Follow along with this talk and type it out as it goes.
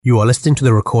You are listening to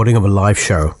the recording of a live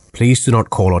show. Please do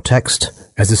not call or text,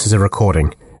 as this is a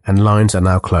recording, and lines are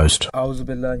now closed. أعوذ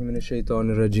بالله من الشيطان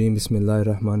الرجيم بسم الله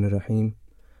الرحمن الرحيم.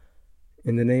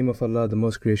 In the name of Allah, the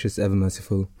most gracious, ever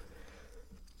merciful.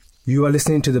 You are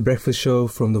listening to The Breakfast Show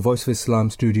from the Voice of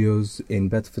Islam studios in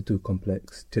Bedford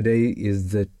Complex. Today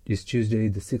is Tuesday,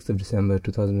 the 6th of December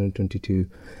 2022,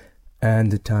 and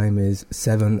the time is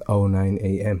 7:09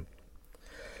 a.m.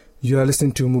 You are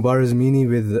listening to Mubarak Zamini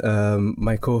with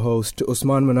my co-host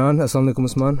Usman Manan. Assalamu alaikum,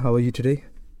 Usman. How are you today?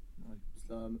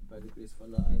 Islam, by the grace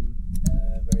of Allah, I'm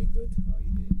very good. How are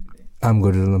you doing today? I'm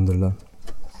good, alhamdulillah.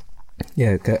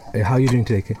 Yeah, how are you doing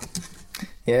today, Kay?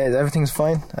 Yeah, everything's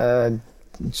fine.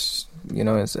 It's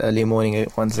early morning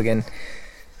once again.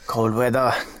 Cold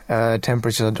weather.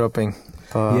 Temperatures are dropping.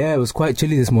 Yeah, it was quite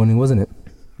chilly this morning, wasn't it?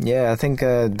 Yeah, I think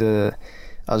I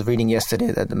was reading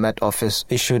yesterday that the Met Office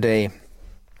issued a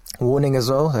warning as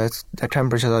well that the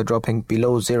temperatures are dropping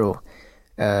below zero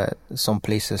some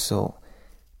places, so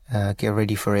get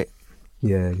ready for it.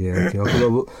 Yeah. Okay,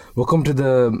 we'll come to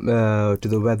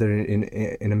the weather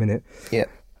in a minute. Yeah.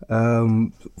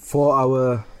 For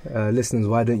our listeners,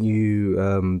 why don't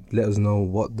you let us know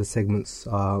what the segments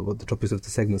are, what the topics of the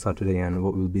segments are today, and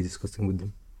what we'll be discussing with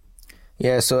them.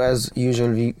 Yeah, so as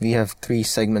usual, we have 3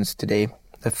 segments today.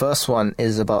 The first one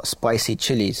is about spicy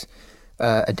chilies.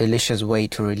 A delicious way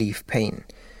to relieve pain.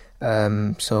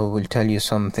 So we'll tell you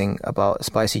something about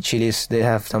spicy chilies. They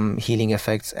have some healing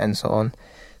effects and so on.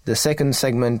 The second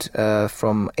segment,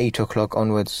 from 8 o'clock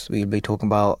onwards, we'll be talking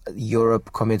about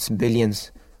Europe commits billions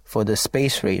for the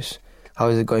space race. How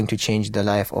is it going to change the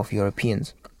life of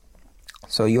Europeans?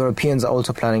 So Europeans are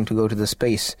also planning to go to the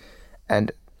space.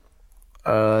 And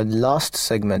last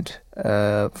segment,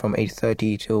 from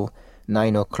 8:30 till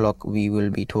 9 o'clock, we will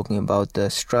be talking about the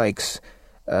strikes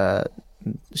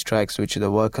which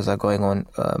the workers are going on,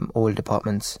 all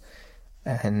departments,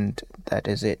 and that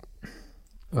is it.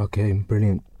 Okay,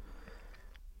 brilliant.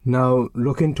 Now,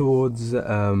 looking towards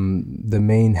the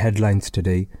main headlines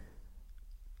today,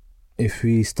 if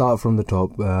we start from the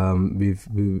top,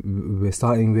 we're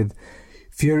starting with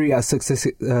Fury at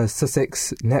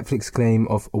Sussex Netflix claim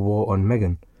of a war on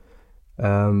Meghan.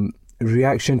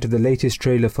 Reaction to the latest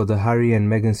trailer for the Harry and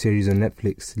Meghan series on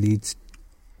Netflix leads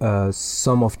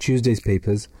some of Tuesday's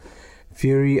papers.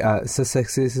 Fury at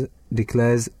Sussex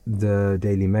declares the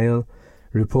Daily Mail,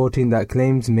 reporting that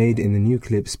claims made in the new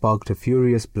clip sparked a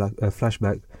furious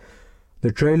flashback.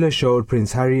 The trailer showed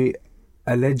Prince Harry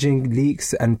alleging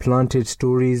leaks and planted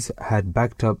stories had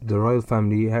backed up the royal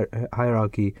family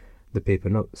hierarchy, the paper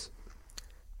notes.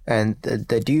 And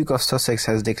the Duke of Sussex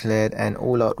has declared an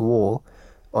all-out war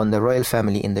on the royal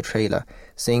family in the trailer,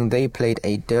 saying they played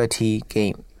a dirty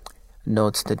game,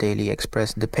 notes the Daily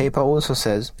Express. The paper also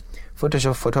says footage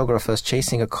of photographers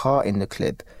chasing a car in the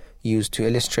clip used to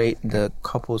illustrate the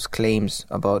couple's claims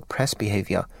about press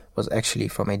behavior was actually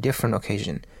from a different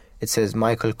occasion. It says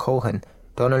Michael Cohen,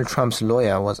 Donald Trump's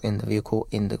lawyer, was in the vehicle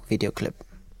in the video clip.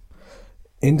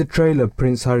 In the trailer,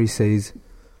 Prince Harry says,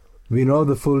 "We know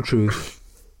the full truth,"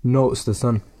 notes The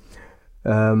Sun.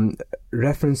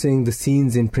 Referencing the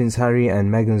scenes in Prince Harry and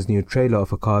Meghan's new trailer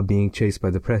of a car being chased by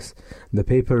the press. The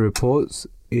paper reports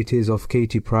it is of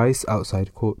Katie Price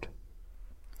outside court.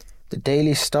 The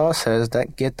Daily Star says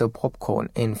that get the popcorn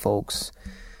in, folks,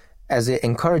 as it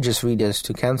encourages readers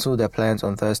to cancel their plans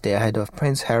on Thursday ahead of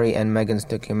Prince Harry and Meghan's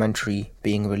documentary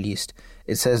being released.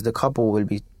 It says the couple will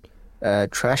be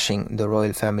trashing the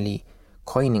royal family,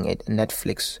 coining it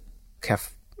Netflix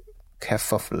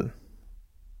kerfuffle.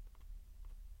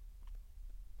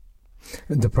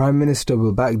 The Prime Minister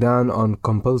will back down on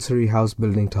compulsory house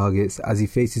building targets as he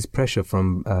faces pressure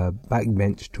from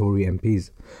backbench Tory MPs,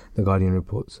 The Guardian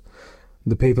reports.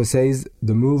 The paper says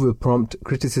the move will prompt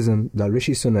criticism that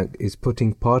Rishi Sunak is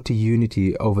putting party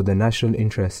unity over the national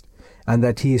interest and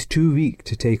that he is too weak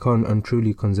to take on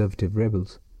untruly conservative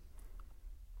rebels.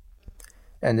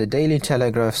 And the Daily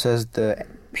Telegraph says the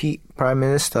Prime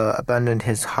Minister abandoned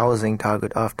his housing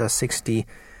target after 60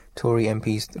 Tory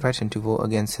MPs threatened to vote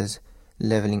against his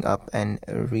Levelling Up and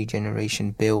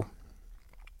Regeneration Bill.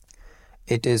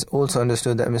 It is also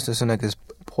understood that Mr. Sunak is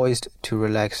poised to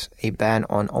relax a ban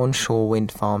on onshore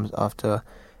wind farms after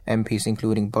MPs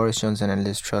including Boris Johnson and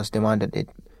Liz Truss demanded it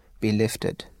be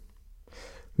lifted.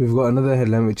 We've got another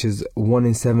headline which is 1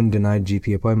 in 7 denied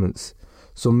GP appointments.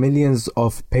 So millions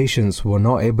of patients were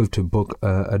not able to book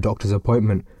a doctor's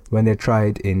appointment when they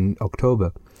tried in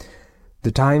October.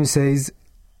 The Times says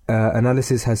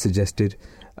analysis has suggested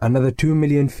another 2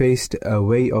 million faced a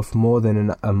wait of more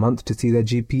than a month to see their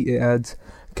GP, it adds.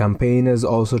 Campaigners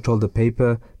also told the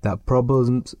paper that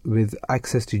problems with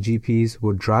access to GPs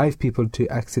would drive people to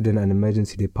accident and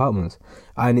emergency departments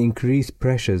and increase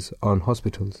pressures on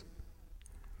hospitals.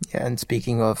 Yeah, and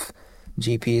speaking of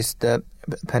GPs, the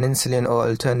penicillin or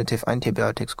alternative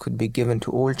antibiotics could be given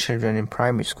to all children in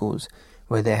primary schools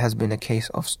where there has been a case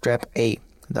of strep A,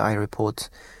 the Eye reports.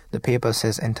 The paper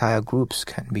says entire groups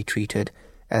can be treated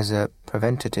as a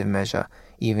preventative measure,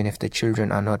 even if the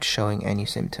children are not showing any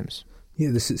symptoms.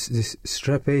 Yeah, this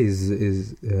strep A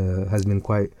has been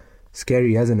quite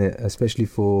scary, hasn't it? Especially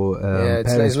for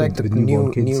it's parents like the with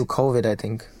newborn kids. new COVID, I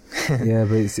think. Yeah,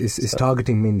 but it's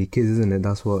targeting mainly kids, isn't it?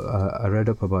 That's what I read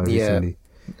up about recently.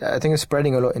 I think it's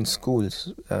spreading a lot in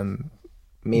schools,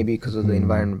 maybe because of the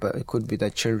environment, but it could be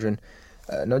that children,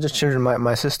 not just children,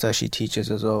 my sister, she teaches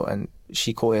as well, and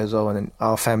she caught it as well, and then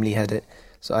our family had it.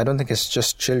 So I don't think it's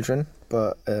just children,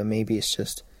 but maybe it's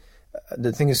just...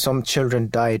 the thing is, some children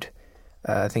died,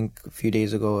 I think a few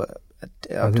days ago,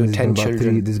 up to 10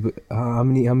 children. How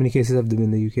many cases have there been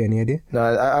in the UK? Any idea? No,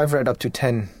 I've read up to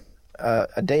 10.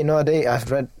 A day. I've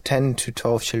read 10 to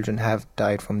 12 children have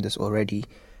died from this already,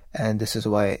 and this is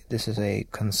why this is a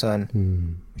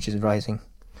concern which is rising.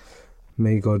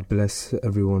 May God bless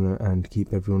everyone and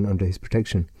keep everyone under his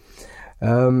protection.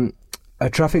 A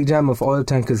traffic jam of oil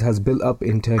tankers has built up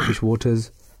in Turkish waters,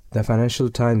 the Financial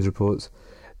Times reports.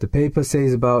 The paper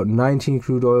says about 19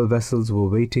 crude oil vessels were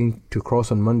waiting to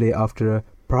cross on Monday after a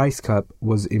price cap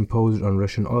was imposed on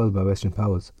Russian oil by Western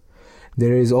powers.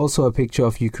 There is also a picture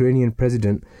of Ukrainian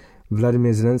President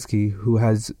Vladimir Zelensky, who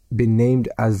has been named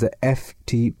as the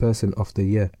FT Person of the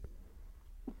Year.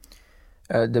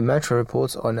 The Metro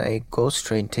reports on a ghost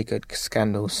train ticket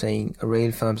scandal, saying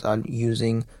rail firms are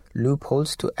using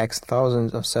loopholes to axe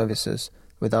thousands of services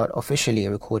without officially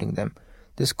recording them.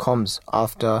 This comes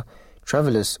after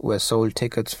travellers were sold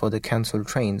tickets for the cancelled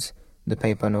trains. The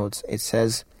paper notes, it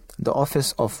says, the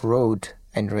Office of Road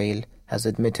and Rail has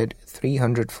admitted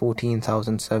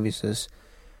 314,000 services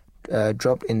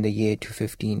dropped in the year to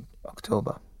 15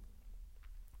 October.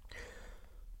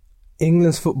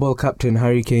 England's football captain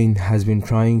Harry Kane has been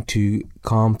trying to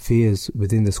calm fears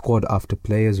within the squad after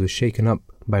players were shaken up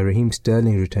by Raheem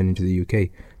Sterling returning to the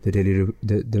UK,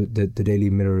 the Daily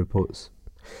Mirror reports.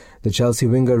 The Chelsea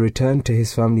winger returned to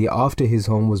his family after his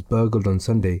home was burgled on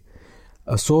Sunday.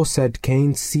 A source said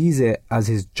Kane sees it as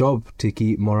his job to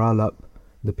keep morale up,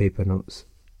 the paper notes.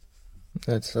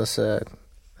 I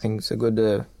think it's a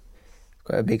good,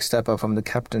 quite a big step up from the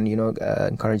captain,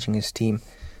 encouraging his team.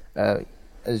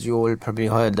 As you all probably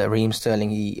heard, that Raheem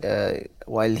Sterling,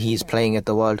 while he's playing at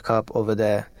the World Cup over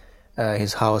there,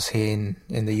 his house here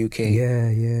in the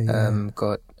UK,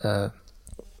 got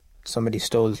somebody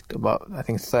stole about, I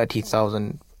think,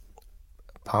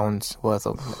 £30,000 worth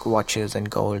of watches and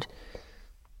gold.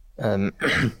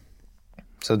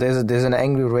 So there's an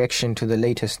angry reaction to the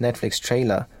latest Netflix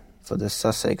trailer for the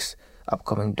Sussex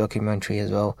upcoming documentary as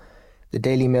well. The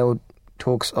Daily Mail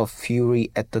talks of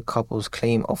fury at the couple's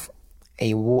claim of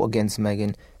a war against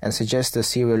Meghan and suggests the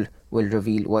serial will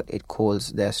reveal what it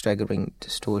calls their staggering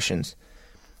distortions.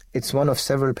 It's one of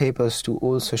several papers to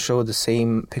also show the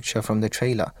same picture from the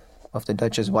trailer of the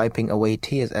Duchess wiping away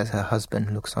tears as her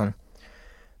husband looks on.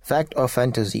 Fact or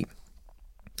fantasy?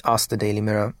 Asked the Daily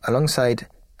Mirror, alongside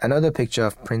another picture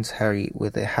of Prince Harry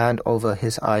with a hand over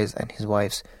his eyes and his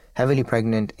wife's heavily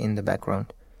pregnant in the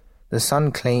background. The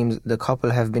Sun claims the couple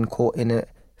have been caught in a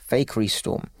fakery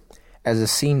storm, as a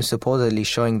scene supposedly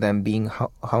showing them being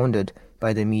hounded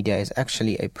by the media is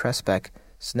actually a press pack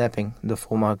snapping the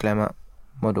former glamour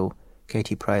model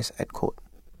Katie Price at court.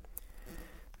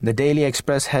 The Daily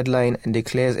Express headline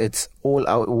declares its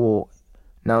all-out war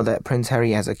now that Prince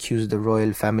Harry has accused the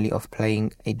royal family of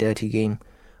playing a dirty game.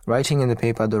 Writing in the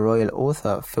paper, the royal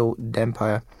author Phil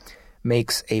Dampier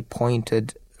makes a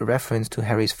pointed reference to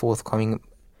Harry's forthcoming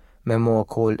memoir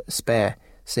called Spare,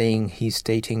 saying he's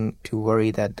stating to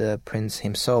worry that the prince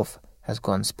himself has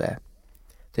gone spare.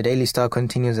 The Daily Star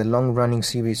continues a long-running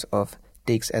series of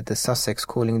digs at the Sussex,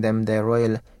 calling them their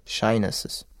royal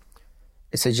shynesses.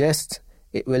 It suggests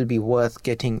it will be worth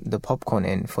getting the popcorn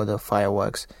in for the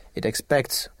fireworks. It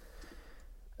expects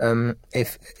will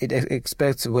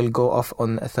go off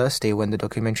on a Thursday when the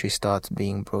documentary starts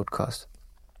being broadcast.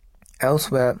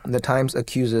 Elsewhere, the Times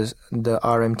accuses the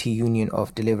RMT union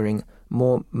of delivering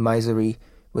more misery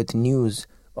with news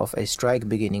of a strike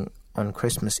beginning on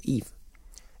Christmas Eve.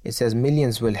 It says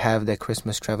millions will have their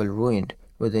Christmas travel ruined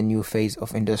with a new phase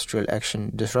of industrial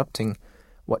action disrupting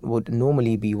what would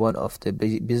normally be one of the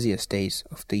busiest days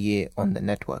of the year on the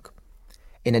network.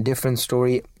 In a different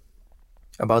story,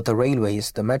 About the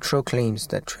railways, the Metro claims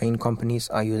that train companies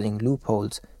are using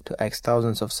loopholes to X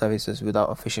thousands of services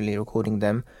without officially recording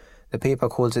them. The paper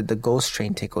calls it the ghost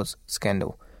train tickets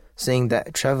scandal, saying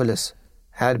that travellers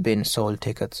had been sold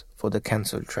tickets for the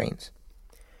cancelled trains.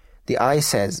 The Eye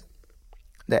says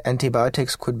that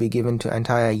antibiotics could be given to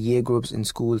entire year groups in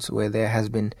schools where there has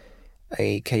been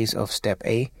a case of strep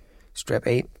A.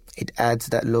 It adds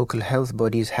that local health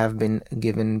bodies have been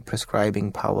given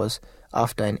prescribing powers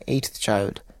after an 8th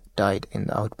child died in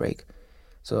the outbreak.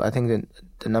 So I think that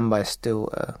the number is still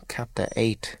capped at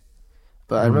 8.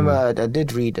 But I remember I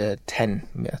did read 10,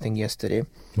 I think, yesterday.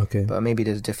 Okay. But maybe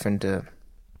there's different...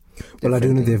 well, I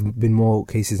do know there have been more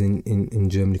cases in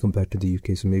Germany compared to the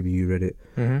UK, so maybe you read it.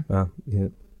 Mm-hmm. Yeah.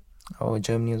 Oh,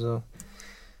 Germany as well.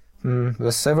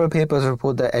 But several papers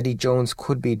report that Eddie Jones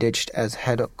could be ditched as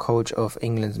head coach of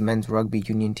England's men's rugby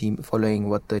union team following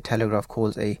what the Telegraph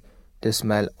calls a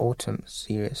dismal autumn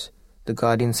series. The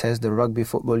Guardian says the Rugby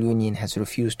Football Union has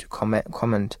refused to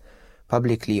comment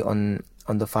publicly on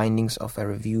the findings of a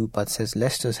review, but says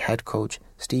Leicester's head coach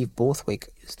Steve Borthwick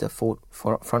is the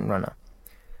frontrunner.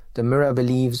 The Mirror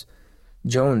believes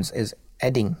Jones is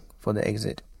heading for the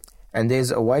exit, and there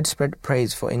is a widespread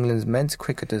praise for England's men's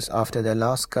cricketers after their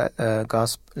last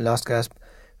gasp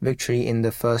victory in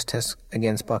the first test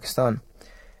against Pakistan.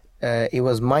 It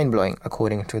was mind-blowing,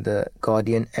 according to the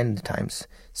Guardian and the Times.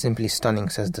 Simply stunning,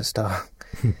 says the Star.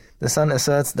 The Sun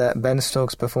asserts that Ben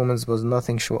Stokes' performance was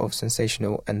nothing short of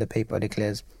sensational, and the paper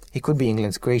declares he could be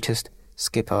England's greatest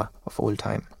skipper of all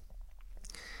time.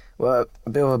 Well, a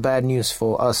bit of a bad news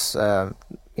for us,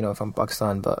 from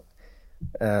Pakistan, but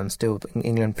still,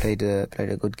 England played a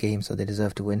good game, so they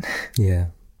deserve to win. Yeah.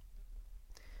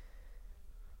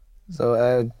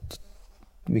 So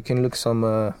we can look at some.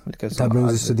 That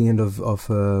brings us to the end of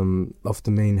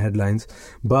the main headlines,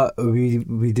 but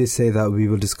we did say that we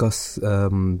will discuss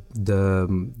the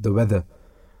weather.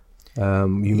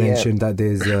 You mentioned that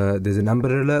there's an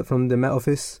Amber Alert from the Met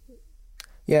Office.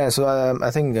 Yeah, so I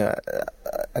think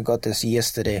I got this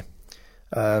yesterday.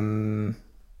 Did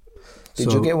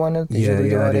you get one? I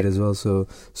did as well.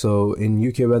 So in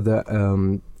UK weather,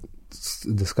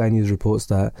 the Sky News reports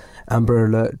that Amber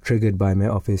Alert triggered by Met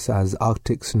Office as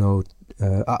Arctic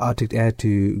air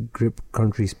to grip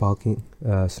country sparking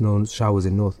snow showers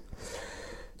in north.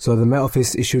 So the Met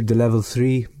Office issued the level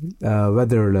 3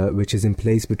 weather alert, which is in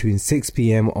place between 6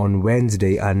 p.m. on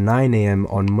Wednesday and 9 a.m.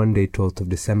 on Monday, 12th of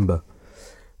December.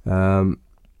 An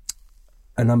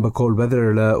Amber Cold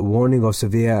Weather Alert warning of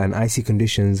severe and icy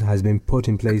conditions has been put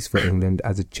in place for England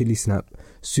as a chilly snap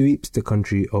sweeps the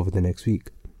country over the next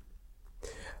week.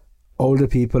 Older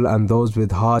people and those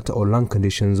with heart or lung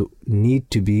conditions need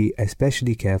to be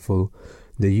especially careful,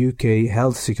 the UK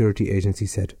Health Security Agency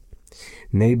said.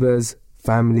 Neighbours,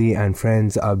 family and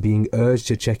friends are being urged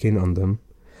to check in on them.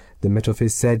 The Met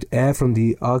Office said air from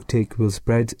the Arctic will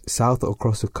spread south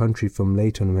across the country from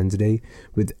late on Wednesday,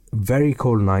 with very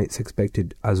cold nights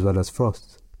expected as well as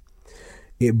frosts.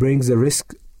 It brings the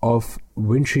risk of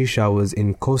wintry showers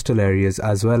in coastal areas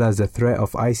as well as the threat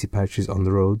of icy patches on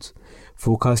the roads.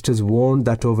 Forecasters warned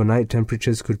that overnight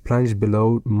temperatures could plunge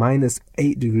below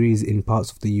 -8 degrees in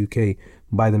parts of the UK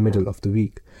by the middle of the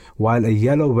week, while a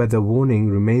yellow weather warning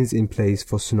remains in place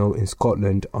for snow in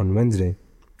Scotland on Wednesday.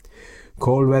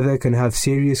 Cold weather can have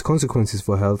serious consequences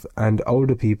for health, and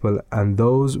older people and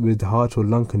those with heart or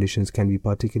lung conditions can be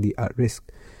particularly at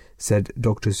risk, said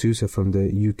Dr. Sousa from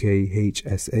the UK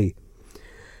HSA.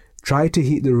 Try to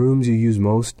heat the rooms you use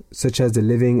most, such as the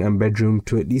living and bedroom,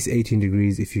 to at least 18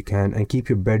 degrees if you can, and keep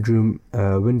your bedroom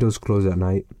windows closed at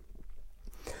night.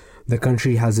 The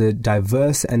country has a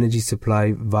diverse energy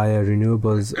supply via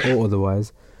renewables or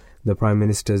otherwise, the Prime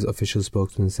Minister's official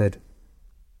spokesman said.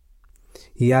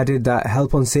 He added that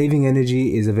help on saving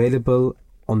energy is available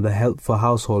on the Help for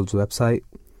Households website.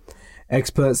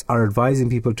 Experts are advising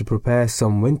people to prepare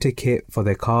some winter kit for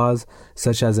their cars,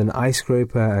 such as an ice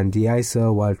scraper and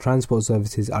de-icer, while transport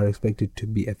services are expected to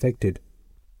be affected.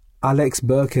 Alex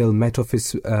Burkill, Met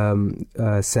Office,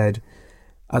 said,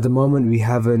 "At the moment we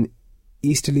have an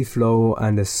easterly flow,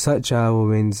 and as such our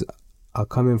winds are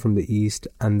coming from the east,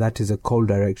 and that is a cold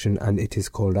direction, and it is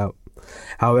cold out.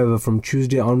 However, from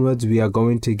Tuesday onwards we are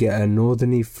going to get a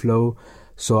northerly flow,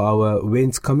 so our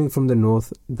winds coming from the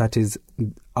north, that is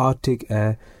Arctic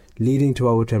air, leading to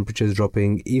our temperatures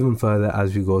dropping even further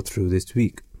as we go through this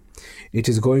week. It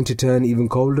is going to turn even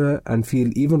colder and feel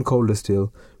even colder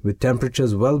still, with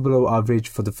temperatures well below average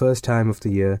for the first time of the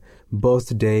year,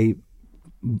 both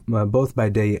by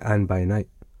day and by night.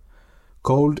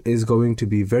 Cold is going to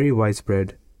be very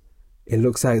widespread. It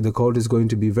looks like the cold is going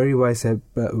to be very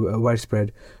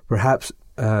widespread, perhaps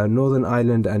Northern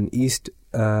Ireland and East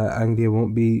Anglia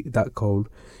won't be that cold.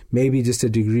 Maybe just a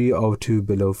degree or two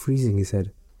below freezing, he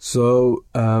said. So,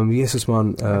 yes,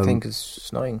 Usman. I think it's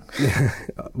snowing.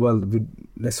 Well,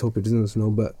 let's hope it doesn't snow,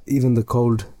 but even the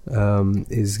cold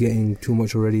is getting too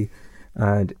much already,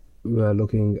 and we're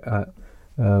looking at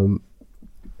lower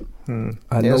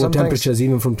temperatures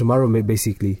even from tomorrow,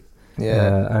 basically.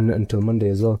 Yeah. And until Monday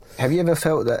as well. Have you ever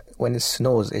felt that when it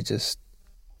snows, it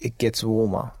gets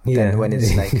warmer than when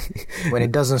it's like when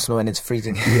it doesn't snow and it's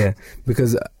freezing? Yeah,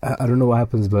 because I don't know what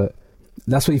happens, but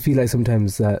that's what you feel like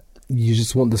sometimes, that you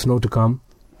just want the snow to come,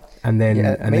 and then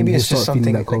maybe then it's just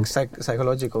something like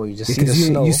psychological. You just because see the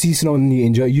snow. You see snow and you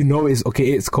enjoy. You know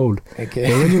it's cold. Okay.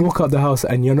 But when you walk out the house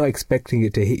and you're not expecting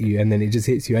it to hit you, and then it just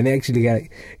hits you, and it actually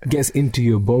gets into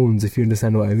your bones. If you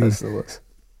understand what I mean. That's the worst.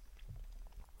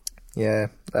 Yeah.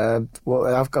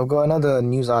 Well, I've got another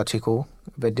news article,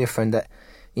 a bit different, that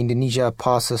Indonesia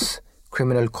passes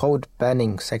criminal code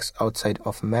banning sex outside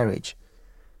of marriage.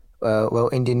 Well,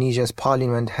 Indonesia's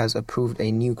parliament has approved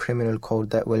a new criminal code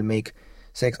that will make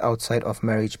sex outside of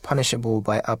marriage punishable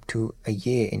by up to a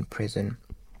year in prison.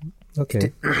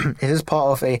 Okay. It is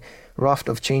part of a raft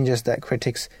of changes that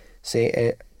critics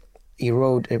say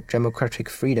erode democratic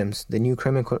freedoms. The new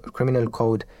criminal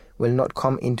code will not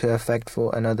come into effect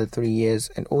for another 3 years,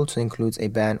 and also includes a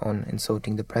ban on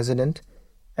insulting the president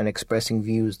and expressing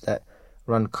views that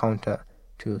run counter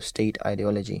to state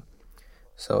ideology.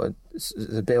 So it's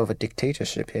a bit of a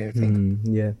dictatorship here, I think.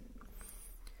 Yeah.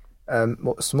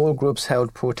 Small groups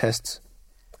held protests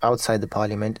outside the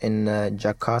parliament in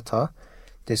Jakarta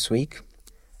this week.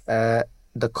 The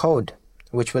code,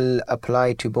 which will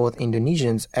apply to both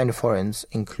Indonesians and foreigners,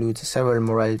 includes several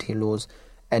morality laws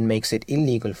and makes it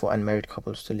illegal for unmarried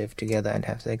couples to live together and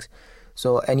have sex.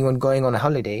 So anyone going on a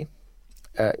holiday,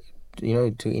 to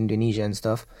Indonesia and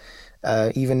stuff,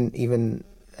 even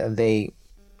they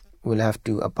will have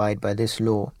to abide by this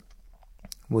law,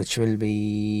 which will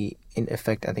be in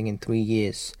effect, I think, in 3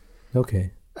 years.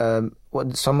 Okay.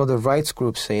 What some of the rights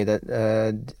groups say that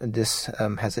this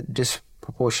has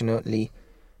disproportionately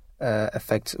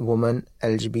affects women,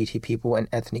 LGBT people, and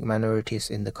ethnic minorities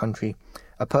in the country.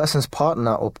 A person's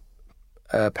partner or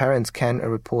parents can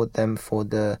report them for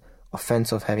the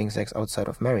offence of having sex outside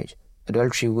of marriage.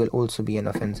 Adultery will also be an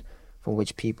offence for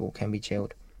which people can be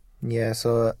jailed. Yeah,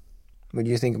 so what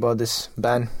do you think about this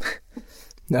ban?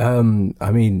 I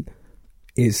mean,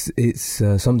 it's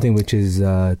something which is...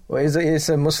 well, it's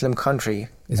a Muslim country.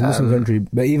 It's a Muslim country,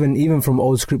 but even from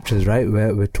old scriptures, right,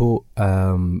 where we're taught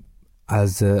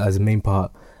as a main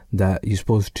part that you're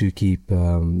supposed to keep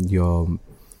your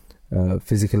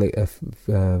physical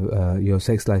your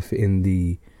sex life in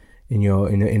a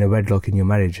wedlock in your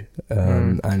marriage,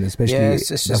 and especially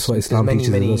that's what Islam teaches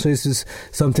as well. So it's just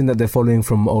something that they're following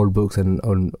from old books and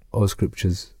on old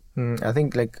scriptures. I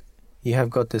think you have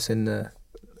got this in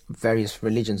various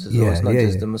religions as well. It's not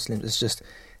just the Muslims. It's just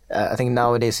I think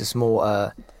nowadays it's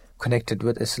more connected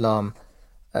with Islam,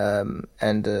 and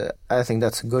I think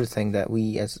that's a good thing that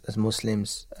we as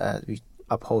Muslims we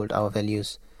uphold our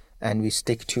values and we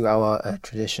stick to our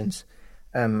traditions.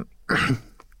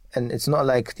 And it's not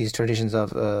like these traditions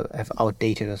have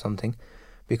outdated or something,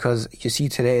 because you see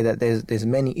today that there's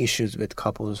many issues with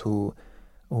couples who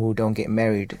don't get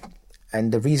married,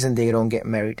 and the reason they don't get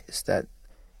married is that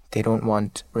they don't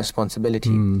want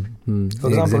responsibility. For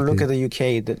example, look at the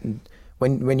UK. That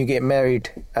when you get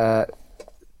married,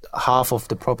 half of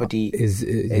the property is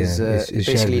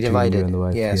basically divided.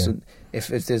 So if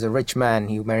there's a rich man,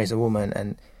 he marries a woman,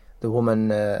 and the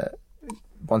woman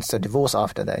wants to divorce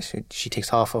after that, she takes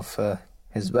half of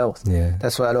his wealth.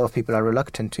 That's why a lot of people are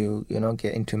reluctant to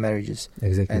get into marriages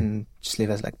and just live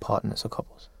as like partners or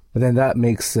couples. But then that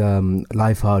makes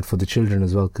life hard for the children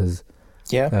as well, because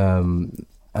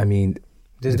I mean,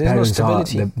 there's no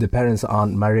stability. The parents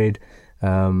aren't married. They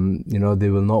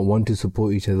will not want to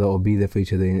support each other or be there for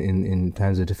each other in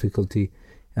times of difficulty,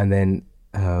 and then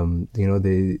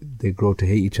they grow to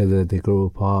hate each other. They grow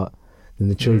apart. Then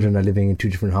the children are living in two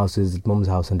different houses, mum's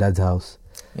house and dad's house.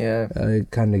 It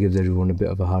kind of gives everyone a bit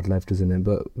of a hard life, doesn't it?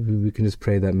 But we can just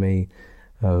pray that may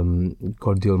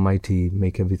God the Almighty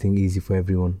make everything easy for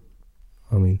everyone.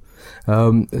 I mean,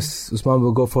 Usman,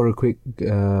 we'll go for a quick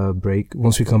break.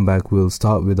 Once we come back, we'll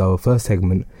start with our first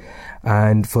segment.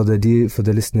 And for the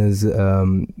listeners,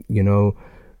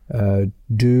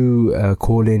 do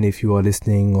call in if you are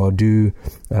listening, or do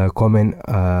comment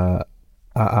at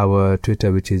our Twitter,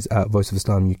 which is at Voice of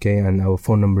Islam UK, and our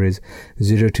phone number is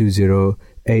 020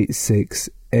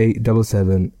 868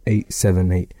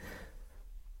 878.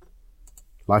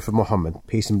 Life of Muhammad,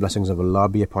 peace and blessings of Allah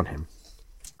be upon him.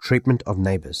 Treatment of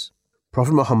neighbours.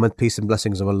 Prophet Muhammad, peace and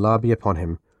blessings of Allah be upon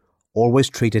him, always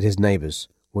treated his neighbours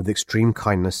with extreme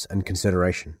kindness and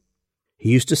consideration. He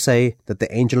used to say that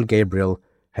the angel Gabriel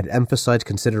had emphasized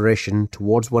consideration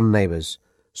towards one's neighbours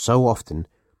so often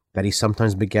that he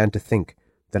sometimes began to think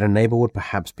that a neighbour would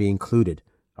perhaps be included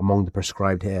among the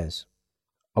prescribed heirs.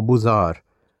 Abu Dhar,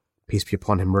 peace be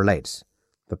upon him, relates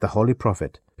that the Holy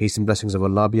Prophet, peace and blessings of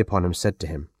Allah be upon him, said to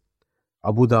him,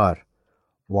 Abu Dhar,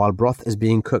 while broth is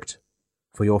being cooked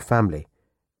for your family,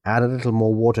 add a little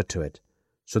more water to it,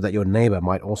 so that your neighbour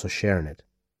might also share in it.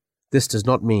 This does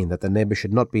not mean that the neighbour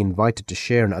should not be invited to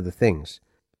share in other things,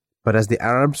 but as the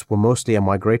Arabs were mostly a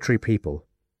migratory people,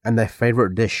 and their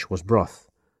favourite dish was broth,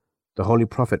 the Holy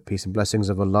Prophet, peace and blessings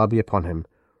of Allah be upon him,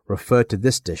 referred to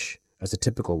this dish as a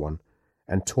typical one,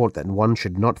 and taught that one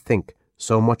should not think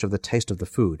so much of the taste of the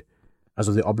food as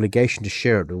of the obligation to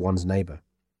share it with one's neighbour.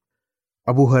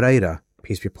 Abu Hurairah,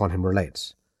 peace be upon him,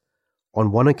 relates,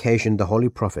 on one occasion the Holy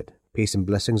Prophet, peace and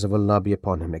blessings of Allah be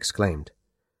upon him, exclaimed,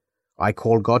 I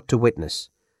call God to witness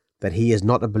that he is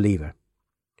not a believer.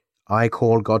 I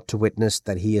call God to witness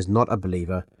that he is not a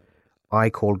believer. I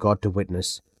call God to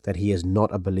witness that he is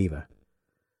not a believer.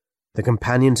 The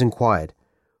companions inquired,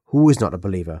 Who is not a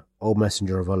believer, O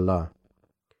Messenger of Allah?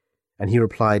 And he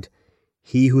replied,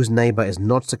 He whose neighbour is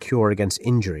not secure against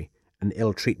injury and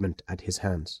ill treatment at his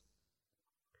hands.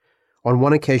 On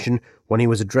one occasion, when he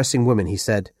was addressing women, he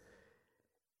said,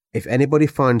 If anybody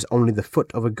finds only the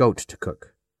foot of a goat to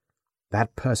cook,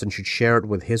 that person should share it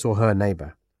with his or her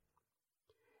neighbour.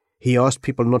 He asked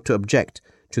people not to object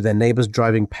to their neighbours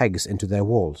driving pegs into their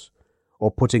walls, or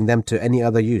putting them to any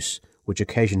other use which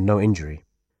occasioned no injury.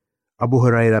 Abu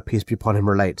Hurairah, peace be upon him,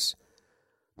 relates,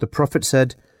 the Prophet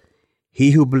said,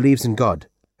 He who believes in God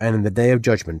and in the Day of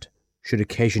Judgment should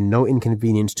occasion no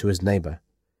inconvenience to his neighbour.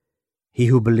 He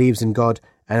who believes in God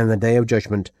and in the Day of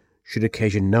Judgment should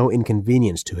occasion no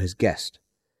inconvenience to his guest.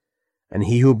 And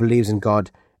he who believes in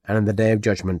God and in the Day of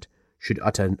Judgment should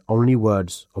utter only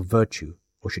words of virtue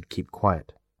or should keep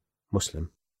quiet.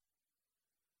 Muslim.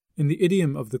 In the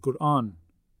idiom of the Quran,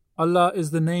 Allah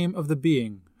is the name of the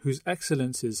being whose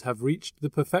excellences have reached the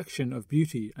perfection of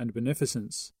beauty and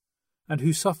beneficence, and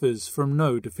who suffers from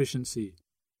no deficiency.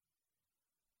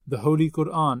 The Holy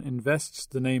Quran invests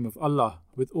the name of Allah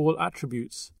with all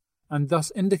attributes, and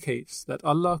thus indicates that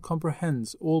Allah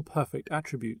comprehends all perfect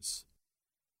attributes.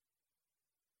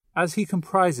 As He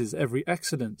comprises every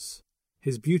excellence,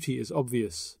 His beauty is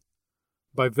obvious.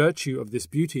 By virtue of this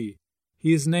beauty,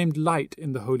 He is named Light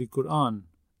in the Holy Quran,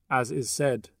 as is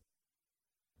said,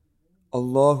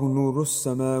 Allahu nurus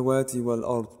samawati wal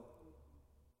ard.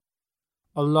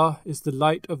 Allah is the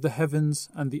light of the heavens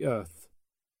and the earth.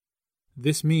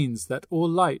 This means that all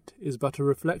light is but a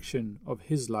reflection of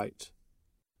His light.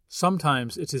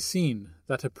 Sometimes it is seen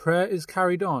that a prayer is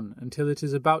carried on until it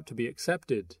is about to be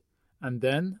accepted, and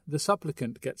then the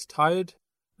supplicant gets tired,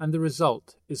 and the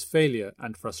result is failure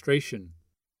and frustration.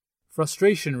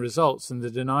 Frustration results in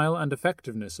the denial and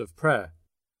effectiveness of prayer,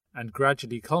 and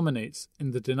gradually culminates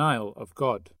in the denial of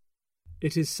God.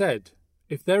 It is said,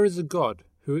 if there is a God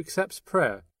who accepts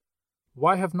prayer,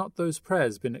 why have not those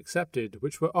prayers been accepted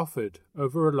which were offered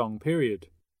over a long period?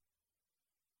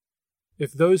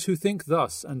 If those who think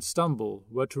thus and stumble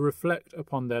were to reflect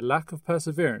upon their lack of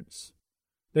perseverance,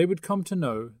 they would come to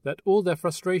know that all their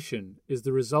frustration is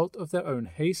the result of their own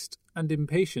haste and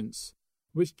impatience,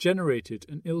 which generated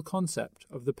an ill concept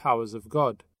of the powers of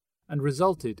God and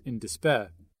resulted in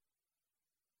despair.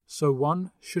 So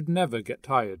one should never get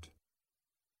tired.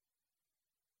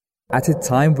 At a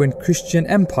time when Christian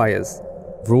empires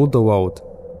ruled the world,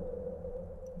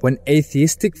 when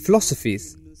atheistic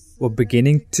philosophies were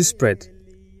beginning to spread,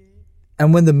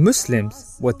 and when the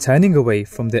Muslims were turning away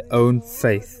from their own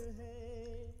faith,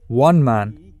 one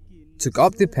man took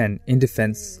up the pen in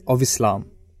defense of Islam.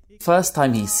 First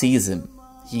time he sees him,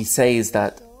 he says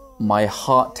that my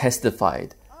heart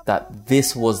testified that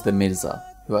this was the Mirza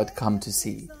who had come to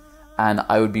see, and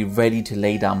I would be ready to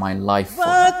lay down my life for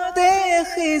him.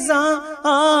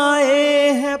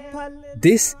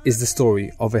 This is the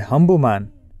story of a humble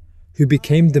man who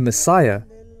became the Messiah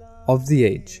of the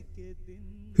age,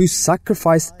 who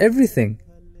sacrificed everything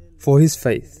for his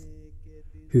faith,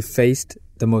 who faced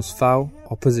the most foul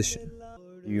opposition.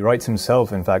 He writes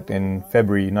himself, in fact, in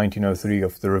February 1903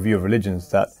 of the Review of Religions,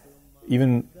 that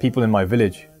even people in my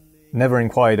village never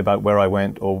inquired about where I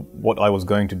went or what I was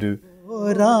going to do.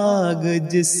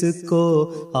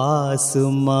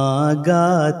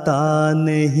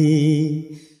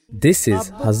 This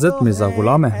is Hazrat Mirza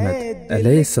Ghulam Ahmad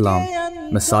alayhi salam,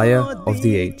 Messiah of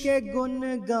the age.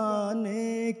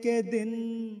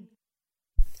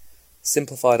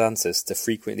 Simplified answers to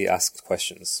frequently asked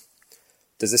questions.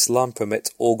 Does Islam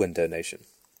permit organ donation?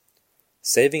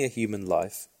 Saving a human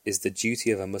life is the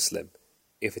duty of a Muslim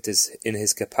if it is in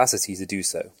his capacity to do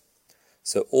so.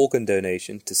 So organ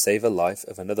donation to save a life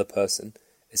of another person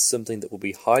is something that will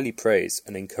be highly praised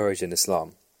and encouraged in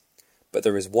Islam. But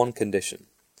there is one condition.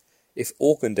 If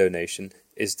organ donation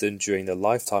is done during the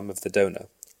lifetime of the donor,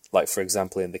 like for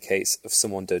example in the case of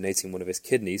someone donating one of his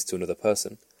kidneys to another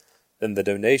person, then the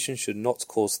donation should not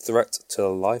cause threat to the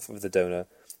life of the donor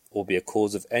or be a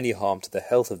cause of any harm to the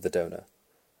health of the donor.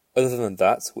 Other than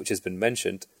that which has been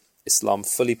mentioned, Islam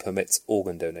fully permits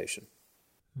organ donation.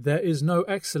 There is no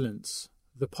excellence,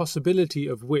 the possibility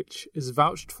of which is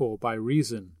vouched for by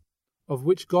reason, of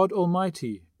which God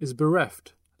Almighty is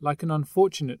bereft like an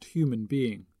unfortunate human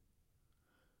being.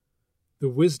 The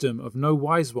wisdom of no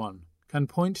wise one can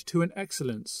point to an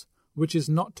excellence which is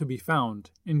not to be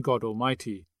found in God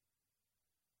Almighty.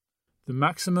 The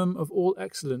maximum of all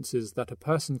excellences that a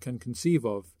person can conceive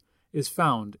of is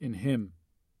found in Him.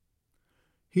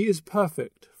 He is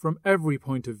perfect from every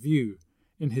point of view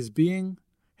in His being,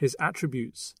 His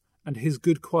attributes, and His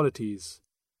good qualities,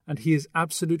 and He is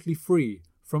absolutely free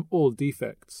from all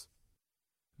defects.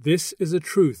 This is a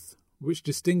truth which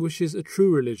distinguishes a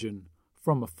true religion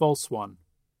from a false one.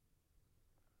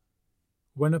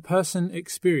 When a person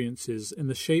experiences in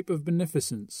the shape of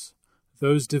beneficence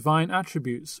those divine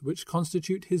attributes which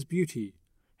constitute his beauty,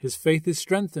 his faith is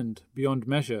strengthened beyond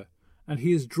measure, and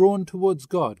he is drawn towards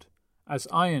God, as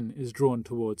iron is drawn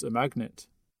towards a magnet.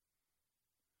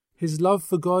 His love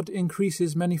for God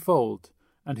increases manyfold,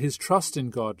 and his trust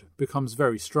in God becomes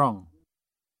very strong.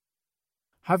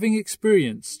 Having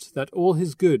experienced that all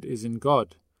his good is in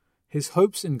God, his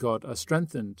hopes in God are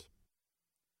strengthened.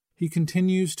 He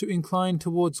continues to incline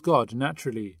towards God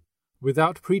naturally,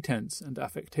 without pretense and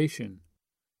affectation,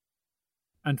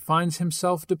 and finds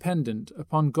himself dependent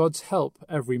upon God's help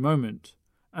every moment,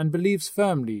 and believes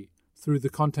firmly, through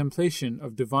the contemplation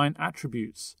of divine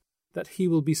attributes, that he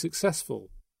will be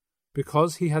successful,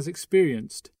 because he has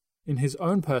experienced, in his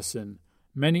own person,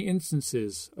 many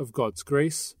instances of God's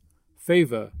grace,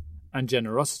 favour, and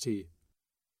generosity.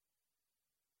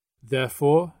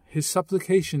 Therefore, his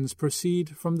supplications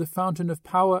proceed from the fountain of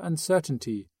power and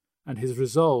certainty, and his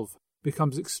resolve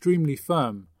becomes extremely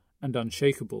firm and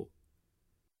unshakable.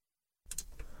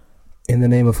 In the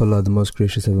name of Allah, the most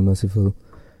gracious, ever merciful,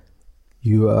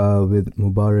 you are with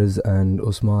Mubaraz and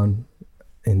Osman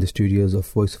in the studios of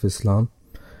Voice of Islam,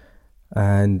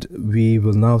 and we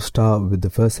will now start with the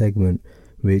first segment,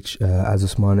 which, as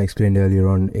Osman explained earlier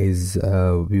on, is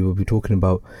we will be talking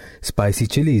about spicy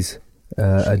chilies,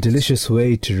 a delicious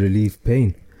way to relieve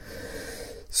pain.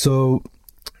 So,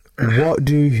 what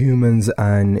do humans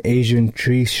and Asian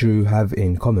tree shrew have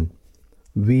in common?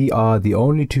 We are the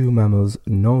only two mammals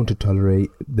known to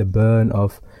tolerate the burn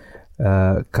of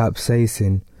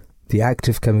capsaicin, the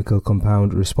active chemical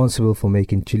compound responsible for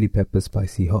making chili peppers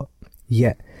spicy hot.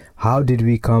 Yet, how did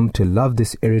we come to love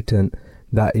this irritant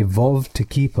that evolved to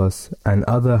keep us and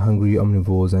other hungry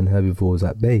omnivores and herbivores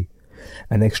at bay?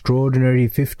 An extraordinary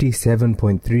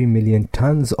 57.3 million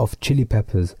tons of chili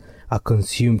peppers are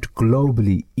consumed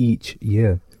globally each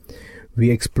year.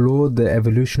 We explored the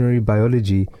evolutionary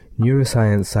biology,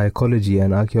 neuroscience, psychology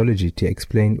and archaeology to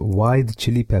explain why the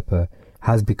chili pepper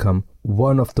has become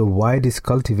one of the widest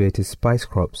cultivated spice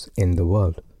crops in the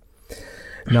world.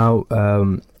 Now,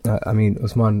 I mean,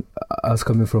 Osman, us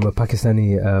coming from a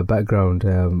Pakistani background,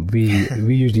 we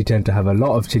usually tend to have a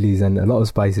lot of chilies and a lot of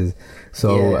spices,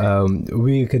 so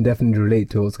we can definitely relate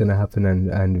to what's going to happen,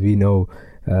 and we know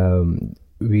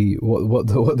what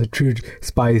the true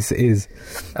spice is.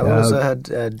 I've also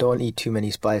heard don't eat too many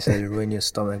spices, it'll ruin your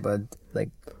stomach, but like.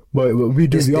 But we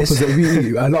do the opposite. We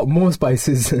eat a lot more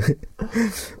spices.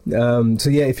 So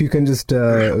yeah, if you can just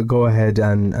go ahead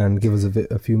and give us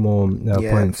a few more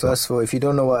points. First of all, if you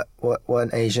don't know what an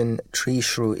Asian tree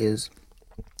shrew is,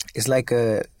 it's like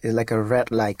a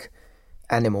rat-like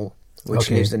animal which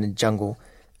lives in the jungle,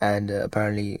 and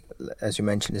apparently, as you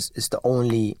mentioned, it's the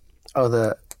only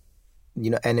other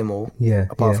animal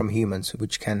apart from humans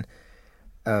which can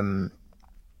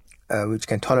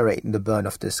tolerate the burn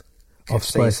of this. Of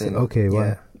spice. Okay, wow.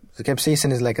 Yeah. So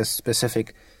capsaicin is like a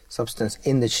specific substance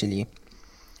in the chili.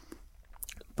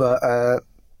 But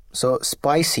so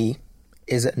spicy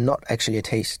is not actually a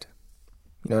taste,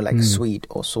 like sweet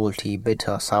or salty,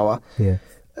 bitter, sour. Yeah.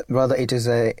 Rather, it is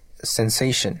a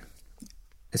sensation.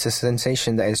 It's a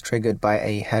sensation that is triggered by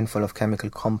a handful of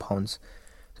chemical compounds.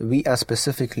 So we are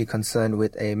specifically concerned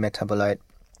with a metabolite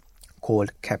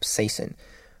called capsaicin,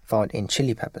 found in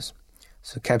chili peppers.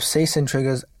 So capsaicin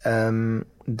triggers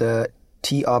the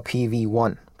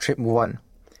TRPV1,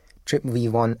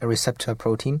 TRPV1 receptor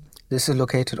protein. This is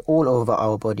located all over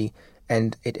our body,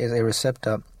 and it is a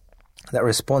receptor that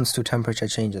responds to temperature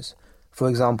changes. For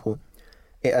example,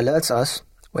 it alerts us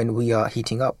when we are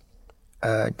heating up,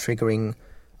 triggering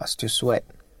us to sweat.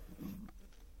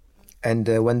 And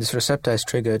when this receptor is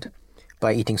triggered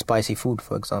by eating spicy food,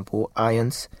 for example,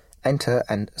 ions enter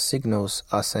and signals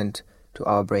are sent to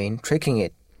our brain, tricking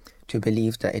it to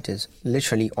believe that it is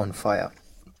literally on fire.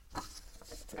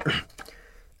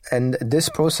 And this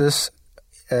process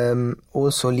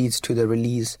also leads to the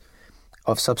release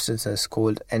of substances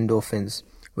called endorphins,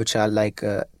 which are like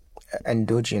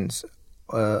endogenous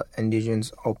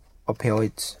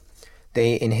opioids.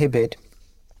 They inhibit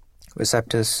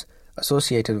receptors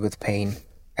associated with pain,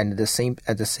 and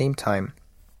at the same time,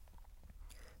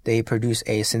 they produce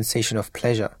a sensation of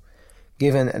pleasure.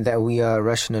 Given that we are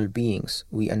rational beings,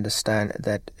 we understand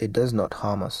that it does not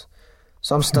harm us.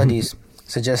 Some studies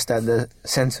suggest that the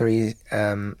sensory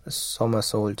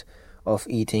somersault of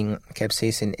eating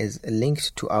capsaicin is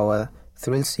linked to our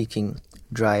thrill-seeking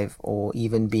drive, or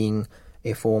even being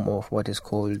a form of what is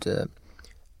called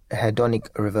hedonic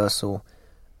reversal,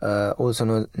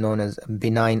 also known as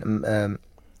benign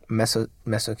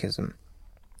masochism,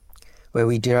 where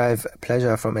we derive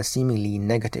pleasure from a seemingly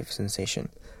negative sensation.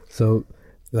 So,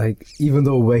 like, even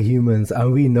though we're humans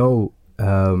and we know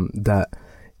that,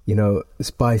 you know,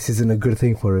 spice isn't a good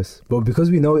thing for us, but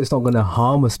because we know it's not going to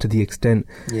harm us to the extent,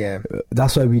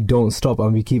 that's why we don't stop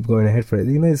and we keep going ahead for it.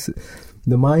 You know,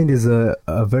 the mind is a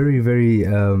very, very...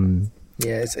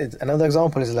 it's another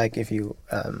example is like if you're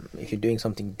doing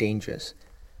something dangerous,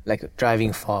 like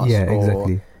driving fast,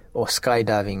 or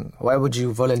skydiving. Why would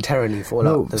you voluntarily fall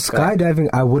out the sky? Skydiving,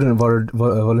 I wouldn't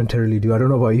voluntarily do. I don't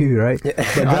know about you, right? Yeah,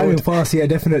 but driving fast, yeah,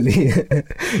 definitely.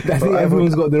 I think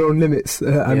everyone's got their own limits,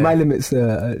 and my limits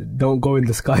don't go in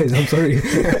the skies. I'm sorry.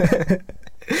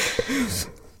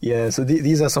 Yeah, so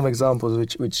these are some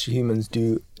examples which humans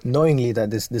do knowingly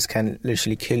that this can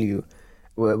literally kill you,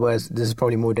 whereas this is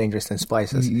probably more dangerous than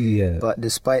spices. Yeah. But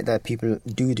despite that, people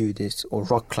do this, or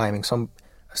rock climbing.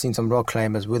 I've seen some rock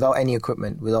climbers without any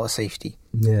equipment, without safety.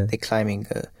 Yeah. They're climbing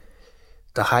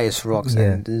the highest rocks,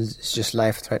 and it's just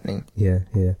life-threatening. Yeah.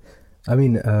 I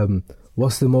mean,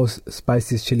 what's the most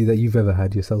spiciest chili that you've ever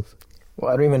had yourself?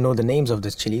 Well, I don't even know the names of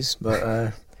the chilies,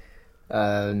 but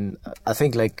I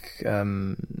think like...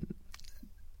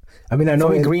 I mean, I know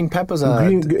green peppers are...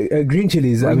 green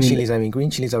chilies. Green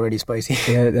chilies are already spicy.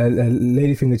 Yeah,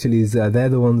 ladyfinger chilies, they're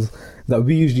the ones that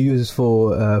we usually use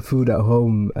for food at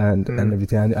home and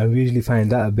everything. And we usually find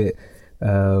that a bit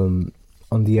on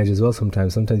the edge as well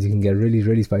sometimes. Sometimes you can get really,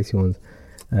 really spicy ones.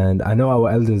 And I know our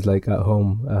elders, like at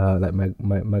home, like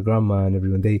my grandma and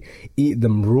everyone, they eat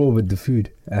them raw with the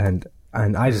food. And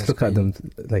I just look at them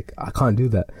like, I can't do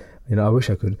that. You know, I wish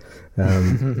I could.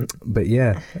 But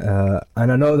yeah,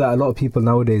 and I know that a lot of people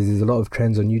nowadays, there's a lot of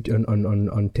trends on YouTube,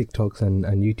 on TikToks and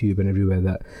YouTube and everywhere,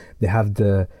 that they have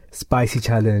the spicy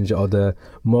challenge or the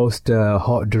most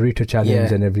hot Dorito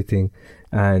challenge and everything.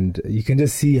 And you can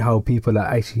just see how people are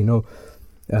actually, you know,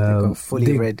 they go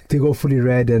fully red. They go fully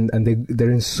red, and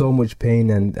they're in so much pain,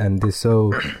 and they're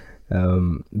so...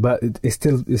 but it's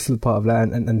still part of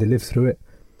that, and they live through it.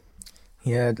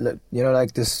 Yeah, you know,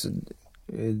 like this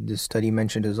study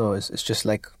mentioned as well, it's just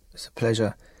like it's a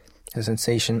pleasure, a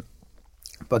sensation.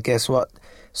 But guess what?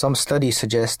 Some studies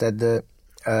suggest that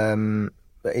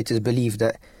it is believed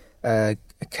that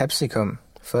capsicum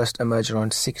first emerged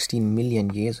around 16 million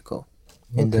years ago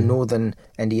in the northern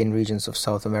Andean regions of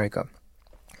South America,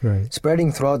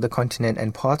 spreading throughout the continent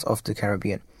and parts of the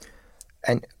Caribbean.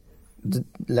 And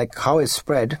like how it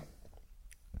spread,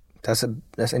 that's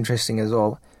interesting as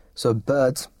well. So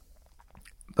birds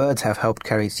have helped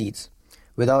carry seeds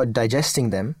without digesting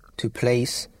them to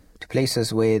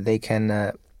places where they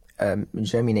can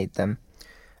germinate them.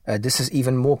 This is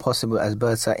even more possible as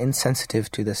birds are insensitive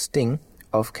to the sting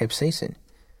of capsaicin.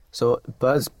 So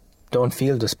birds don't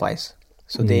feel the spice,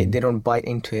 so they don't bite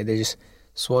into it. They just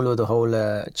swallow the whole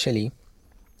chili,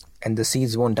 and the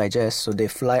seeds won't digest, so they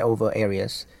fly over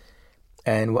areas,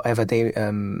 and whatever they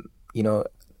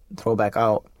throw back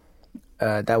out,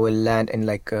 that will land in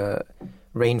like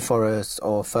rainforests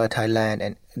or fertile land,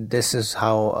 and this is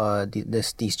how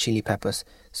these chili peppers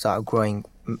start growing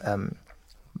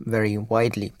very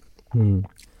widely.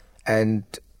 And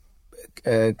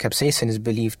capsaicin is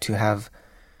believed to have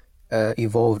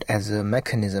evolved as a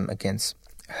mechanism against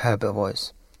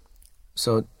herbivores.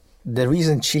 So the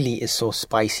reason chili is so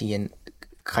spicy and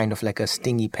kind of like a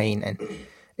stingy pain, and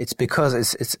it's because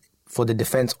it's for the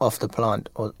defense of the plant,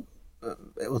 or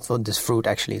for this fruit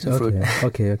actually. It's a fruit.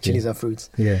 Okay. Chilies are fruits.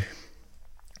 Yeah.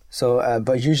 So,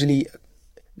 but usually,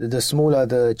 the smaller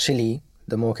the chili,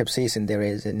 the more capsaicin there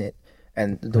is in it,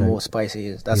 and the more spicy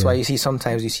it is. That's why you see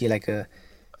sometimes you see like a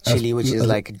chili which is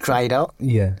like dried out.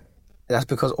 Yeah. That's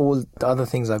because all the other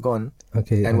things are gone.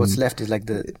 Okay. And what's left is like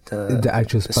the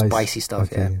actual spicy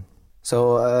stuff. Okay. Yeah.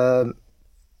 So,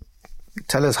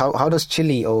 tell us how does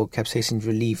chili or capsaicin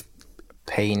relieve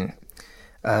pain?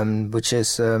 Which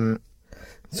is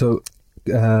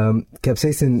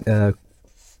capsaicin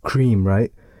cream,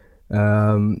 right?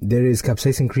 There is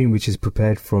capsaicin cream which is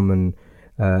prepared from an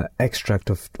extract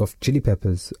of chili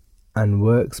peppers and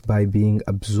works by being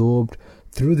absorbed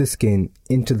through the skin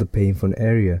into the painful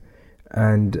area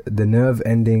and the nerve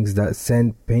endings that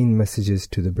send pain messages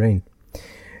to the brain.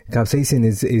 Capsaicin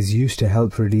is used to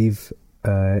help relieve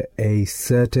a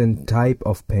certain type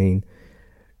of pain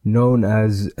known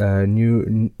as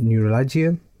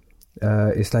neuralgia.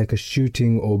 It's like a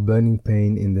shooting or burning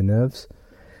pain in the nerves.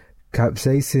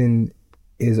 Capsaicin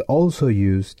is also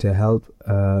used to help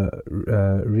to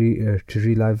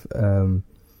relieve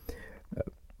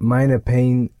minor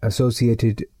pain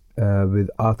associated with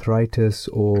arthritis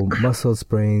or muscle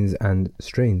sprains and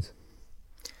strains.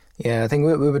 Yeah, I think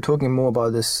we were talking more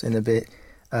about this in a bit,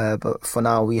 but for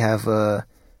now we have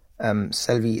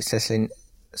Selvi Seslin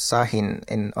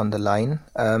Sahin on the line,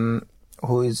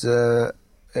 who is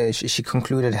she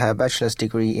concluded her bachelor's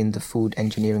degree in the food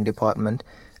engineering department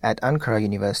at Ankara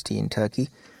University in Turkey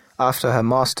after her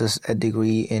master's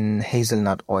degree in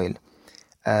hazelnut oil.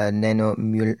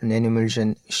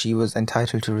 Nanomulsion, she was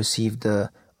entitled to receive the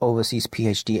overseas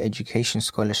PhD education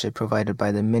scholarship provided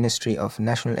by the Ministry of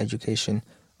National Education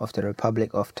of the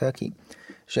Republic of Turkey.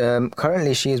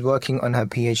 Currently, she is working on her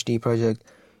PhD project,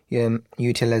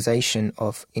 utilization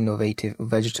of innovative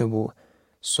vegetable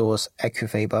source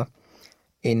aquafaba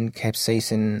in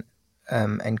capsaicin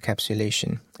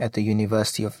encapsulation at the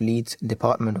University of Leeds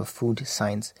Department of Food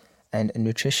Science and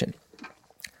Nutrition.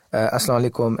 Assalamu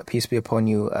alaikum, peace be upon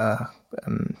you,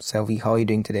 Selvi. How are you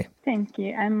doing today? Thank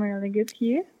you. I'm really good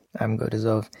here. I'm good as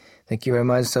well. Thank you very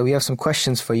much. So we have some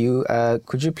questions for you.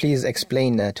 Could you please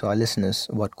explain to our listeners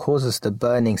what causes the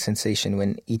burning sensation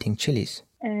when eating chilies?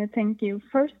 Thank you.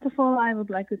 First of all, I would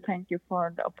like to thank you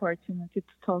for the opportunity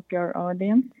to talk to your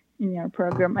audience in your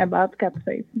program about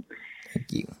capsaicin.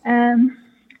 Thank you.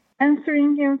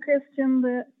 Answering your question,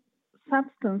 the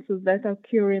substances that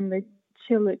occur in the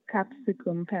chili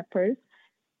capsicum peppers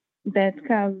that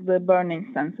cause the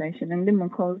burning sensation in the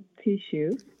mucous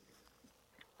tissues,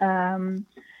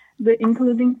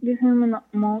 including the human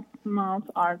mouth,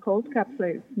 are called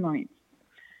capsaicinoids.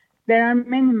 There are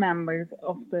many members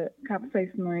of the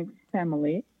capsaicinoid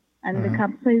family, and the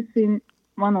capsaicin,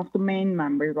 one of the main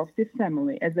members of this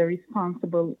family, as a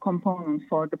responsible component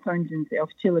for the pungency of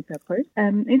chili peppers.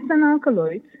 It's an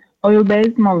alkaloid,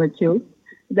 oil-based molecule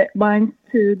that binds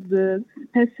to the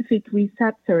specific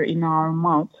receptor in our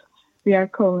mouth. We are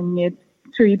calling it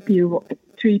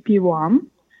 3P1.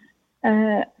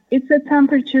 It's a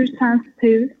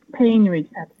temperature-sensitive pain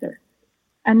receptor.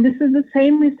 And this is the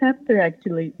same receptor,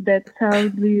 actually, that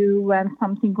tells you when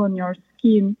something on your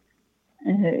skin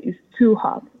is too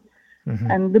hot.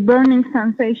 Mm-hmm. And the burning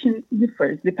sensation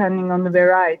differs depending on the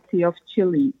variety of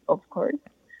chili, of course.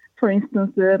 For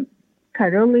instance, the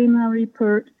Carolina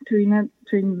Reaper,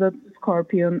 Trinidad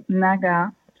Scorpion,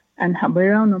 Naga, and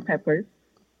Habanero peppers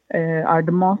are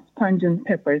the most pungent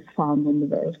peppers found in the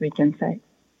world, we can say.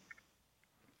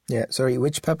 Yeah, sorry,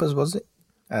 which peppers was it?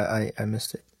 I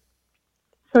missed it.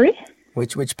 Sorry?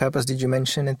 Which peppers did you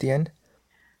mention at the end?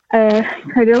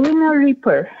 Carolina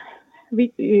Reaper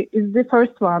is the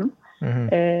first one,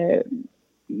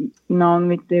 known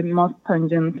with the most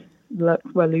pungent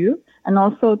value, and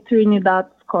also Trinidad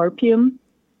Scorpion,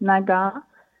 Naga,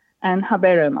 and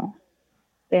Habanero.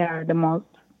 They are the most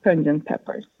pungent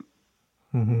peppers.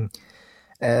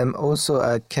 Mm-hmm. Also,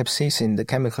 capsaicin, the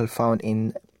chemical found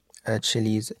in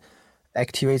chilies,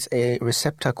 activates a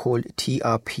receptor called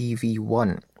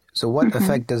TRPV1. So what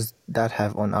effect does that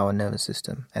have on our nervous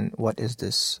system, and what is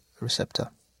this receptor?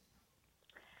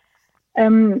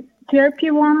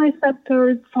 TRP1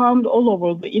 receptors found all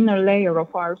over the inner layer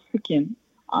of our skin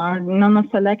are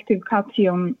non-selective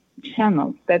cation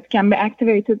channels that can be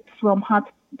activated from hot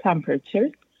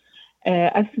temperatures,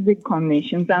 acidic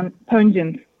conditions, and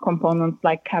pungent components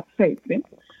like capsaicin.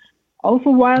 Also,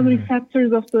 while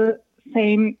receptors of the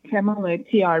same family,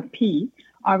 TRP,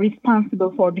 are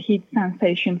responsible for the heat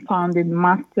sensation found in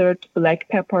mustard, black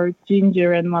pepper,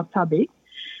 ginger, and wasabi.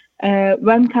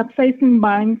 When capsaicin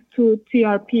binds to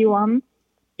TRP1,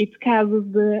 it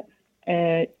causes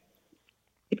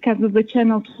the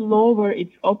channel to lower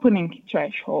its opening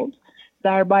threshold,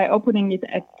 thereby opening it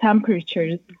at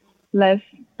temperatures less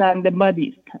than the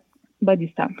body's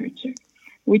temperature,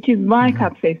 which is why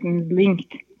capsaicin is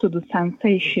linked to the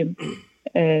sensation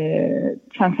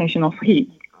of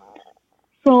heat.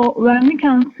 So when we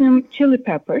consume chili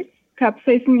peppers,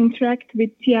 capsaicin interacts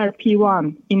with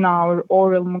TRP1 in our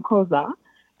oral mucosa,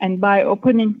 and by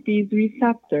opening these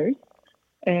receptors,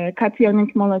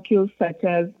 cationic molecules such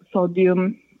as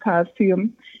sodium,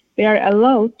 calcium, they are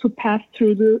allowed to pass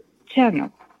through the channel.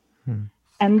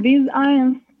 And these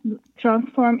ions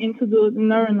transform into the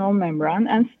neuronal membrane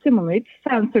and stimulate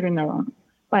sensory neurons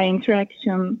by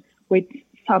interaction with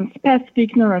some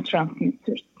specific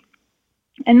neurotransmitters.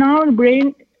 And our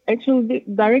brain actually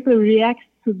directly reacts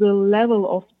to the level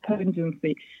of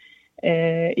pungency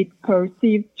it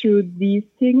perceives through these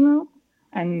signals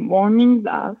and warnings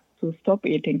us to stop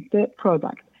eating the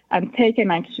product and take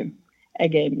an action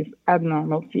against this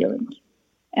abnormal feeling.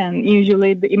 And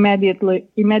usually the immediate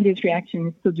reaction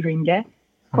is to drink a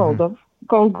cold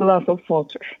glass of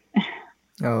water.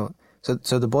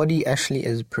 So the body actually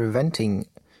is preventing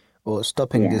or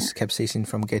stopping this capsaicin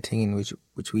from getting in,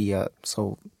 which we are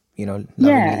so lovingly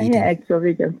eating. Yeah,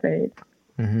 actually we can say it.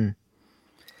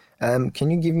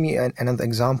 Can you give me another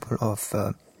example of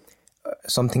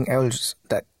something else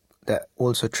that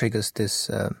also triggers this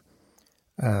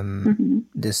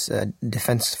this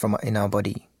defense from in our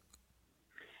body?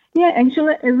 Yeah,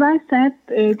 actually, as I said,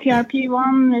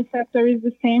 TRP1 receptor is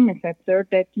the same receptor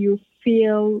that you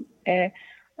feel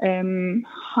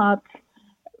hot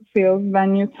feels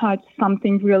when you touch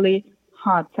something really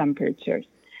hot temperatures.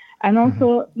 And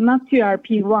also not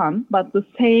TRP1, but the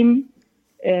same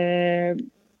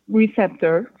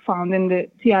receptor found in the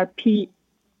TRP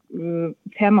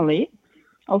family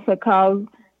also cause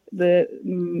the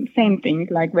same thing,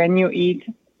 like when you eat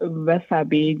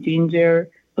wasabi, ginger,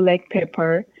 black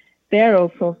pepper, they're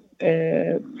also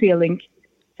feeling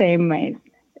same ways,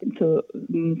 to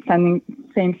sending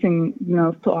same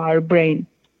signals to our brain.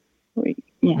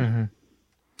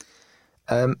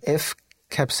 If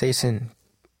capsaicin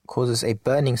causes a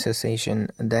burning sensation,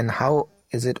 then how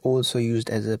is it also used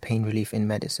as a pain relief in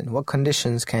medicine? What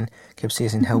conditions can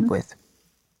capsaicin help with?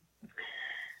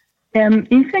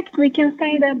 In fact, we can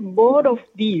say that both of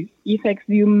these effects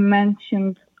you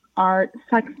mentioned are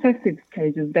successive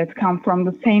stages that come from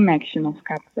the same action of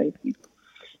capsaicin.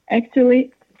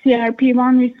 Actually,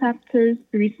 TRP1 receptors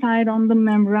reside on the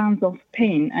membranes of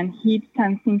pain and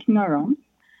heat-sensing neurons.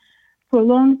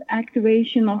 Prolonged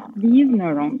activation of these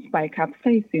neurons by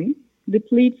capsaicin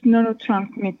depletes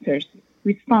neurotransmitters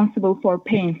responsible for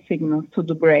pain signals to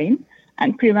the brain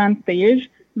and prevents their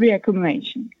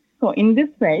reaccumulation. So in this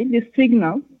way, the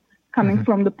signals coming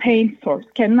from the pain source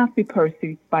cannot be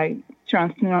perceived by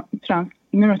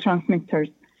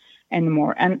neurotransmitters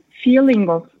anymore, and feeling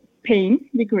of pain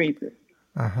decreases.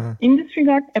 In this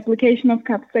regard, application of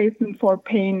capsaicin for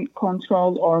pain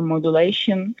control or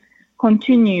modulation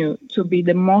continue to be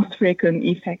the most frequent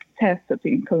effect tested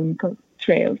in clinical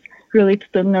trials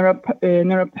related to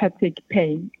neuropathic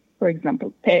pain, for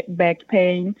example, back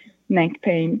pain, neck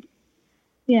pain.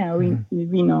 Yeah,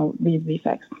 we know these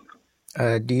effects.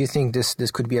 Do you think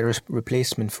this could be a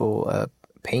replacement for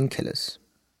painkillers?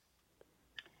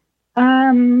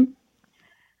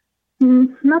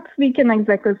 Not we can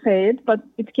exactly say it, but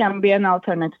it can be an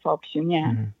alternative option,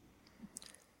 yeah.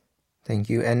 Thank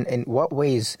you. And in what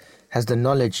ways has the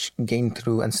knowledge gained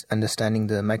through understanding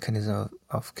the mechanism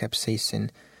of capsaicin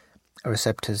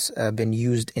receptors been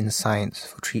used in science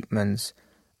for treatments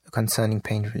concerning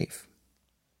pain relief?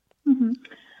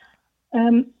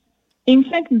 In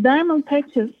fact, dermal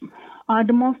patches are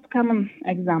the most common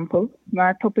example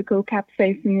where topical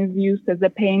capsaicin is used as a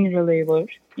pain reliever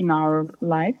in our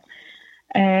life.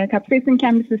 Capsaicin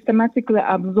can be systematically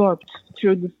absorbed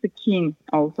through the skin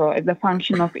also as a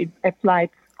function of its applied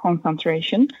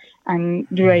concentration and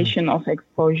duration of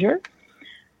exposure.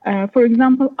 For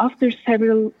example, after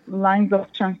several lines of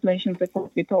translations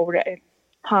with over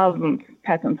 1,000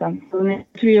 patents and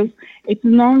trials, it's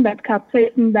known that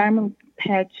capsaicin dermal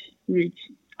patch reach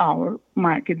our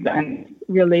markets and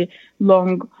really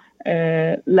long,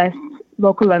 less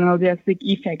local analgesic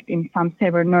effect in some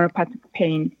severe neuropathic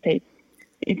pain states.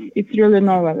 It's really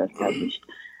not well established.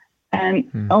 And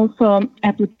also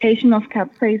application of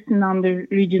capsaicin under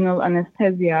regional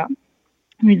anesthesia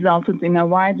resulted in a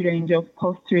wide range of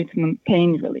post-treatment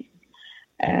pain relief.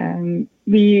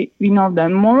 We know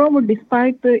that. Moreover,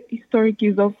 despite the historic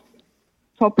use of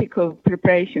topical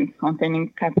preparations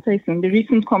containing capsaicin, the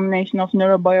recent combination of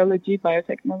neurobiology,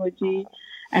 biotechnology,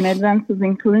 and advances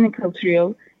in clinical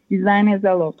trial design has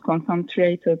allowed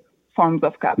concentrated forms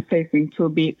of capsaicin to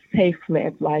be safely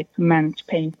applied to manage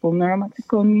painful neuromotor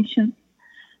conditions.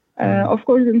 Of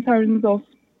course, in terms of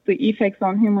the effects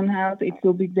on human health, it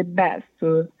will be the best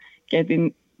to get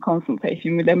in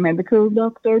consultation with a medical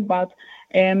doctor. But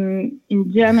in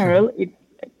general, it's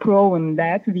proven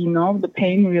that we know the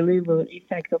pain reliever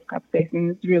effect of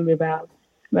capsaicin is really well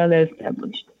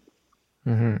established.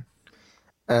 Mm-hmm.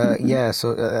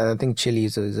 So I think chili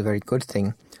is a very good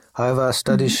thing. However,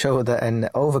 studies show that an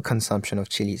overconsumption of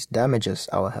chilies damages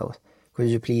our health. Could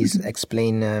you please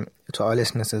explain to our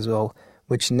listeners as well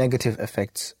which negative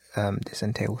effects this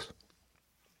entails?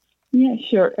 Yeah,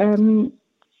 sure.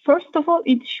 First of all,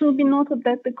 it should be noted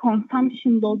that the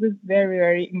consumption dose is very,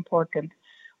 very important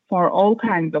for all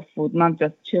kinds of food, not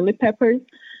just chili peppers.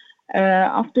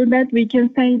 After that, we can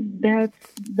say that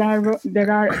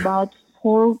there are about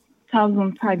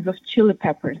 4,000 types of chili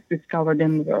peppers discovered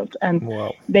in the world, and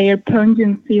their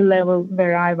pungency levels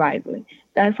vary widely.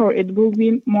 Therefore, it will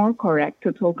be more correct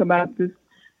to talk about this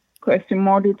question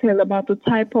more detail about the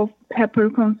type of pepper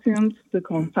consumed, the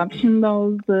consumption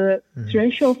dose, the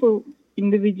threshold of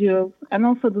individuals, and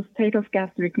also the state of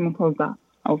gastric mucosa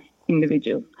of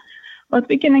individuals. But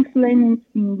we can explain it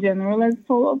in general as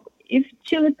follows. If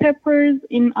chili peppers,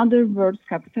 in other words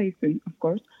capsaicin, of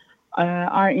course,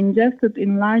 are ingested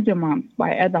in large amounts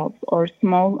by adults or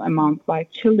small amounts by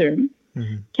children,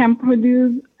 can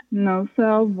produce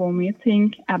nausea,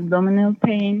 vomiting, abdominal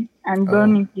pain, and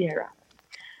burning diarrhea.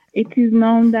 It is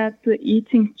known that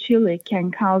eating chili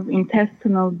can cause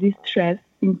intestinal distress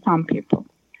in some people.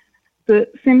 The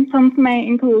symptoms may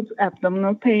include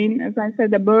abdominal pain, as I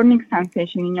said, a burning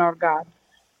sensation in your gut,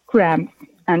 cramps,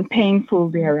 and painful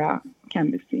diarrhea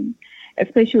can be seen.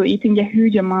 Especially eating a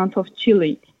huge amount of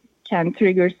chili can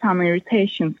trigger some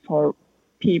irritations for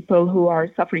people who are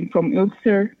suffering from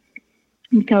ulcer,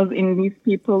 because in these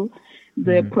people,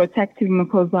 the protective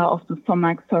mucosa of the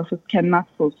stomach surface cannot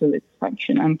fulfill its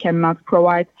function and cannot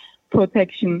provide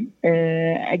protection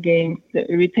against the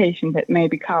irritation that may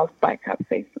be caused by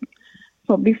capsaicin.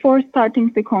 So before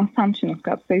starting the consumption of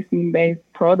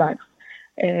capsaicin-based products,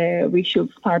 we should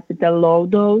start with a low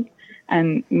dose,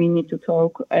 and we need to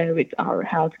talk with our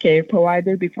healthcare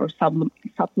provider before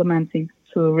supplementing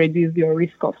to reduce your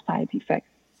risk of side effects.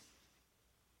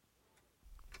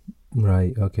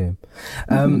 Right. Okay.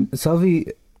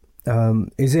 Salvi,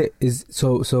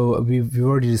 so we've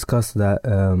already discussed that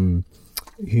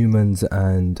humans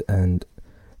and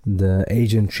the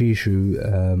Asian tree shrew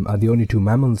are the only two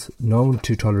mammals known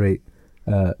to tolerate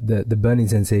the burning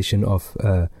sensation of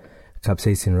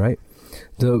capsaicin, right?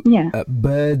 The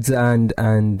birds and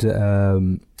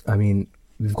I mean,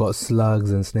 we've got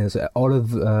slugs and snails. All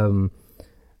of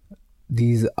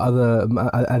these other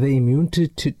are they immune to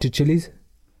chilies?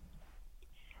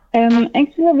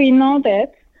 Actually, we know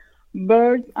that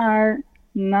birds are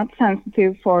not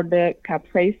sensitive for the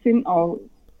capsaicin, or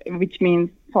which means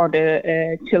for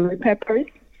the chili peppers,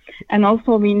 and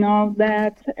also we know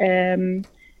that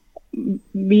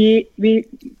we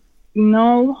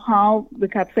know how the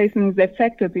capsaicin is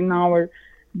affected in our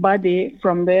body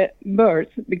from the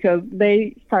birds, because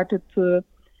they started to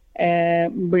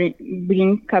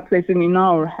bring capsaicin in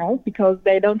our health because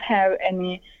they don't have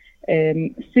any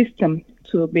system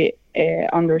to be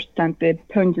understand the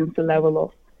pungency level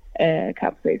of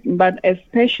capsaicin. But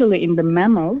especially in the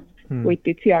mammals with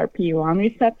the TRP1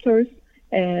 receptors,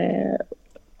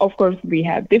 of course we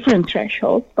have different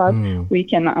thresholds, but we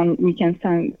can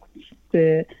sense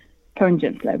the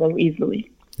pungent level easily.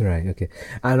 Right. Okay.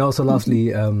 And also,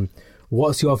 lastly,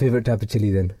 what's your favorite type of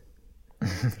chili then?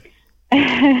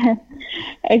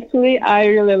 Actually, I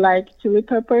really like chili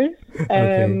peppers.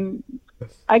 Okay.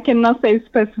 I cannot say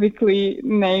specifically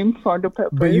name for the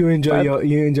peppers. But you enjoy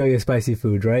your spicy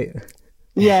food, right?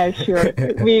 Yeah, sure.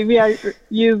 we are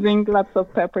using lots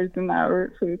of peppers in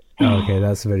our food. Okay,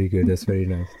 that's very good. That's very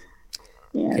nice.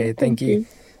 Yeah, okay, thank you.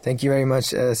 Thank you very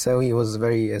much, Zoe. It was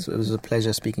a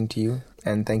pleasure speaking to you,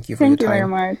 and thank you for your time. Thank you very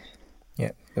much.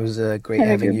 Yeah, it was great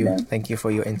having you. Thank you for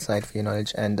your insight, for your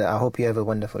knowledge, and I hope you have a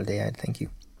wonderful day ahead. Thank you.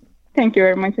 Thank you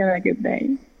very much. Have a good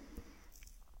day.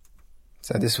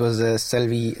 So this was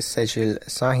Selvi Sejil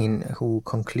Sahin, who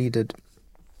concluded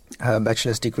her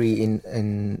bachelor's degree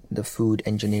in the food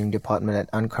engineering department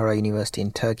at Ankara University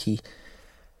in Turkey,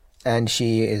 and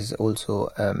she is also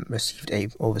received a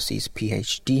overseas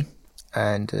PhD,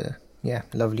 and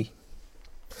lovely.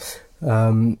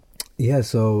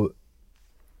 So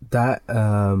that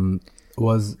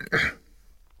was.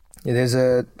 There's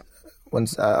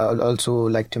I'd also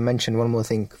like to mention one more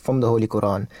thing from the Holy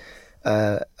Quran.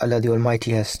 Allah the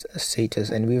Almighty has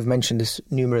stated, and we've mentioned this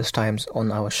numerous times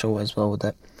on our show as well,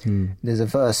 that there's a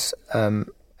verse,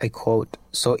 I quote,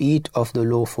 "So eat of the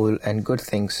lawful and good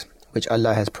things which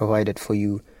Allah has provided for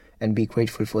you, and be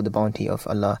grateful for the bounty of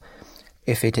Allah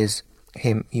if it is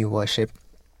Him you worship.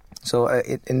 So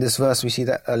in this verse we see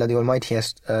that Allah the Almighty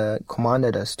has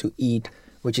commanded us to eat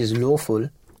which is lawful,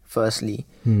 firstly,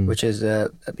 which is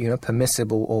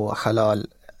permissible or halal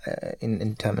in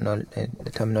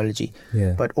the terminology,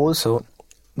 but also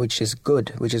which is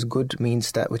good. Which is good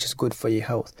means that which is good for your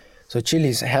health. So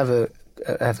chilies have a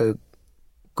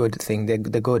good thing. They're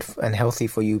good and healthy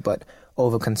for you, but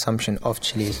overconsumption of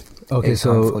chilies is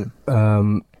harmful.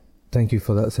 Thank you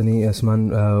for that, Sunny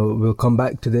Osman. We'll come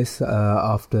back to this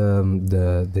after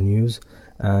the news.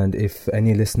 And if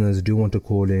any listeners do want to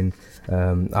call in,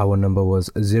 our number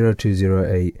was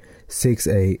 0208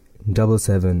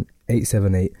 6877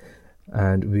 878,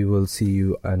 and we will see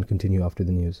you and continue after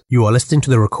the news. You are listening to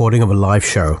the recording of a live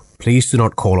show. Please do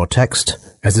not call or text,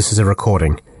 as this is a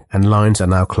recording, and lines are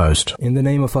now closed. In the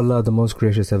name of Allah, the most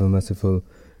gracious, ever merciful.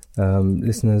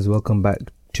 Listeners, welcome back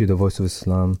to the Voice of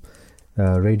Islam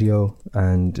radio,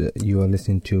 and you are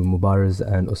listening to Mubaraz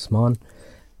and Osman.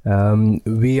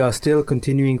 We are still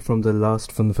continuing from the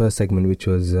first segment, which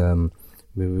was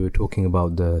we were talking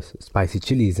about the spicy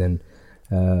chilies and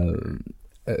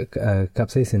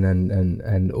capsaicin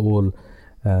and all.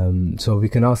 So we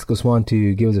can ask Osman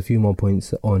to give us a few more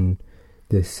points on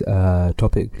this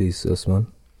topic, please, Osman.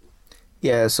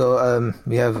 Yeah, so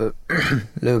we have a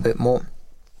little bit more.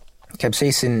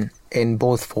 Capsaicin in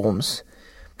both forms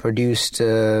produced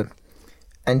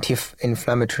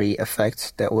anti-inflammatory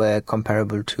effects that were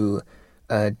comparable to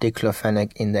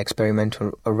diclofenac in the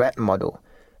experimental rat model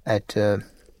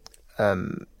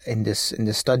in this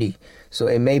study. So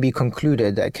it may be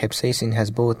concluded that capsaicin has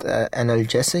both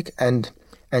analgesic and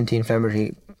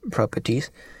anti-inflammatory properties,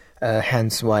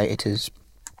 hence why it is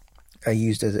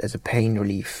used as a pain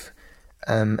relief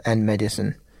and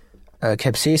medicine.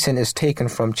 Capsaicin is taken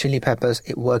from chili peppers.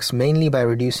 It works mainly by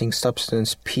reducing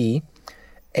substance P,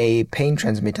 a pain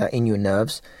transmitter in your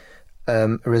nerves.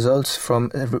 Results from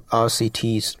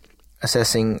RCTs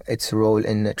assessing its role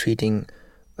in treating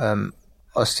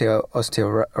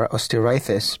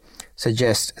osteoarthritis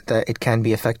suggest that it can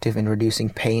be effective in reducing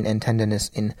pain and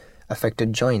tenderness in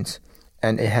affected joints,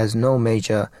 and it has no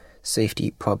major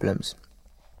safety problems.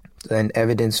 And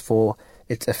evidence for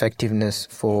its effectiveness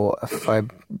for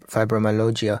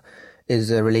fibromyalgia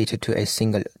is related to a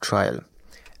single trial.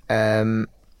 So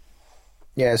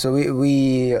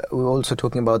we were also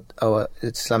talking about our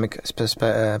Islamic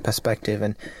perspective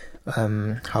and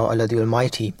how Allah the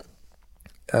Almighty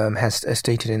has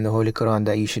stated in the Holy Quran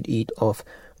that you should eat of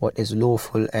what is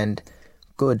lawful and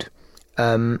good.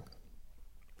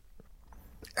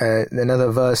 Another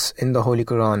verse in the Holy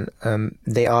Quran,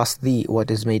 they ask thee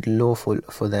what is made lawful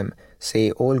for them.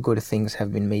 Say, all good things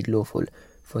have been made lawful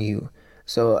for you.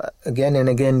 So again and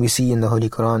again we see in the Holy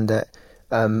Quran that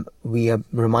we are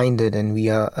reminded and we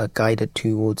are guided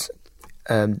towards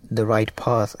the right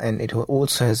path, and it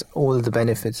also has all the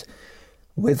benefits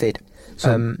with it.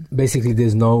 So basically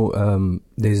there's nothing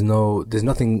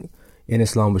in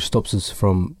Islam which stops us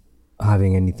from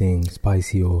having anything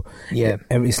spicy or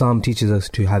Islam teaches us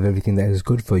to have everything that is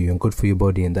good for you and good for your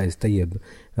body, and that is tayyib.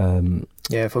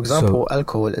 For example,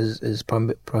 alcohol is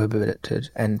prohibited,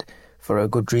 and for a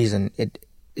good reason. It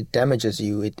damages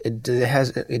you.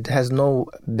 It has no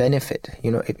benefit,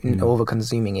 in over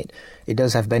consuming it. It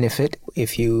does have benefit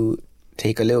if you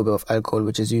take a little bit of alcohol,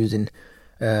 which is used in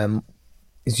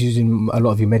it's used in a lot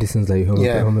of your medicines, like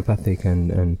homeopathic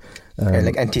and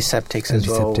like antiseptics as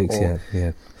well.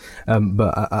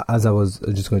 But as I was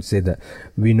just going to say, that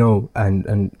we know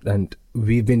and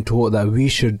we've been taught that we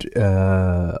should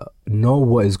know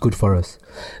what is good for us.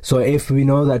 So if we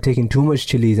know that taking too much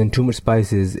chilies and too much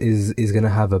spices is going to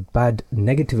have a bad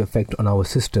negative effect on our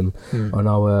system, on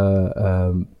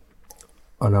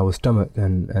our stomach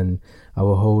and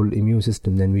our whole immune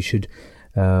system, then we should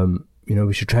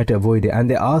we should try to avoid it. And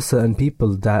there are certain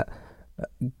people that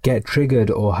get triggered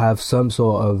or have some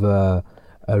sort of a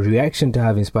reaction to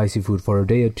having spicy food for a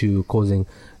day or two, causing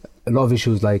a lot of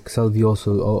issues like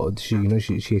salvioso. Or she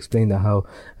explained that how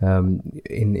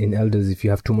in elders, if you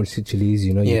have too much chilies,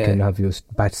 you can have your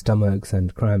bad stomachs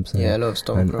and cramps and, a lot of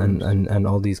stomach cramps and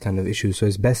all these kind of issues. So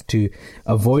it's best to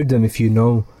avoid them if you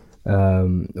know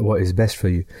what is best for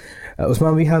you.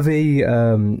 Usman, we have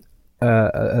a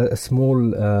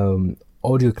small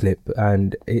audio clip,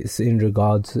 and it's in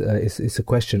regards. It's a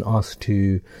question asked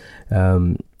to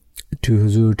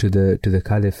Huzur, to the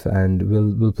Caliph, and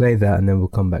we'll play that, and then we'll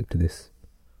come back to this.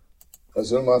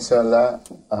 Huzur, mashallah,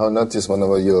 I have noticed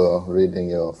whenever you're reading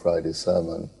your Friday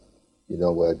sermon, you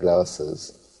don't wear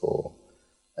glasses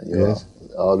and you're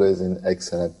always in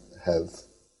excellent health.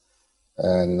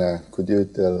 And could you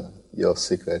tell your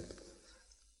secret?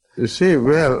 You see,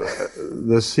 well,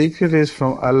 the secret is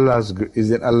from Allah's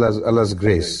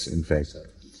grace, in fact.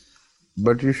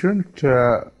 But you shouldn't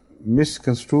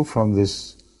misconstrue from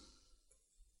this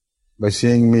by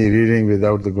seeing me reading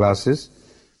without the glasses.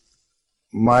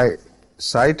 My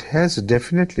sight has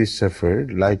definitely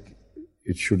suffered, like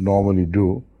it should normally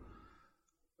do,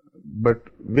 but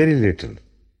very little.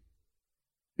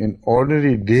 In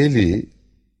ordinary daily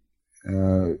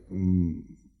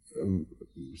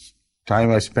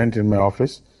time I spent in my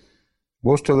office,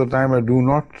 most of the time I do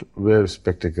not wear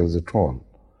spectacles at all.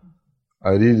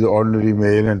 I read the ordinary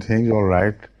mail and things, all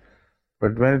right,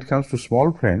 but when it comes to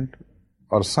small print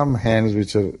or some hands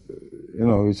which are,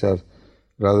 which are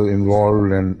rather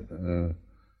involved and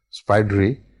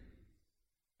spidery,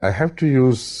 I have to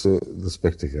use the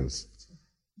spectacles.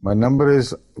 My number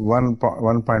is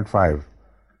 1.5,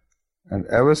 and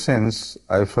ever since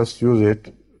I first use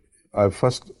it, I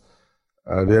first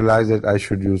realized that I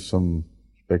should use some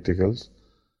spectacles.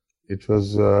 It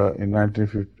was in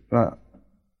 1950.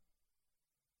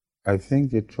 I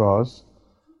think it was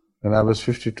when I was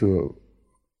 52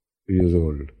 years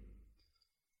old.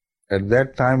 At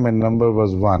that time, my number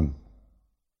was 1,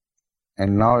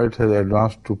 and now it has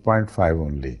advanced to 0.5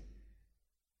 only.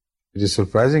 It is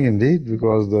surprising indeed,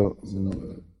 because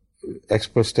the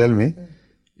experts tell me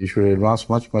you should advance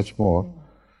much, much more.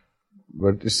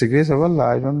 But it's the grace of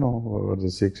Allah. I don't know what the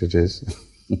secret is.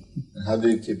 How do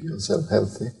you keep yourself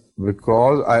healthy?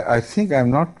 Because I think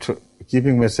I'm not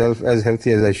keeping myself as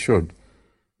healthy as I should,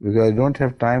 because I don't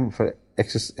have time for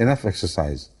enough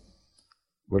exercise.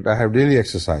 But I have daily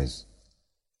exercise.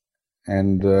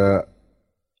 And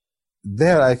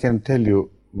there I can tell you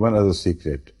one other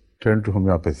secret. Turn to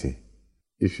homeopathy.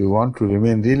 If you want to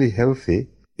remain really healthy,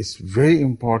 it's very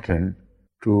important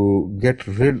to get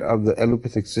rid of the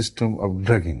allopathic system of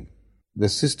drugging. The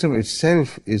system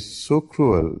itself is so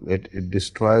cruel that it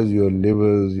destroys your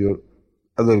livers, your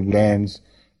other glands,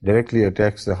 directly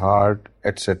attacks the heart,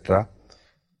 etc.,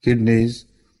 kidneys,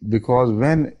 because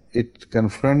when it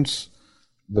confronts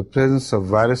the presence of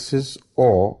viruses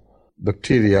or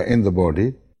bacteria in the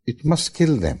body, it must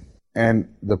kill them. And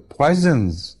the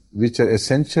poisons which are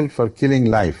essential for killing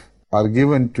life are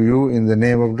given to you in the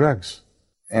name of drugs.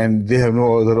 And they have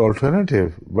no other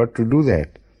alternative but to do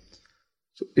that.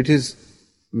 So it is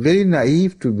very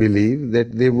naive to believe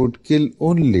that they would kill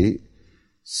only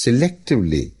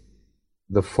selectively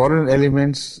the foreign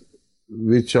elements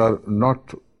which are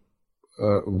not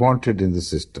wanted in the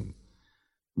system.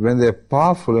 When they are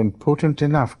powerful and potent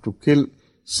enough to kill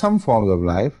some forms of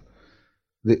life,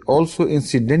 they also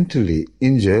incidentally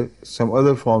injure some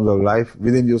other forms of life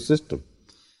within your system.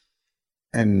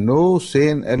 And no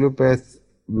sane allopath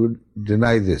would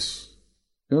deny this.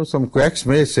 Some quacks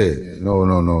may say,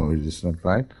 no, it's not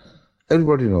right.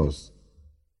 Everybody knows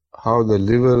how the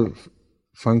liver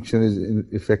function is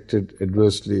affected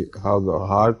adversely, how the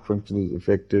heart function is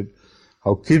affected,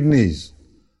 how kidneys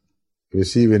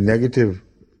receive a negative,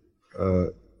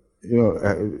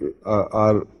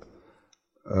 are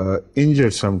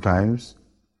injured sometimes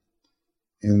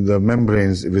in the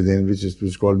membranes within, which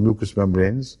is called mucous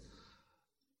membranes.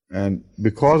 And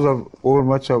because of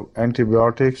overmuch of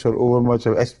antibiotics or overmuch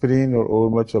of aspirin or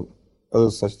overmuch of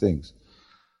other such things.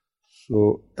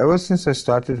 So ever since I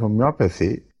started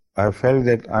homeopathy, I felt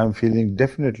that I'm feeling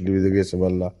definitely, with the grace of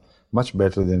Allah, much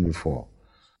better than before.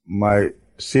 My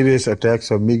serious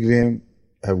attacks of migraine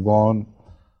have gone.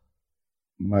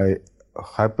 My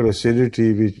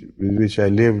hyperacidity with which I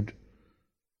lived,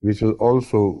 which was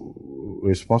also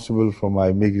responsible for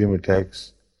my migraine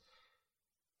attacks,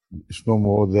 it's no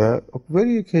more there.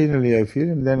 Very occasionally I feel,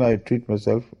 and then I treat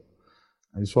myself,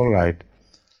 and it's all right.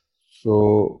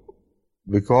 So,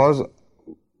 because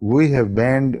we have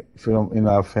banned from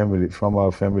our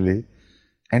family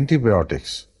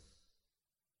antibiotics,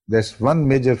 that's one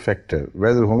major factor.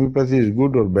 Whether homeopathy is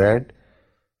good or bad,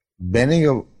 banning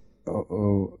of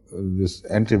this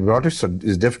antibiotics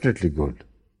is definitely good.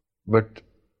 But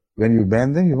when you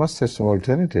ban them, you must have some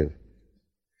alternative.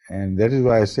 And that is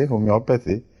why I say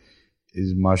homeopathy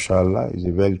is, mashallah, is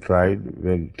a well-tried,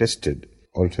 well-tested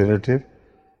alternative,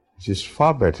 which is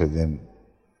far better than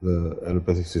the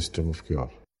allopathic system of cure.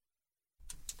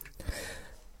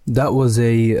 That was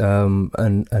an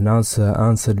answer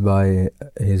answered by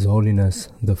His Holiness,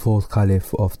 the fourth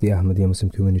Caliph of the Ahmadiyya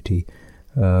Muslim community,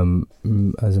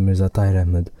 as Mirza Tahir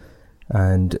Ahmad,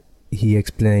 and he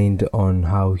explained on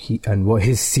how he and what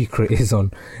his secret is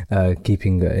on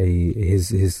keeping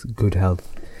his good health.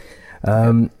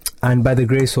 And by the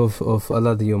grace of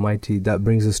Allah the Almighty, that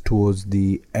brings us towards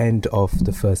the end of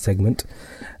the first segment.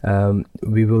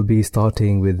 We will be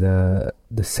starting with the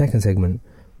second segment,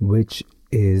 which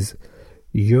is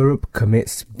Europe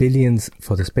commits billions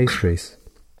for the space race.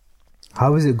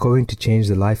 How is it going to change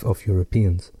the life of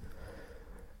Europeans?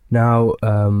 Now,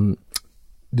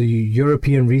 the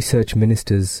European research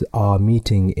ministers are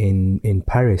meeting in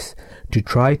Paris to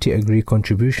try to agree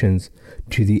contributions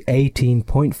to the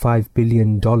 $18.5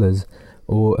 billion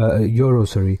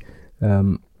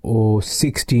or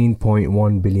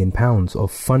 £16.1 billion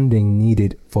of funding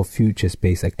needed for future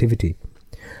space activity.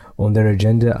 On their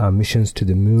agenda are missions to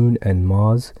the Moon and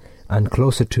Mars, and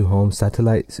closer to home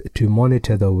satellites to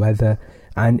monitor the weather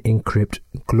and encrypt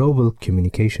global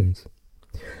communications.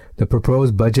 The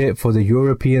proposed budget for the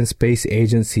European Space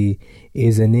Agency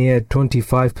is a near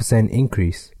 25%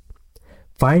 increase.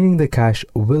 Finding the cash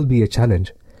will be a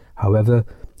challenge. However,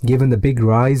 given the big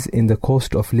rise in the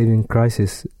cost of living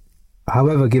crisis,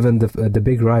 the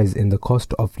big rise in the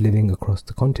cost of living across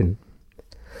the continent.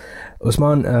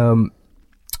 Usman,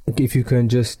 if you can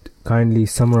just kindly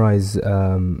summarize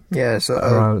around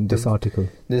this article.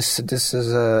 This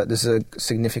is a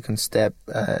significant step.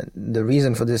 The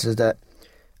reason for this is that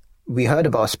we heard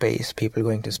about space, people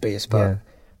going to space, but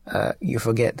you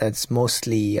forget that's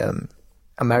mostly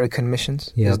American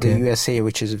missions. There's the USA,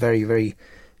 which is very, very,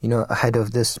 ahead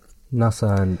of this.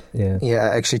 NASA and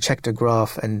I actually checked a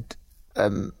graph, and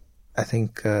I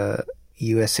think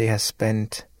USA has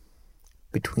spent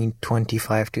between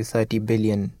 25 to 30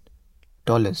 billion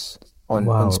dollars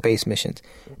on space missions,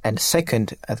 and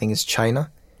second I think is China,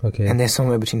 and they're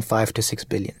somewhere between 5 to 6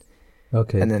 billion,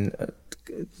 and then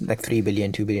like 3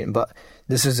 billion, 2 billion. But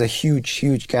this is a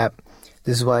huge gap.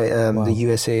 This is why the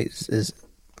USA is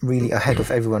really ahead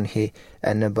of everyone here,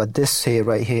 and but this here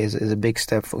right here is a big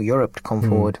step for Europe to come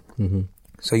forward.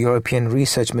 So European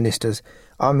research ministers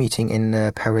are meeting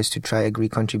in Paris to try agree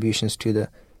contributions to the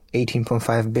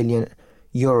 18.5 billion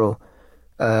euro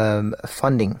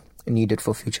funding needed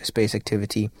for future space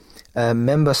activity.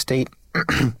 Member states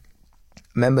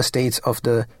of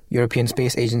the European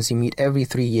Space Agency meet every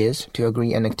 3 years to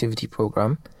agree an activity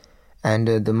program and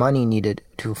the money needed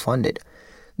to fund it.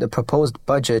 The proposed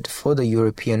budget for the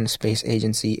European Space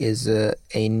Agency is a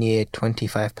near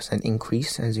 25%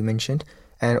 increase, as you mentioned,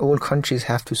 and all countries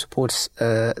have to support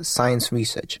science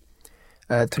research.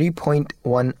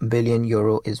 3.1 billion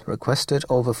euro is requested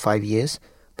over 5 years,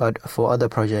 but for other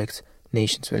projects,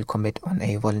 nations will commit on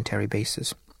a voluntary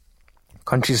basis.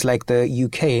 Countries like the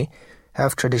UK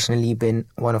have traditionally been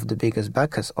one of the biggest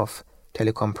backers of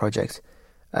telecom projects.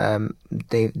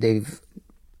 They've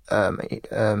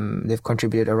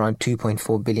contributed around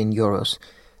 2.4 billion euros,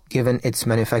 given its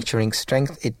manufacturing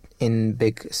strength in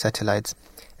big satellites.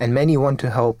 And many want to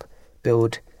help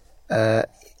build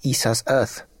ESA's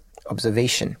Earth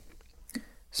observation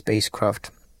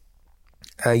spacecraft.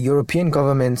 European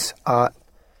governments are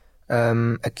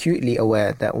acutely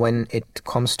aware that when it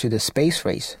comes to the space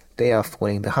race, they are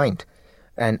falling behind.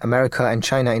 And America and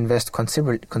China invest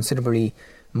considerably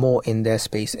more in their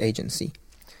space agency.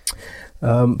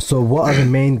 So what are the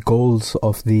main goals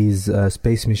of these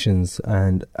space missions,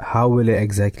 and how will it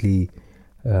exactly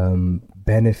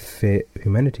benefit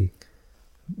humanity?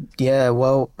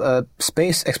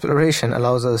 Space exploration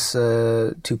allows us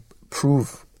to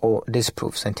prove or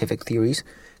disprove scientific theories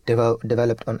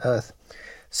developed on Earth.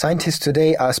 Scientists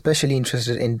today are especially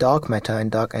interested in dark matter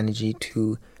and dark energy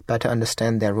to better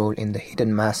understand their role in the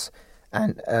hidden mass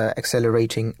and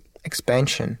accelerating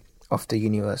expansion of the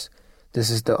universe. This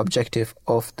is the objective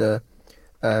of the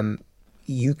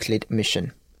Euclid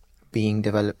mission being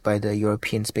developed by the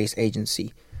European Space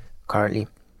Agency currently.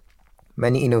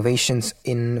 Many innovations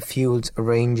in fields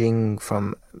ranging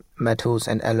from metals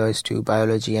and alloys to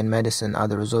biology and medicine are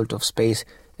the result of space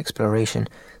exploration.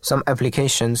 Some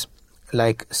applications,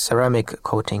 like ceramic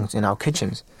coatings in our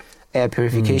kitchens, air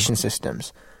purification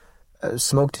systems,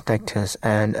 smoke detectors,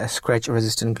 and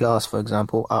scratch-resistant glass, for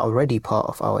example, are already part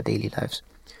of our daily lives.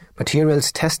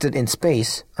 Materials tested in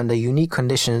space under unique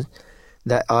conditions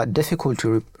that are difficult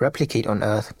to replicate on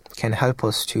Earth can help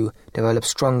us to develop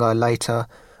stronger, lighter,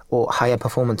 or higher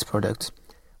performance products.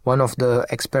 One of the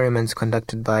experiments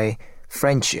conducted by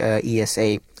French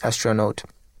ESA astronaut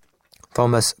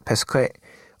Thomas Pesquet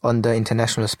on the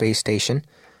International Space Station,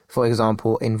 for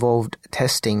example, involved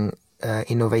testing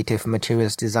innovative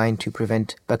materials designed to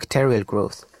prevent bacterial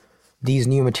growth. These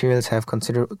new materials have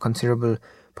considerable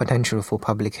potential for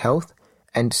public health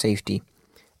and safety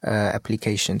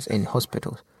applications in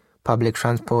hospitals, public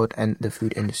transport, and the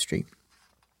food industry.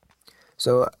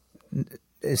 So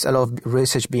it's a lot of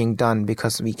research being done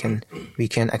because we can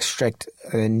extract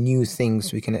new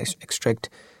things. We can extract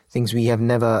things we have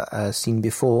never seen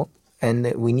before,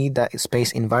 and we need that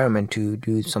space environment to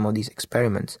do some of these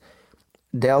experiments.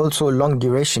 There are also long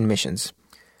duration missions,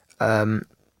 but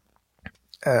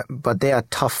they are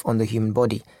tough on the human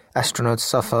body. Astronauts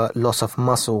suffer loss of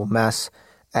muscle mass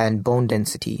and bone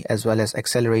density, as well as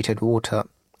accelerated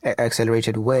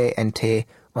wear and tear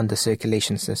on the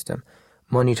circulation system.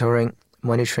 Monitoring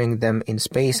them in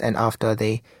space and after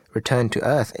they return to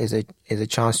Earth is a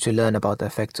chance to learn about the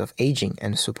effects of aging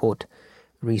and support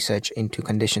research into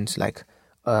conditions like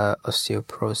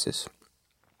osteoporosis.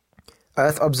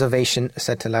 Earth observation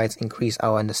satellites increase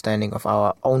our understanding of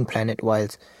our own planet, while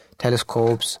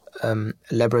telescopes,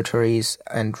 laboratories,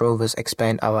 and rovers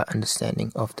expand our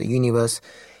understanding of the universe.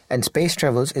 And space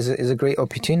travels is a great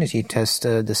opportunity to test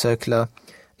the circular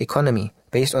economy.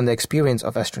 Based on the experience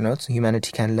of astronauts,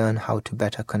 humanity can learn how to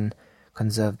better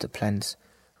conserve the planet's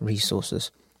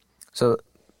resources. So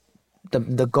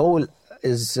the goal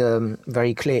is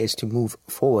very clear, is to move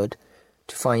forward,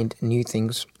 to find new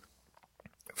things.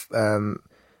 When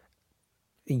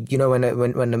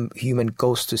a human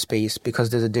goes to space, because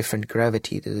there's a different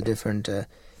gravity, there's a different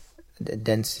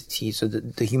density, so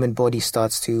the human body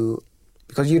starts to,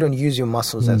 because you don't use your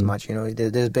muscles as much,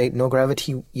 there's no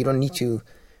gravity, you don't need to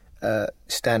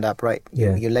stand upright.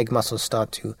 Yeah. Your leg muscles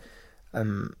start to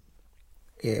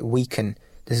weaken.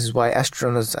 This is why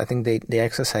astronauts, I think they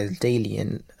exercise daily,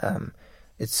 and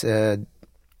it's they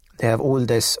have all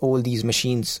these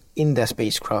machines in their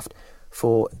spacecraft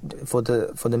for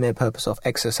the mere purpose of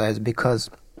exercise, because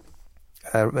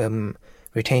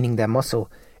retaining their muscle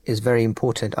is very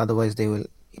important. Otherwise, they will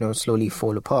slowly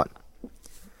fall apart.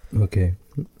 Okay,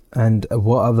 and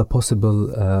what are the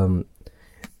possible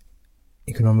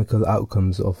economical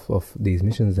outcomes of these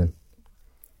missions then?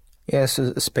 Yeah,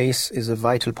 so space is a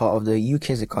vital part of the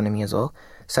UK's economy as well.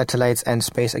 Satellites and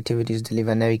space activities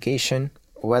deliver navigation,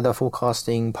 weather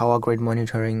forecasting, power grid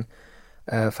monitoring,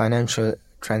 financial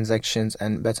transactions,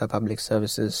 and better public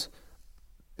services.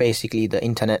 Basically, the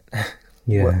internet.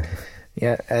 Yeah.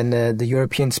 Yeah, and the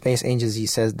European Space Agency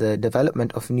says the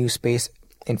development of new space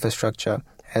infrastructure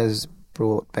has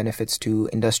brought benefits to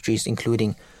industries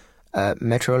including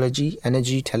meteorology,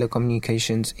 energy,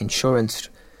 telecommunications, insurance,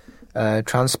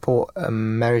 transport,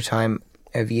 maritime,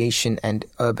 aviation, and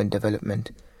urban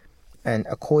development. And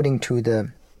according to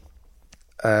the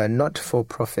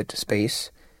not-for-profit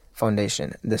Space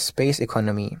Foundation, the space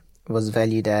economy was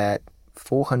valued at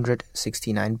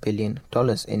 $469 billion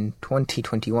in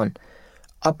 2021,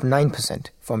 up 9%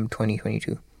 from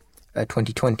 2020,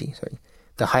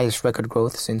 the highest record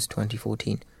growth since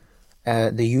 2014.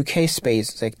 The UK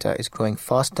space sector is growing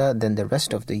faster than the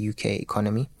rest of the UK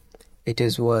economy. It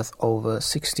is worth over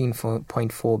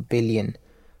 $16.4 billion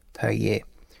per year.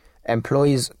 It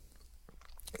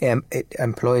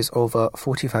employs over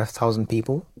 45,000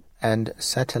 people, and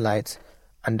satellites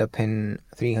underpin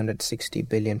 £360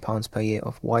 billion per year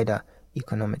of wider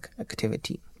economic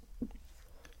activity.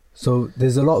 So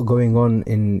there's a lot going on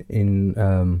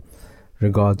in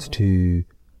regards to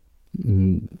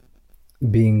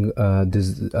being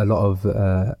there's a lot of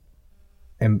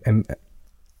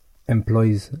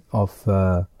employees of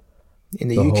in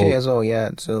the UK as well.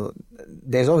 Yeah, so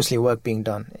there's obviously work being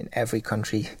done in every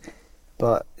country,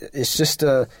 but it's just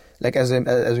like as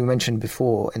we mentioned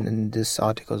before in this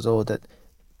article as well, that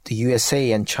the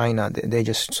USA and China, they're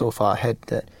just so far ahead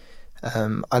that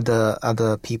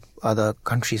other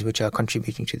countries which are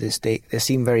contributing to this, they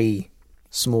seem very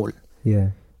small. Yeah.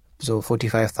 So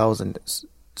 45,000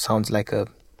 sounds like a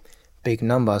big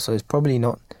number. So it's probably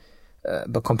not.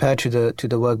 But compared to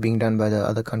the work being done by the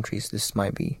other countries, this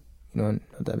might be not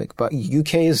that big. But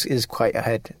UK is quite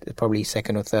ahead, probably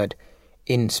second or third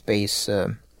in space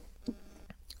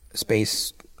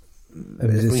research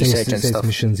and stuff.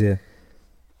 Missions, yeah.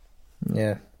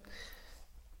 Yeah.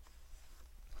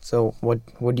 So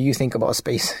what do you think about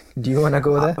space? Do you want to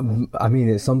go there? I mean,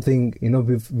 it's something,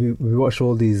 we watch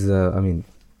all these,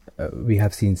 we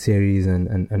have seen series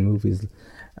and movies,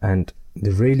 and they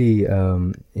really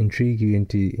intrigue you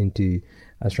into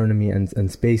astronomy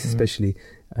and space especially,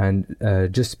 and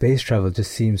just space travel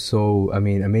just seems so,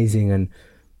 amazing, and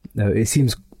it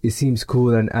seems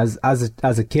cool, and as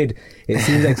a kid it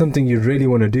seems like something you really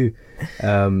want to do.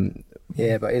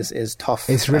 Yeah, but it's tough.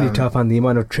 It's really tough, and the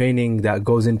amount of training that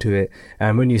goes into it.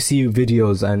 And when you see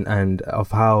videos and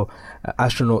of how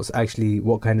astronauts actually,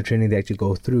 what kind of training they actually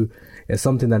go through, it's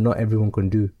something that not everyone can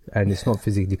do, and it's not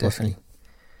physically possible.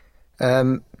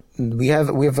 We have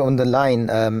on the line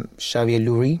Xavier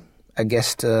Loury, a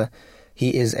guest.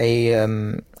 He is a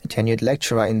tenured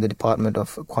lecturer in the Department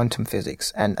of Quantum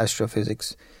Physics and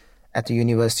Astrophysics at the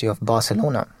University of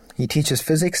Barcelona. He teaches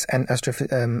physics and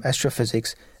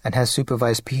astrophysics and has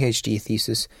supervised PhD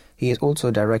thesis. He is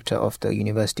also director of the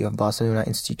University of Barcelona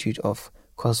Institute of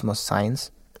Cosmos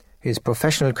Science. His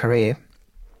professional career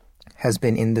has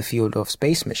been in the field of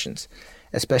space missions,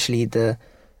 especially the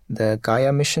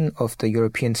Gaia mission of the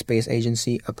European Space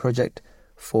Agency, a project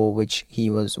for which he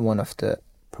was one of the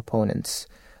proponents.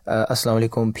 Assalamu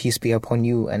alaikum, peace be upon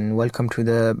you, and welcome to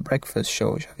the breakfast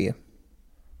show, Javier.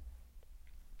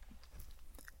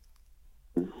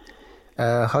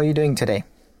 How are you doing today?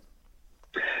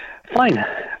 Fine.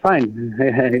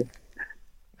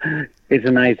 It's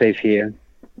a nice day here.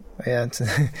 Yeah,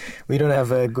 we don't have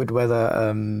good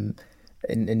weather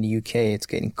in the UK. It's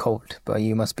getting cold, but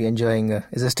you must be enjoying.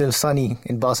 Is it still sunny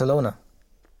in Barcelona?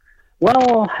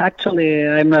 Well, actually,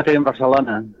 I'm not in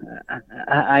Barcelona.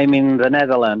 I'm in the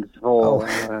Netherlands for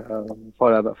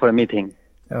a meeting.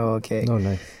 Oh, okay. Oh,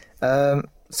 nice.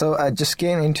 So just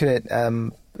getting into it,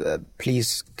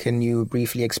 please, can you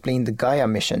briefly explain the Gaia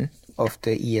mission of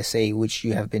the ESA, which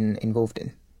you have been involved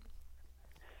in?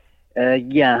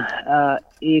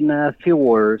 In a few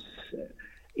words,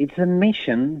 it's a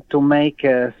mission to make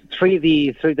a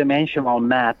three-dimensional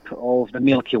map of the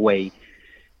Milky Way.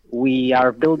 We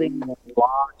are building a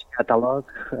large catalog,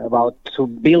 about 2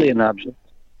 billion objects,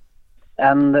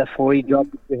 and for each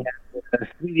object we have a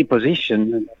 3D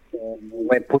position.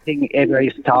 We're putting every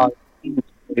star in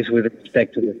space with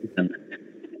respect to the sun.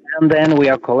 And then we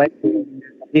are collecting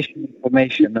additional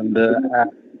information on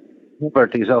the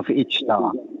properties of each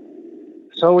star.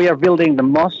 So we are building the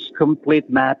most complete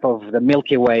map of the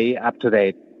Milky Way up to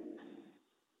date.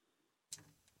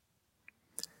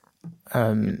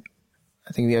 I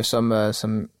think we have some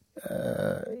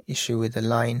issue with the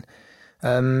line.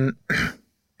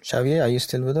 Xavier, are you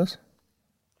still with us?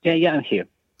 Yeah, I'm here.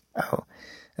 Oh,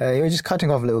 you were just cutting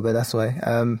off a little bit, that's why.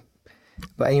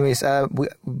 But anyways,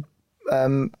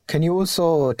 can you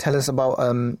also tell us about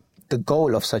the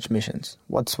goal of such missions?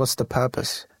 What's the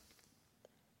purpose?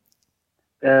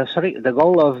 Sorry, the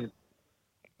goal of...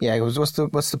 Yeah,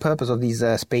 what's the purpose of these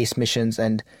space missions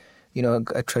and,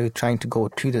 trying to go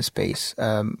to the space?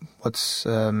 It's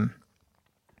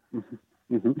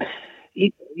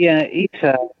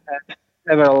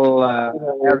several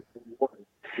areas,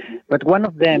 but one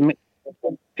of them is the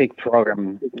scientific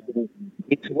program.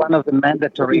 It's one of the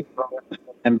mandatory programs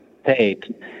for the state,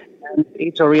 and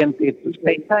it's oriented to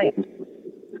space science.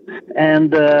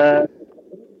 And this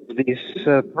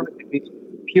project is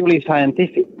purely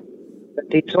scientific, but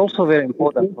it's also very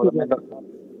important for the member countries.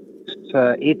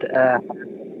 It has a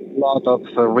lot of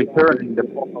return in the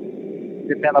form of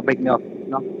developing of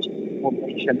knowledge,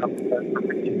 information of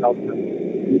professional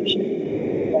mission,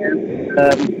 and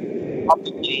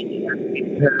oxygen.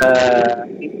 It's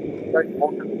very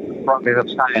important for the progress of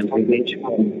science in each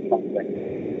country.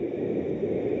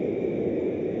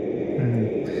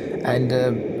 And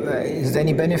is there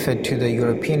any benefit to the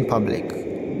European public,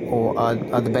 or are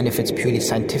the benefits purely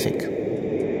scientific?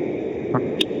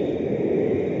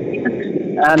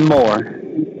 And more.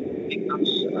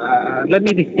 Because, let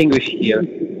me distinguish here.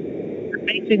 The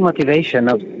basic motivation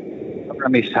of the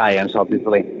program is science,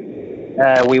 obviously.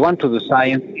 We want to do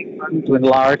science, we want to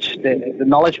enlarge the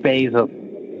knowledge base of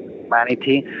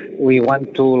humanity. We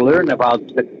want to learn about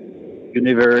the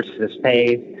universe, the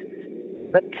space.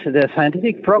 But the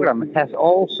scientific program has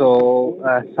also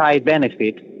side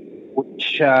benefits,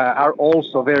 which are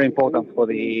also very important for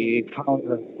the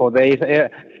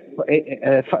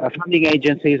funding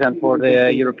agencies and for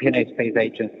the European Space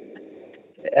Agency.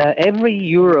 Every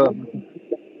euro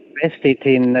invested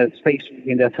in space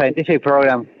in the scientific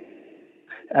program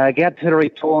gets a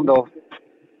return of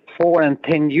 4 and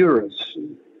 10 euros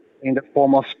in the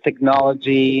form of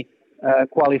technology,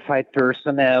 qualified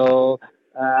personnel,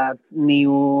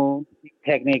 new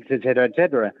techniques, etc.,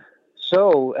 etc.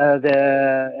 So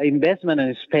the investment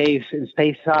in space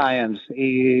science,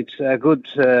 is a good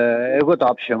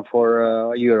option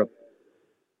for Europe.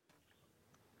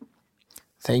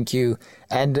 Thank you.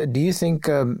 And do you think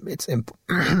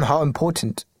how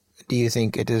important do you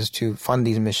think it is to fund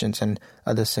these missions and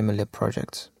other similar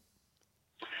projects?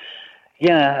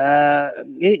 Yeah,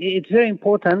 it's very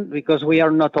important because we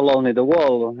are not alone in the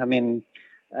world. I mean,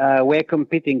 we're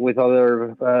competing with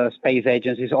other space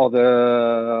agencies,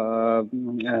 other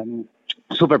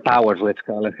superpowers, let's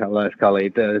call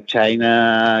it,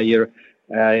 China, US,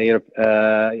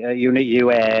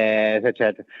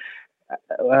 etc.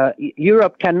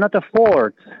 Europe cannot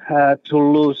afford to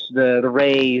lose the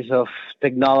race of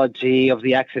technology, of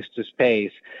the access to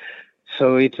space.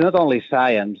 So it's not only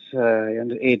science,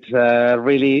 and it's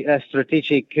really a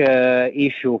strategic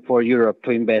issue for Europe to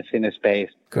invest in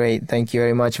space. Great, thank you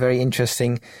very much. Very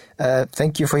interesting.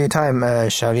 Thank you for your time,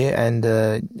 Xavier, and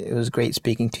it was great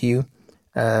speaking to you.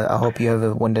 I hope you have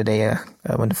a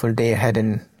wonderful day ahead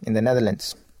in the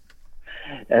Netherlands.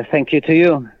 Thank you to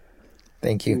you.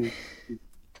 Thank you.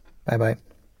 Bye-bye.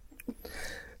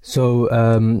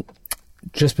 So,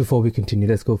 just before we continue,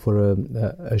 let's go for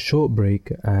a short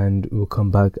break, and we'll come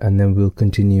back and then we'll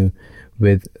continue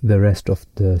with the rest of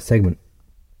the segment.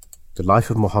 The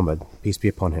life of Muhammad, peace be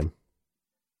upon him.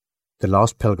 The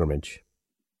last pilgrimage.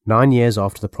 9 years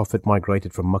after the Prophet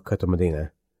migrated from Mecca to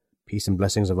Medina, peace and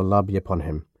blessings of Allah be upon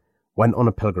him, went on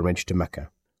a pilgrimage to Mecca.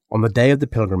 On the day of the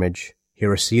pilgrimage, he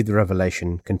received the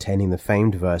revelation containing the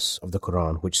famed verse of the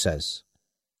Quran, which says,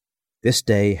 "This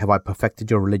day have I perfected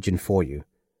your religion for you,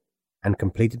 and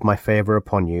completed my favour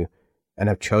upon you, and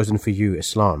have chosen for you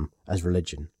Islam as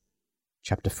religion."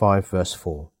 Chapter 5, verse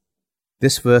 4.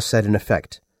 This verse said in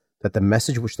effect that the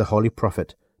message which the Holy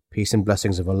Prophet, peace and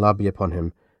blessings of Allah be upon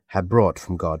him, had brought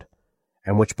from God,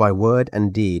 and which by word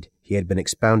and deed he had been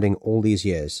expounding all these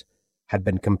years, had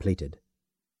been completed.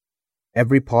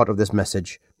 Every part of this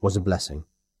message was a blessing.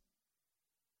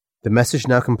 The message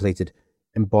now completed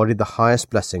embodied the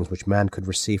highest blessings which man could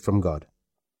receive from God.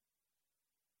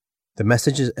 The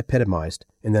message is epitomized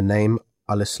in the name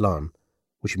Al-Islam,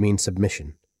 which means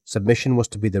submission. Submission was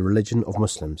to be the religion of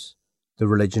Muslims, the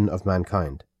religion of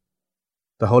mankind.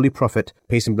 The Holy Prophet,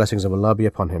 peace and blessings of Allah be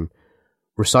upon him,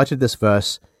 recited this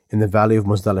verse in the valley of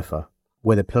Muzdalifah,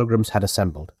 where the pilgrims had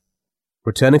assembled.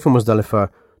 Returning from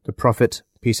Muzdalifah, the Prophet,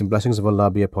 peace and blessings of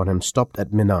Allah be upon him, stopped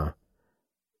at Mina.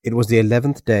 It was the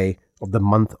 11th day of the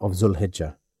month of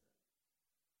Zulhijjah.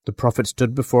 The Prophet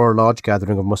stood before a large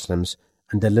gathering of Muslims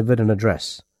and delivered an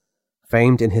address,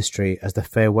 famed in history as the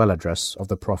farewell address of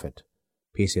the Prophet,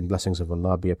 peace and blessings of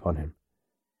Allah be upon him.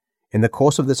 In the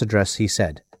course of this address he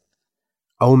said,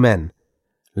 "O men,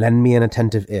 lend me an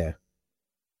attentive ear,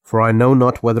 for I know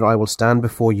not whether I will stand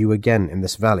before you again in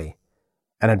this valley,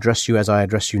 and address you as I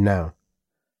address you now.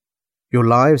 Your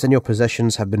lives and your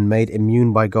possessions have been made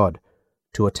immune by God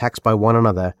to attacks by one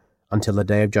another until the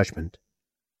day of judgment.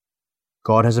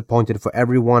 God has appointed for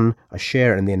every one a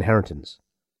share in the inheritance.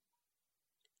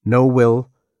 No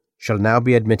will shall now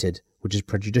be admitted which is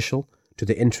prejudicial to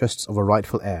the interests of a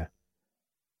rightful heir.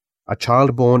 A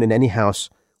child born in any house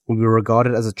will be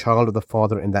regarded as a child of the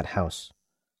father in that house.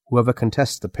 Whoever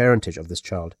contests the parentage of this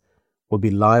child will be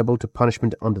liable to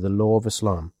punishment under the law of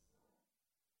Islam.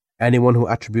 Anyone who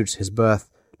attributes his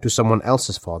birth to someone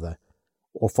else's father,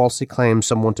 or falsely claims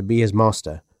someone to be his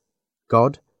master,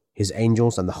 God, his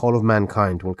angels, and the whole of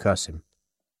mankind will curse him.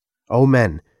 O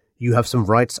men, you have some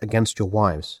rights against your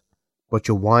wives, but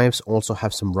your wives also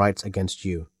have some rights against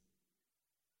you.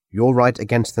 Your right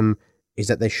against them is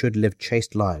that they should live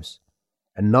chaste lives,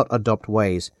 and not adopt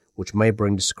ways which may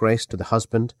bring disgrace to the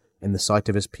husband in the sight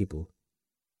of his people.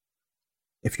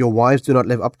 If your wives do not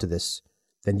live up to this,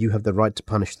 then you have the right to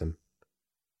punish them.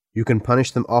 You can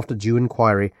punish them after due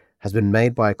inquiry has been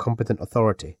made by a competent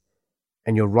authority,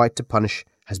 and your right to punish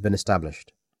has been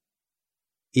established.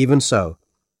 Even so,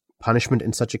 punishment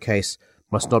in such a case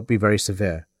must not be very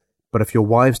severe, but if your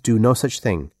wives do no such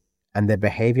thing, and their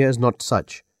behavior is not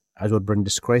such as would bring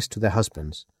disgrace to their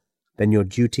husbands, then your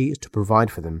duty is to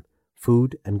provide for them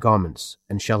food and garments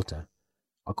and shelter,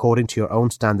 according to your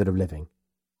own standard of living.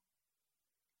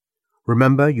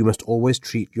 Remember, you must always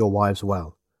treat your wives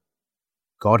well.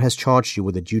 God has charged you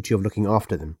with the duty of looking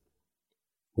after them.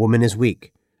 Woman is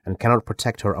weak and cannot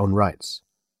protect her own rights.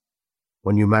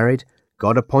 When you married,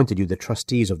 God appointed you the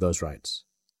trustees of those rights.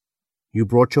 You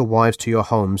brought your wives to your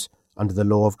homes under the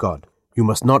law of God. You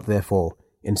must not, therefore,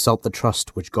 insult the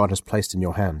trust which God has placed in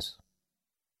your hands.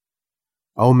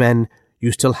 O men,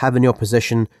 you still have in your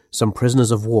possession some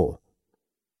prisoners of war.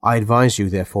 I advise you,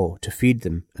 therefore, to feed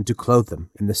them and to clothe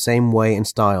them in the same way and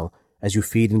style as you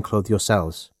feed and clothe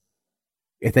yourselves.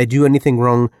 If they do anything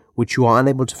wrong which you are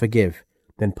unable to forgive,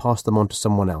 then pass them on to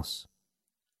someone else.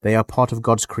 They are part of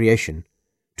God's creation.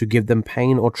 To give them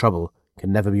pain or trouble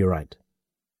can never be right.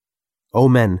 O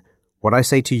men, what I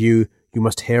say to you, you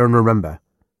must hear and remember.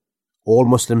 All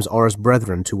Muslims are as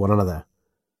brethren to one another.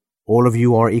 All of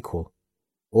you are equal.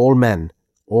 All men,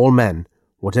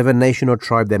 whatever nation or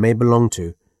tribe they may belong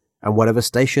to, and whatever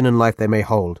station in life they may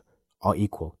hold, are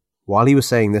equal. While he was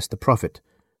saying this, the Prophet,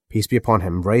 peace be upon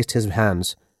him, raised his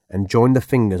hands and joined the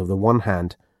fingers of the one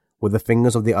hand with the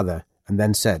fingers of the other, and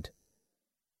then said,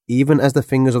 Even as the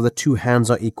fingers of the two hands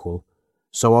are equal,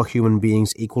 so are human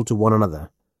beings equal to one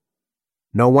another.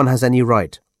 No one has any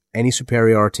right, any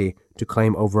superiority to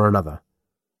claim over another.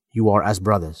 You are as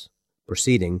brothers.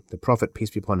 Proceeding, the Prophet, peace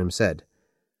be upon him, said,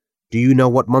 Do you know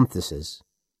what month this is?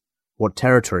 What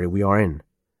territory we are in?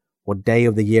 What day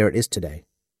of the year it is today?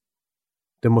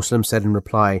 The Muslims said in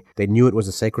reply, they knew it was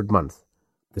a sacred month,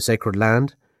 the sacred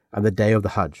land, and the day of the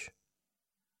Hajj.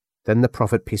 Then the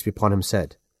Prophet, peace be upon him,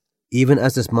 said, Even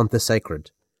as this month is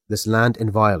sacred, this land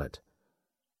inviolate,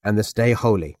 and this day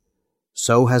holy,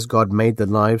 so has God made the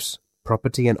lives,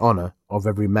 property, and honor of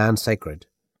every man sacred.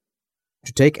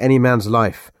 To take any man's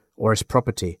life, or his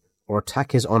property, or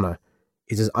attack his honor,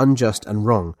 is as unjust and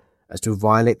wrong as to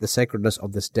violate the sacredness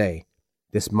of this day,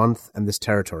 this month, and this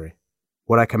territory.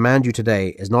 What I command you today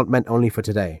is not meant only for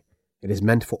today, it is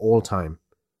meant for all time.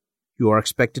 You are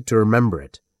expected to remember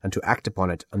it and to act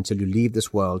upon it until you leave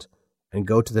this world and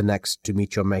go to the next to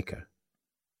meet your Maker.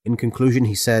 In conclusion,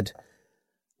 he said,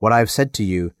 What I have said to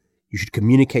you, you should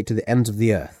communicate to the ends of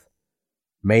the earth.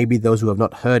 Maybe those who have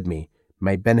not heard me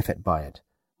may benefit by it,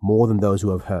 more than those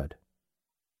who have heard.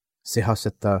 Sihah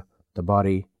Sitta,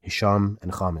 Tabari, Hisham,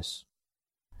 and Khamis.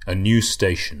 A new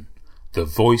station, the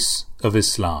Voice of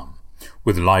Islam,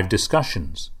 with live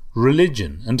discussions,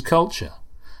 religion and culture.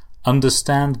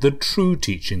 Understand the true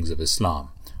teachings of Islam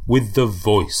with the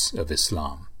Voice of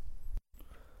Islam.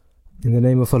 In the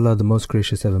name of Allah, the most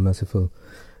gracious, ever merciful,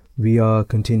 we are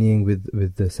continuing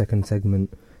with the second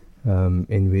segment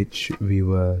in which we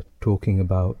were talking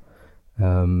about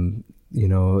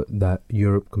that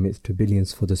Europe commits to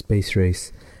billions for the space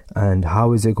race, and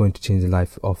how is it going to change the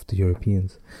life of the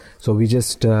Europeans. So we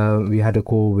just we had a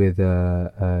call with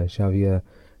Xavier,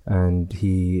 and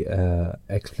he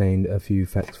explained a few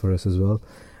facts for us as well.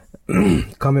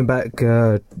 Coming back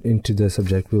into the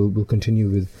subject, we'll continue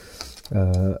with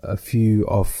a few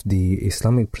of the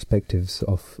Islamic perspectives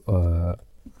of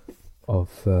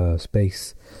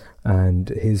space, and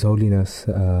His Holiness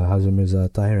Hazrat Mirza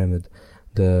Tahir Ahmad,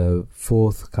 the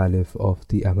fourth Caliph of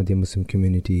the Ahmadiyya Muslim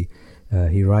community,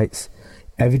 he writes,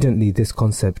 Evidently this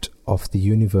concept of the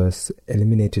universe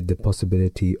eliminated the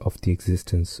possibility of the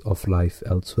existence of life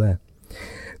elsewhere.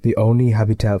 The only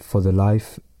habitat for the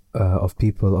life of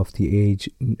people of the age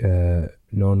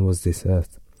known was this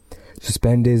earth.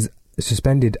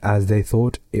 Suspended as they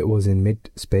thought it was in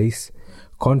mid-space.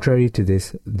 Contrary to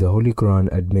this, the Holy Quran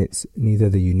admits neither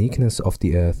the uniqueness of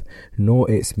the earth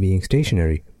nor its being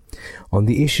stationary. On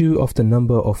the issue of the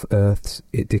number of earths,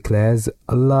 it declares,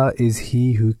 Allah is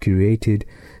He who created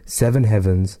 7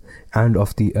 heavens, and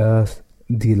of the earth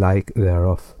the like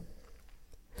thereof.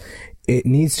 It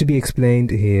needs to be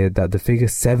explained here that the figure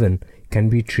 7 can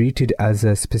be treated as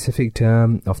a specific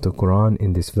term of the Quran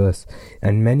in this verse,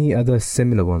 and many other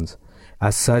similar ones.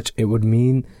 As such, it would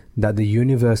mean that the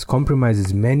universe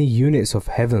comprises many units of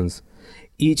heavens,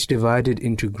 each divided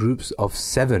into groups of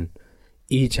 7,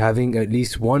 each having at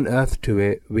least one earth to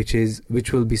it, which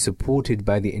will be supported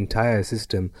by the entire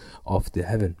system of the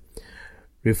heaven.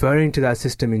 Referring to that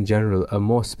system in general, a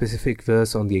more specific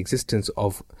verse on the existence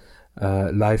of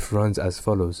life runs as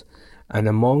follows: And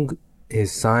among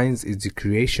His signs is the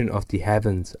creation of the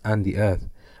heavens and the earth,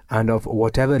 and of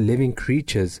whatever living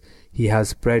creatures He has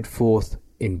spread forth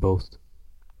in both.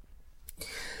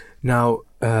 Now,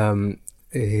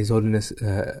 His Holiness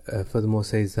furthermore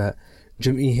says that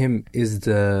Jam'ihim is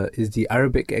the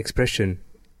Arabic expression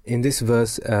in this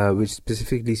verse which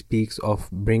specifically speaks of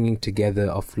bringing together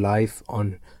of life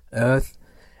on earth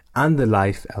and the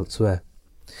life elsewhere.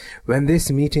 When this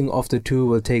meeting of the two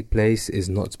will take place is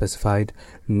not specified,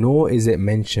 nor is it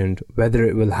mentioned whether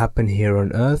it will happen here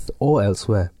on earth or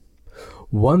elsewhere.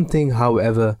 One thing,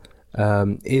 however,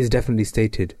 is definitely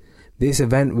stated: this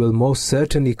event will most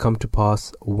certainly come to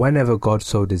pass whenever God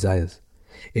so desires.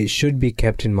 It should be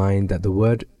kept in mind that the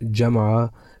word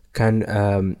Jama'a can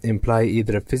imply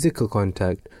either a physical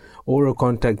contact or a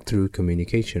contact through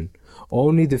communication.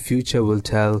 Only the future will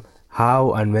tell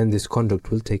how and when this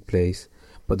conduct will take place,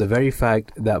 but the very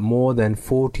fact that more than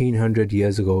 1400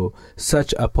 years ago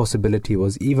such a possibility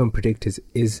was even predicted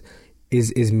is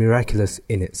miraculous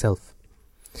in itself.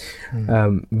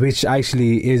 Which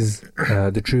actually is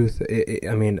the truth.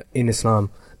 I mean, in Islam,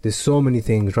 there's so many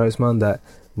things, right, Usman, that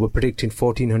were predicted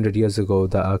 1400 years ago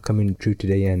that are coming true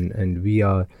today, and we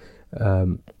are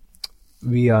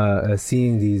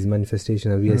seeing these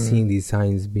manifestations, and we are seeing these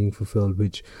signs being fulfilled,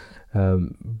 which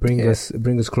bring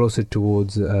us closer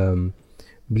towards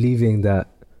believing that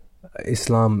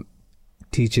Islam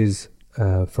teaches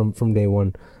from day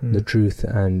one the truth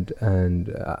and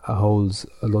holds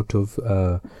a lot of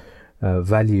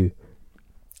value.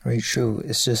 Very true.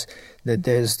 It's just that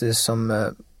there's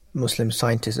some Muslim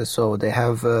scientists or so, they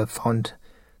have found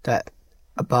that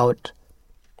about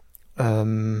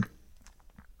I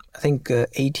think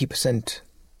 80%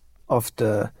 of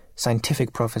the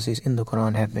scientific prophecies in the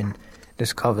Quran have been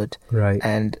discovered, Right.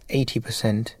 and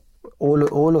 80%,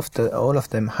 all of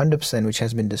them, 100% which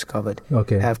has been discovered,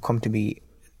 Okay. have come to be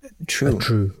true.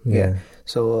 True. Yeah.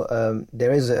 So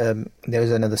there is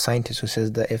another scientist who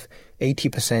says that if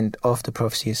 80% of the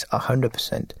prophecies are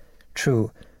 100%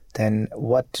 true, then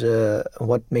what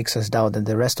makes us doubt that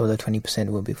the rest of the 20%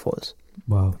 will be false?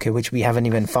 Wow. Okay, which we haven't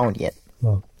even found yet.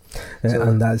 Wow.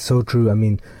 And that's so true. I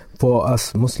mean, for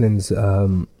us Muslims,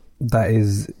 that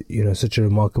is, such a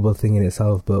remarkable thing in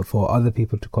itself. But for other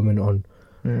people to comment on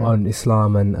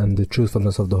Islam and the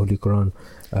truthfulness of the Holy Quran,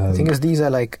 the thing is, these are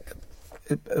like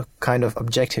kind of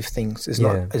objective things. It's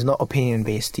not opinion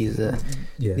based.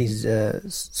 These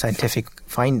scientific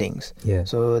findings. Yeah.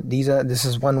 So this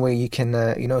is one way you can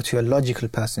to a logical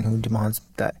person who demands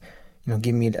that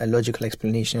give me a logical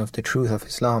explanation of the truth of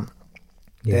Islam.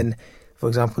 Yeah. Then, for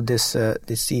example, these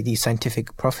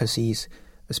scientific prophecies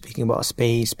speaking about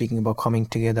space, speaking about coming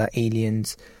together,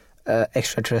 aliens,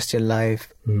 extraterrestrial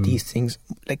life, these things.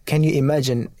 Like, can you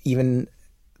imagine even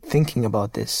thinking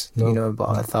about this? No.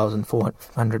 About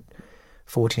 1,400,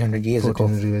 1,400 years ago.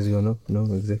 1400 years ago, no,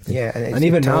 exactly. Yeah, and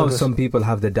even now, some people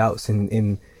have the doubts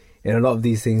in a lot of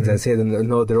these things and say that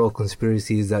no, they're all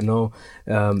conspiracies. That no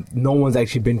one's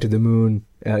actually been to the moon.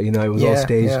 It was all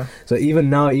staged. Yeah. So even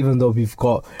now, even though we've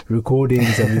got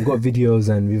recordings and we've got videos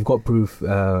and we've got proof,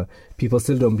 people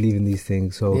still don't believe in these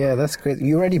things. So yeah, that's great.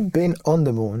 You already been on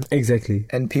the moon, exactly,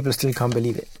 and people still can't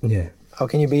believe it. Yeah. How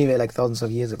can you believe it like thousands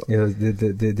of years ago? Yeah,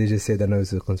 they just say that no,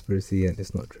 it's a conspiracy and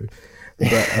it's not true.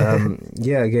 But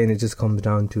again, it just comes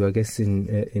down to, I guess,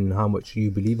 in how much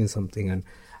you believe in something and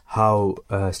how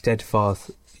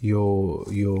steadfast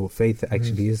your faith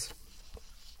actually is.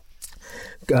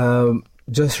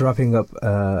 Just wrapping up.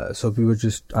 So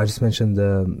I just mentioned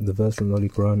the verse from the Holy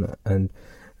Quran and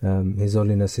His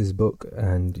Holiness's book,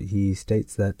 and he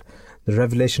states that the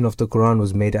revelation of the Quran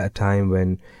was made at a time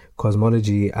when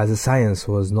cosmology as a science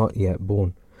was not yet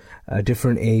born. A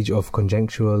different age of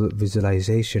conjectural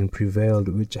visualization prevailed,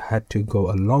 which had to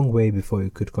go a long way before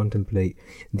it could contemplate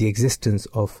the existence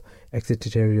of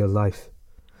extraterrestrial life.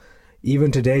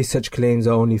 Even today, such claims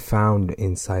are only found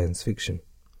in science fiction.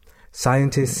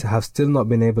 Scientists have still not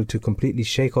been able to completely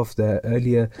shake off their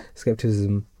earlier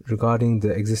skepticism regarding the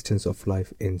existence of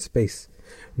life in space.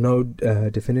 No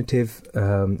definitive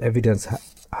evidence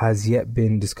has yet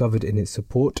been discovered in its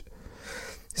support.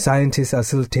 Scientists are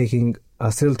still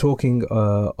talking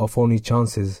of only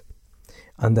chances,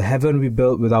 and the heaven we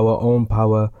built with our own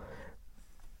power,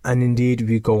 and indeed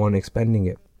we go on expanding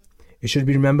it. It should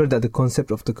be remembered that the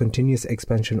concept of the continuous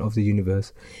expansion of the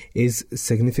universe is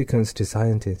significant to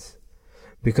scientists,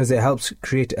 because it helps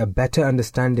create a better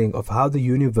understanding of how the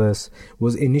universe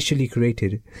was initially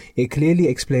created. It clearly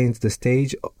explains the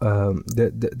stage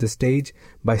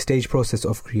by stage process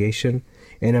of creation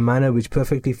in a manner which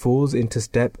perfectly falls into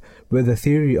step with the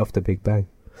theory of the Big Bang.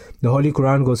 The Holy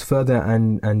Quran goes further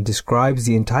and describes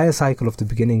the entire cycle of the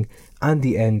beginning and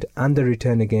the end and the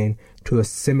return again to a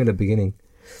similar beginning.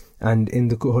 And in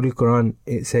the Holy Quran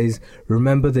it says,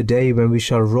 "Remember the day when we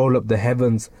shall roll up the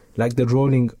heavens like the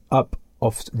rolling up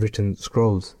of written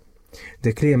scrolls."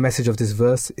 The clear message of this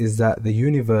verse is that the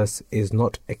universe is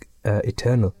not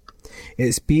eternal.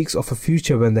 It speaks of a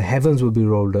future when the heavens will be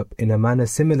rolled up in a manner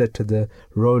similar to the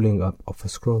rolling up of a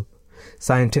scroll.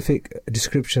 Scientific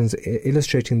descriptions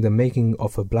illustrating the making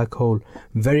of a black hole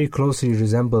very closely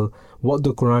resemble what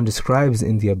the Quran describes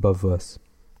in the above verse.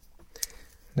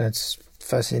 That's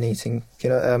fascinating.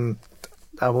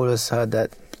 I've always heard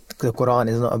that the Quran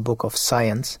is not a book of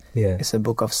science. Yeah. It's a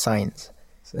book of science.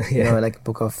 Yeah. Like a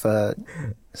book of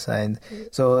science.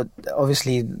 So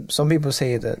obviously, some people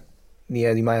say that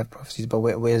you might have prophecies, but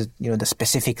where's the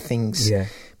specific things? Yeah.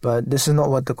 But this is not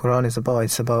what the Quran is about.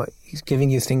 It's about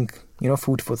giving you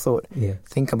food for thought. Yeah.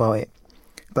 Think about it.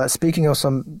 But speaking of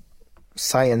some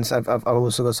science, I've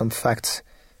also got some facts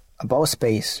about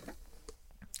space.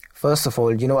 First of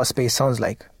all, you know what space sounds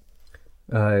like?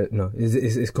 No,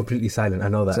 it's completely silent. I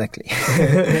know that. Exactly.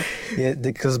 Yeah,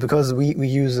 because we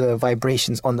use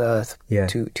vibrations on the Earth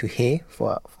to hear.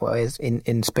 For us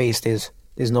in space, there's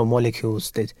no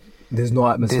molecules. There's no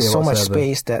atmosphere. There's so whatsoever. much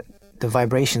space that the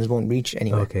vibrations won't reach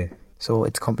anywhere. Okay. So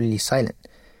it's completely silent.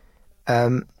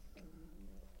 And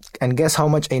guess how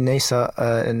much a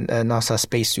NASA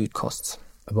spacesuit costs?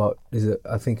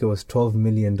 I think it was $12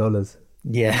 million.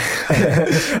 Yeah.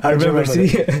 I remember seeing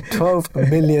 $12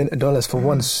 million for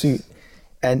one suit.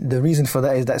 And the reason for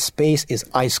that is that space is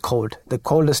ice cold. The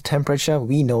coldest temperature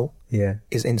we know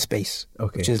is in space.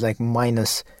 Okay. Which is like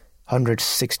minus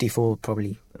 164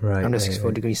 probably. Right.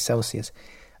 164 degrees Celsius.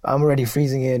 I'm already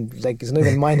freezing here. Like, it's not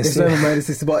even minus. It's not even minus.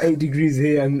 It's about 8 degrees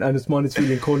here, and Usman is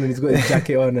feeling cold, and he's got his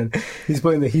jacket on, and he's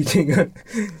putting the heating on.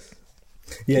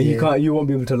 You won't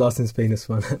be able to last in Spain,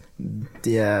 Usman.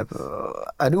 Yeah,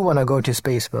 I do want to go to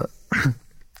space, but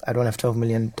I don't have $12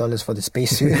 million for the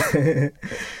spacesuit.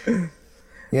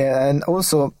 Yeah, and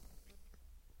also,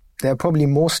 there are probably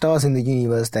more stars in the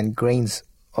universe than grains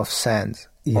of sand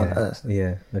on Earth.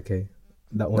 Yeah, okay.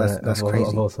 That one, that's I've crazy.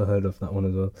 I've also heard of that one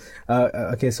as well.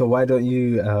 Okay, so why don't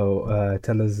you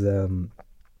tell us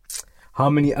how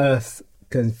many Earths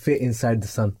can fit inside the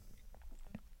sun?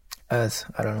 Earth,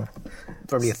 I don't know.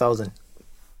 Probably 1,000.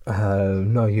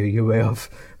 No, you're way off.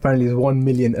 Apparently, 1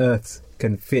 million Earths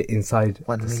can fit inside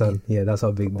the sun. Yeah, that's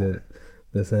how big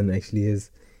the sun actually is.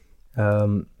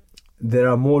 There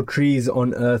are more trees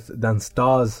on Earth than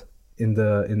stars in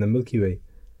the Milky Way.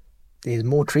 There's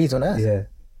more trees on Earth? Yeah.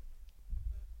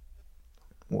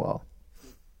 Wow.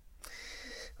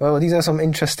 Well, these are some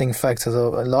interesting facts. So,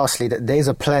 lastly, there's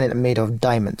a planet made of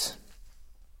diamonds.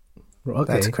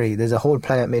 Okay. That's crazy. There's a whole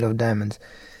planet made of diamonds.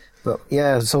 But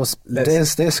yeah, so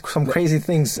there's some crazy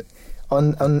things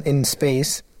in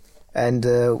space, and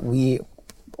we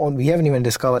haven't even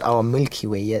discovered our Milky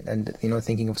Way yet. And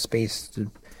thinking of space,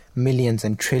 millions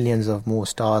and trillions of more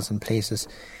stars and places,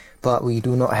 but we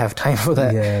do not have time for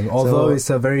that. Yeah, although it's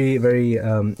a very, very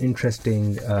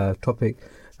interesting topic,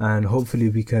 and hopefully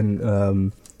we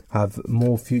can have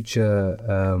more future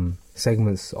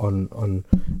segments on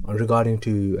regarding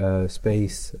to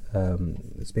space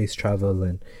travel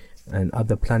and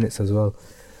other planets as well.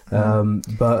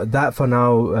 But that for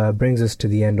now brings us to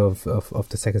the end of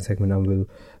the second segment, and we'll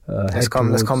let's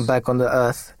come back on the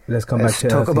Earth. Let's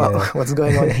talk about what's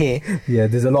going on here. Yeah,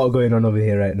 there's a lot going on over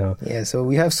here right now. Yeah, so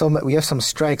we have some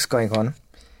strikes going on.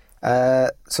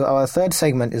 So our third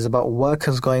segment is about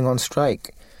workers going on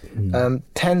strike.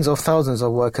 Tens of thousands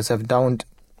of workers have downed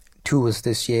tools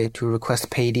this year to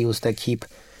request pay deals that keep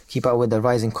up with the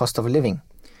rising cost of living.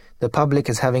 The public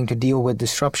is having to deal with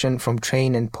disruption from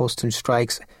train and postal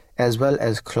strikes, as well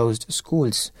as closed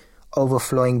schools,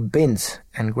 overflowing bins,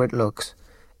 and gridlocks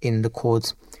in the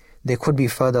courts. There could be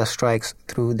further strikes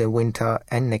through the winter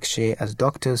and next year, as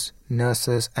doctors,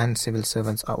 nurses, and civil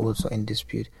servants are also in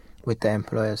dispute with their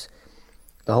employers.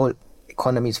 The whole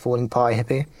economy is falling apart,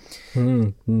 Hippie.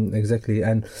 Exactly,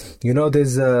 and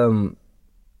there's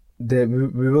we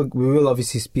will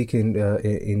obviously speak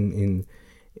in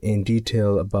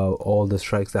detail about all the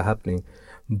strikes that are happening,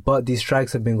 but these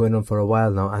strikes have been going on for a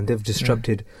while now, and they've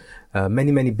disrupted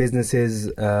many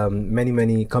businesses,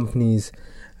 many companies,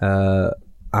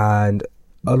 and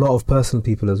a lot of personal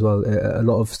people as well. A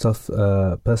lot of stuff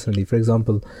personally. For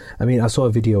example, I saw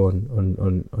a video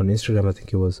on Instagram, I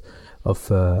think it was, of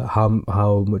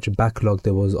how much backlog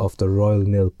there was of the Royal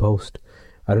Mail Post.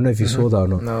 I don't know if you saw that or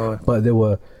not. No. But there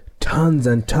were tons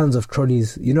and tons of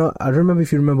trolleys. I remember,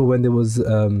 if you remember, when there was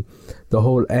the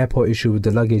whole airport issue with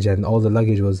the luggage, and all the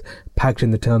luggage was packed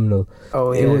in the terminal.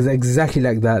 Oh, yeah. It was exactly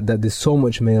like that there's so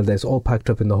much mail that's all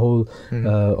packed up in the whole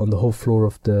on the whole floor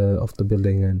of the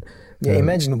building. And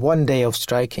imagine one day of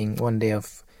striking, one day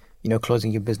of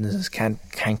closing your businesses can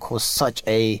cause such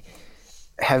a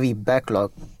heavy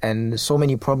backlog and so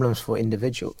many problems for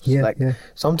individuals.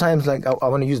 Sometimes, I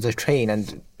want to use the train,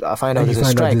 and I find out there's a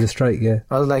strike.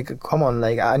 I was like, come on,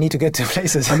 I need to get to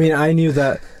places. I knew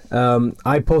that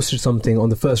I posted something on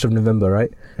the 1st of November,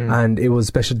 right? And it was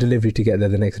special delivery to get there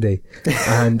the next day.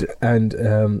 and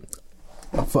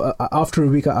after a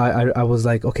week, I was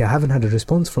like, okay, I haven't had a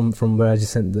response from where I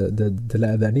just sent the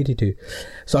letter that I needed to.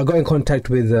 So I got in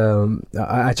contact with,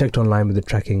 I checked online with the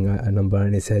tracking number,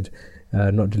 and it said,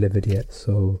 not delivered yet.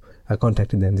 So I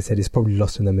contacted them. They said it's probably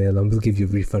lost in the mail, and we'll give you a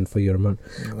refund for your amount.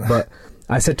 But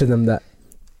I said to them that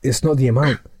it's not the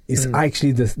amount. It's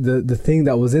actually the thing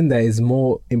that was in there is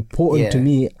more important to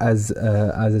me as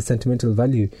a sentimental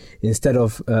value, instead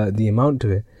of the amount to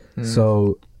it.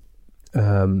 So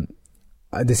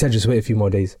they said just wait a few more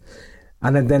days.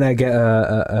 And then I get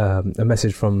a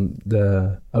message from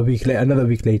another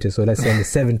week later. So let's say on the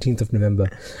 17th of November,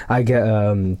 I get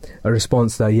a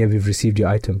response that we've received your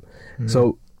item.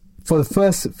 So for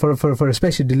a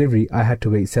special delivery, I had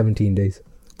to wait 17 days.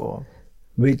 Wow.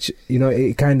 Which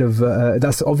it kind of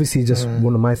that's obviously just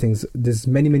one of my things. There's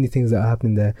many things that are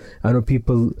happening there. I know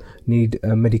people need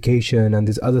medication, and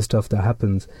there's other stuff that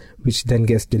happens which then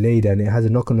gets delayed, and it has a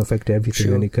knock-on effect to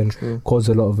everything. And it can cause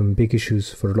a lot of big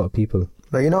issues for a lot of people.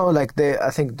 But I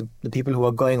think the people who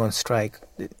are going on strike,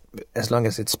 as long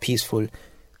as it's peaceful,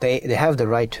 they have the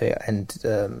right to it.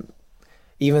 And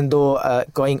even though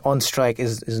going on strike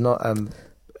is not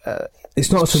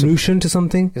it's not a solution to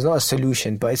something. It's not a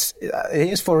solution, but it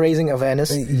is for raising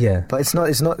awareness. Yeah. But it's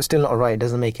not still not right. It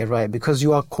doesn't make it right because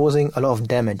you are causing a lot of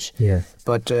damage. Yeah.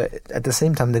 But at the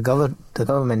same time, the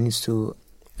government needs to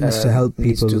help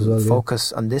people as well.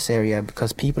 Focus on this area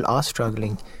because people are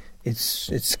struggling.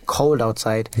 It's cold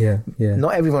outside. Yeah.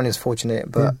 Not everyone is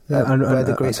fortunate, but by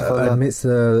the grace of Allah, amidst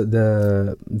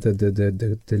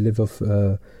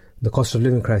the cost of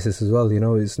living crisis as well,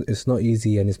 it's not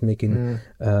easy, and it's making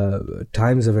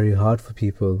times are very hard for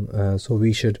people. So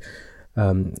we should,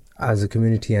 as a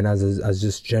community and as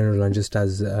just general and just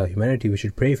as humanity, we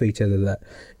should pray for each other that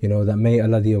that may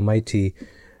Allah the Almighty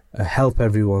help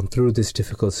everyone through this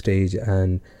difficult stage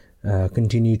and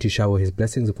continue to shower His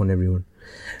blessings upon everyone.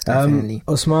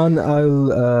 Osman,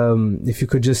 I'll if you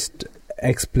could just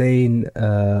explain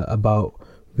about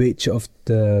which of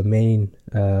the main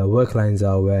work lines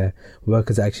are where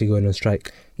workers are actually going on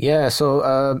strike. Yeah,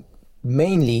 so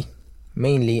mainly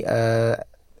I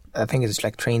think it's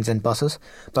like trains and buses,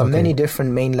 but many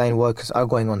different mainline workers are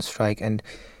going on strike, and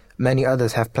many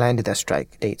others have planned their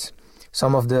strike dates.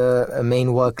 Some of the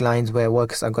main work lines where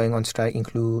workers are going on strike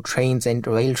include trains and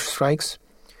rail strikes.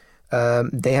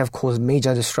 They have caused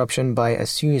major disruption by a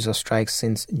series of strikes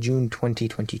since June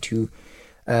 2022.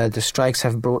 The strikes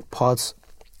have brought parts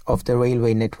of the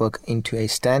railway network into a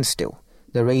standstill.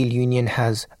 The rail union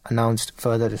has announced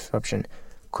further disruption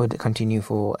could continue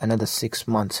for another 6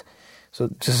 months. So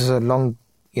this is a long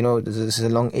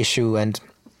issue. And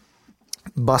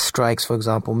bus strikes, for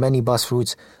example, many bus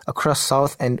routes across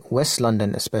South and West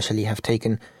London especially have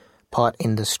taken part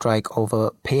in the strike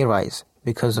over pay rise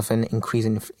because of an increase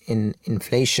in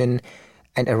inflation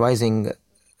and a rising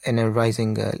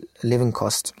living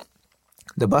costs.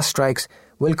 The bus strikes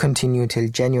will continue till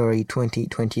January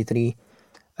 2023,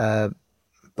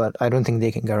 but I don't think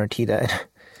they can guarantee that.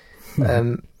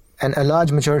 And a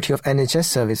large majority of NHS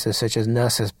services such as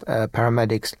nurses,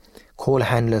 paramedics, call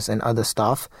handlers and other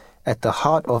staff at the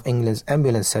heart of England's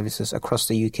ambulance services across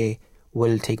the UK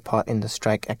will take part in the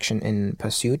strike action in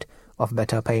pursuit of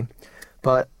better pay.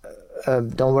 But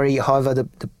don't worry, however, the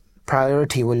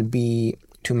priority will be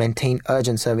to maintain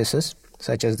urgent services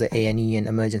such as the A&E and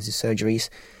emergency surgeries.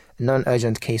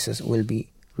 Non-urgent cases will be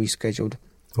rescheduled.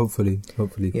 Hopefully.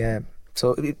 Yeah.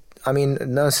 So,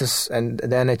 nurses and the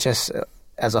NHS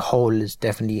as a whole is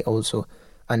definitely also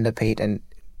underpaid, and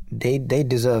they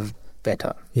deserve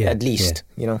better, at least,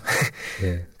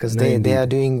 because they are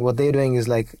doing what they're doing is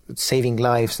like saving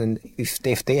lives, and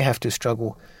if they have to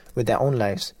struggle with their own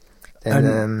lives,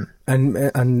 then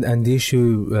and the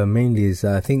issue mainly is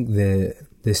I think they're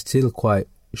still quite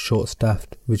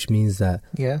short-staffed, which means that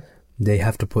they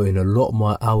have to put in a lot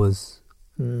more hours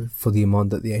for the amount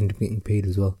that they end up getting paid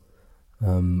as well.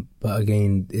 But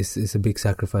again, it's a big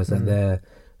sacrifice that they're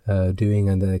doing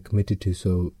and they're committed to.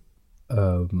 So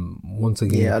once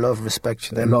again, a lot of respect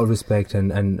to them. A lot of respect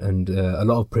and a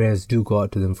lot of prayers do go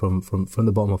out to them from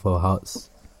the bottom of our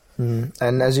hearts.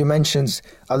 And as you mentioned,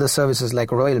 other services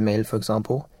like Royal Mail, for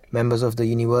example, members of the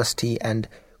university and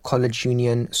college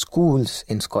union, schools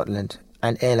in Scotland,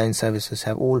 and airline services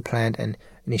have all planned and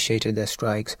initiated their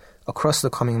strikes across the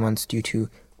coming months due to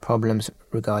problems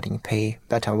regarding pay,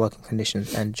 better working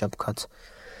conditions and job cuts.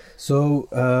 So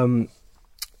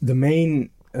the main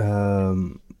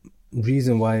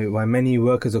reason why many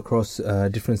workers across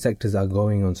different sectors are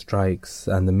going on strikes,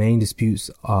 and the main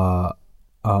disputes are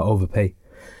overpay,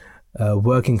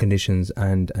 working conditions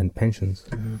and pensions.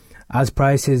 As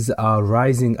prices are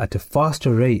rising at a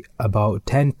faster rate, about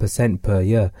 10% per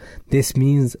year, this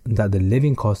means that the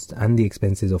living costs and the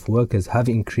expenses of workers have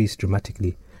increased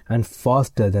dramatically and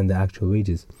faster than the actual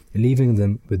wages, leaving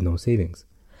them with no savings.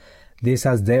 This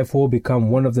has therefore become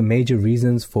one of the major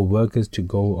reasons for workers to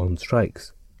go on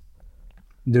strikes.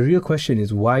 The real question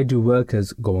is, why do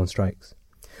workers go on strikes?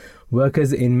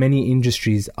 Workers in many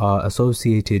industries are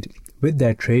associated with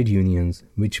their trade unions,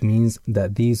 which means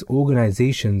that these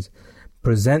organizations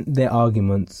present their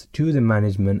arguments to the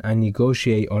management and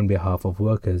negotiate on behalf of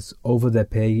workers over their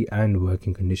pay and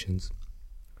working conditions.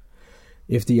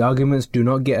 If the arguments do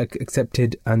not get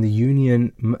accepted and the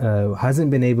union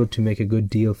hasn't been able to make a good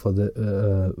deal,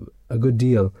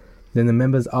 then the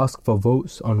members ask for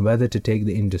votes on whether to take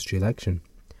the industrial action.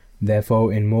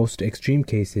 Therefore, in most extreme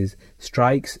cases,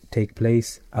 strikes take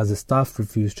place as the staff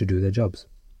refuse to do their jobs.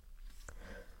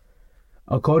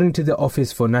 According to the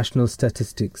Office for National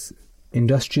Statistics,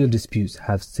 industrial disputes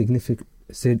have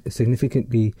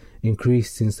significantly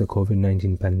increased since the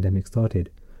COVID-19 pandemic started.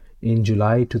 In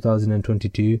July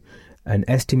 2022, an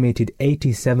estimated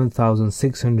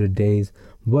 87,600 days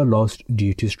were lost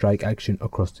due to strike action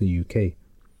across the UK.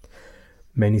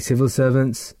 Many civil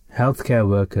servants, healthcare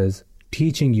workers,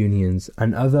 teaching unions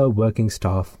and other working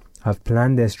staff have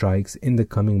planned their strikes in the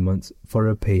coming months for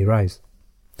a pay rise.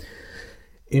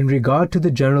 In regard to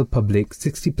the general public,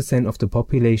 60% of the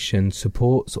population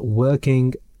supports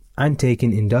working and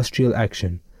taking industrial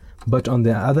action, but on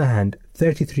the other hand,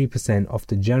 33% of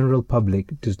the general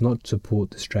public does not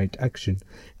support the strike action,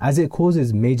 as it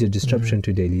causes major disruption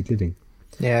to daily living.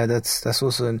 Yeah, that's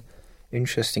also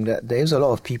interesting that there's a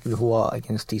lot of people who are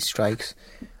against these strikes.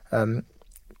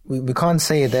 We can't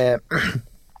say their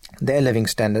living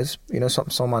standards.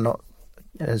 Some are not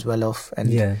as well off,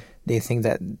 and they think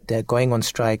that they're going on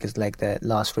strike is like their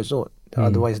last resort.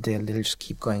 Otherwise, they'll just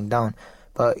keep going down.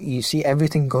 But you see,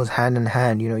 everything goes hand in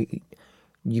hand.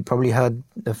 You probably heard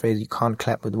the phrase, you can't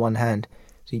clap with one hand.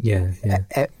 So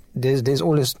there's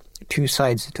always two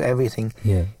sides to everything.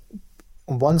 Yeah.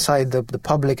 On one side, the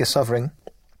public is suffering,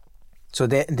 so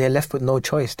they're left with no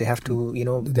choice. They have to,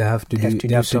 they have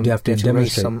to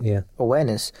demonstrate some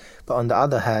awareness. But on the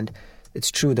other hand, it's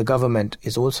true, the government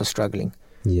is also struggling.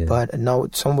 Yeah. But now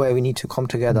somewhere we need to come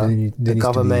together, the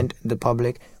government, the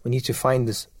public, we need to find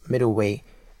this middle way.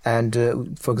 And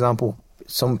for example,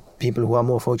 some people who are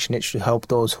more fortunate should help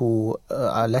those who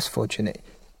are less fortunate,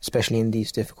 especially in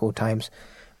these difficult times.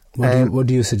 What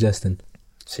do you suggest then?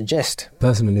 Suggest?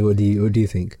 Personally, what do you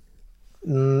think?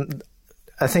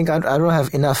 I think I don't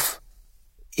have enough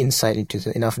insight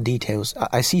into enough details.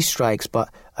 I see strikes, but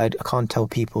I can't tell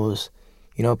people's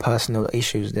personal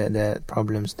issues, their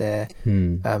problems, their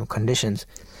conditions.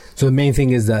 So the main thing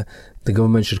is that the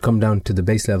government should come down to the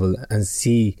base level and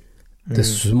see the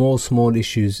small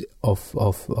issues of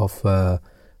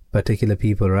particular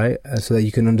people, right? So that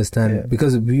you can understand,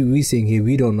 because we seeing here,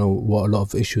 we don't know what a lot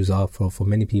of issues are for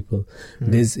many people.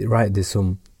 There's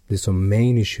some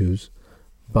main issues,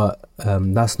 but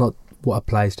that's not what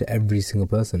applies to every single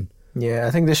person. Yeah,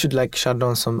 I think they should shut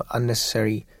down some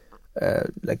unnecessary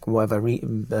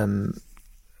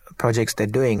projects they're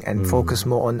doing and focus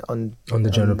more on the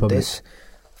general public. This.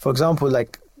 For example,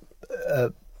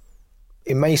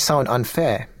 it may sound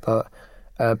unfair, but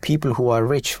people who are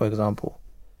rich, for example,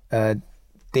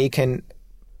 they can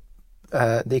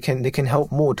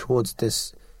help more towards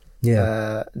this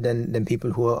than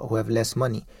people who have less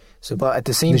money. So, but at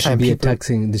the same time, there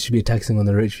should be a taxing on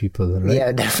the rich people, right?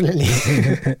 Yeah, definitely.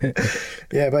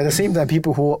 Yeah, but at the same time,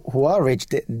 people who are rich,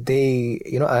 they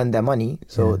earn their money,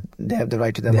 so they have the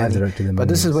right to their money. But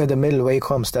this is where the middle way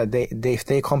comes, that if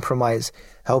they compromise,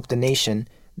 help the nation,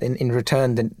 then in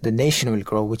return the nation will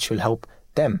grow, which will help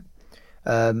them.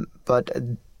 But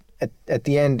at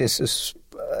the end, it's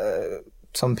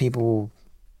some people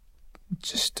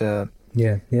just.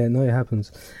 It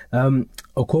happens.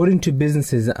 According to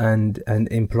businesses and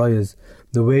employers,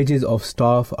 the wages of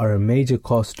staff are a major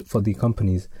cost for the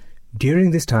companies.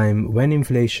 During this time, when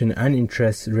inflation and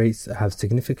interest rates have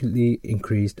significantly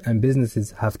increased and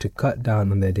businesses have to cut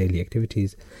down on their daily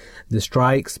activities, the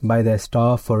strikes by their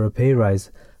staff for a pay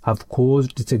rise have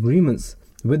caused disagreements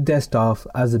with their staff,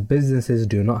 as the businesses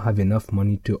do not have enough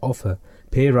money to offer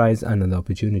pay rise and other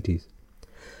opportunities.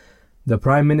 The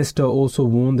Prime Minister also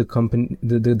warned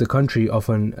the country of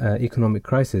an economic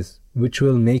crisis, which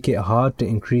will make it hard to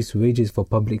increase wages for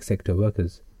public sector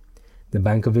workers. The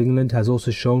Bank of England has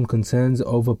also shown concerns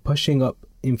over pushing up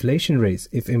inflation rates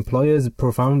if employers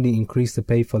profoundly increase the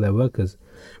pay for their workers,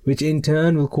 which in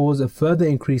turn will cause a further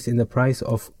increase in the price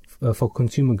for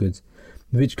consumer goods,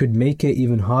 which could make it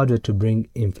even harder to bring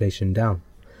inflation down.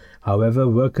 However,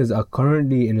 workers are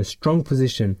currently in a strong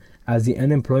position as the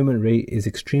unemployment rate is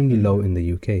extremely low in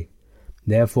the UK.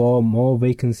 Therefore, more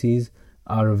vacancies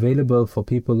are available for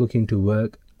people looking to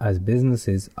work, as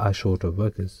businesses are short of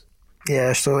workers.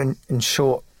 Yeah, so in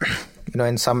short,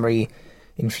 in summary,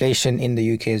 inflation in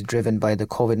the UK is driven by the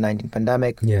COVID-19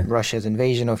 pandemic, Russia's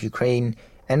invasion of Ukraine,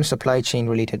 and supply chain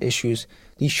related issues.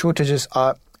 These shortages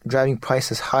are driving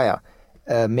prices higher,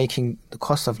 making the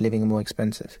cost of living more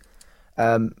expensive.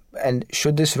 And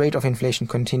should this rate of inflation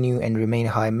continue and remain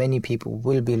high, many people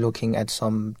will be looking at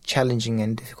some challenging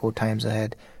and difficult times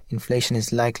ahead. Inflation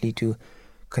is likely to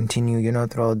continue,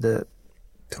 throughout the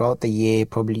year,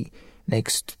 probably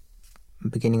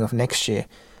beginning of next year.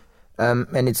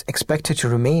 And it's expected to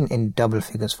remain in double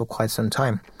figures for quite some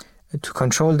time. To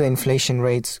control the inflation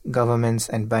rates, governments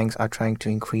and banks are trying to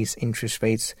increase interest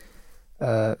rates.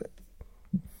 A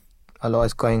lot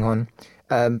is going on.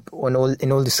 In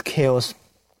all this chaos,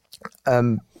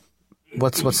 we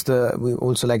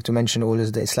also like to mention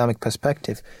always the Islamic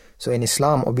perspective. So in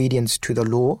Islam, obedience to the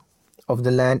law of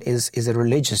the land is a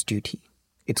religious duty.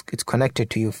 It's connected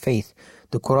to your faith.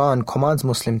 The Quran commands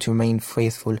Muslims to remain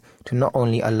faithful to not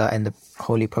only Allah and the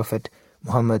Holy Prophet,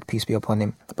 Muhammad, peace be upon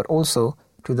him, but also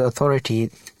to the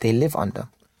authority they live under.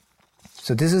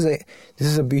 So this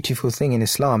is a beautiful thing in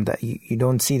Islam, that you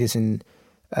don't see this in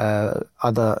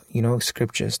other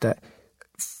scriptures, that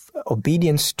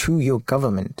obedience to your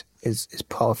government is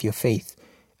part of your faith.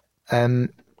 In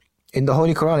the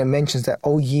Holy Quran it mentions that,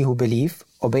 O ye who believe,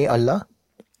 obey Allah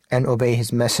and obey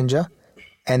His Messenger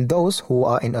and those who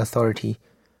are in authority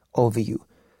over you.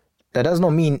 That does not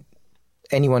mean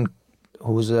anyone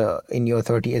who's in your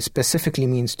authority. It specifically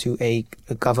means to a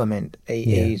government,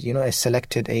 a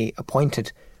selected, a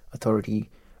appointed authority.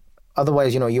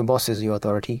 Otherwise, your boss is your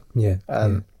authority.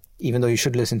 Even though you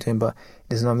should listen to him, but it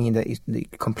does not mean that it's the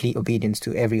complete obedience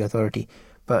to every authority.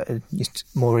 But it's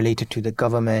more related to the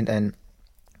government, and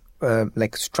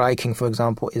like striking, for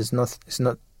example, is not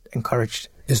encouraged.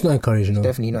 It's not encouraged, no. It's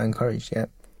definitely not encouraged, yeah.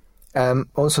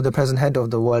 Also, the present head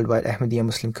of the worldwide Ahmadiyya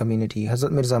Muslim community,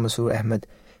 Hazrat Mirza Masroor Ahmad,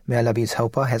 may Allah be his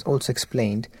helper, has also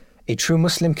explained, a true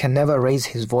Muslim can never raise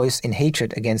his voice in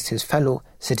hatred against his fellow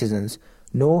citizens,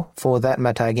 nor, for that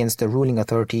matter, against the ruling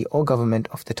authority or government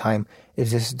of the time.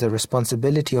 It is the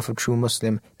responsibility of a true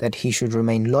Muslim that he should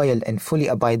remain loyal and fully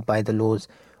abide by the laws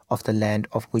of the land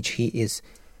of which he is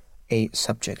a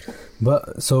subject.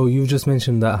 But so you've just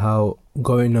mentioned that how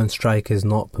going on strike is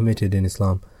not permitted in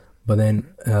Islam. But then,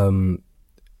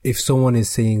 if someone is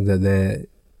saying that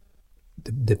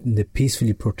they're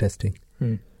peacefully protesting,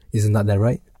 isn't that their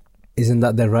right? Isn't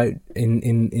that their right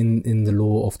in the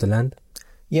law of the land?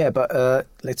 Yeah, but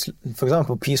let's, for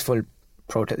example, peaceful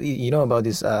protest. You know about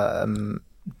this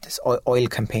this oil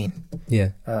campaign? Yeah,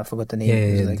 I forgot the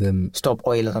name. Yeah, Stop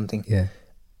Oil or something. Yeah,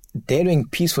 they're doing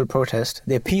peaceful protest.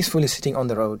 They're peacefully sitting on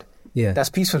the road. Yeah,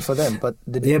 that's peaceful for them. But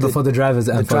but for the drivers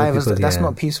and for the people, that's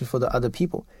not peaceful for the other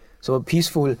people. So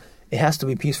peaceful, it has to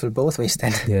be peaceful both ways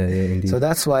then. Yeah, indeed. So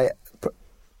that's why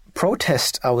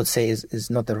protest, I would say, is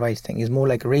not the right thing. It's more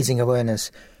like raising awareness.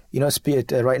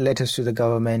 Write letters to the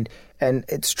government. And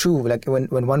it's true, like when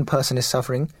one person is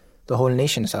suffering, the whole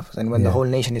nation suffers. And when the whole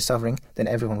nation is suffering, then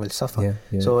everyone will suffer.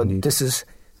 So indeed.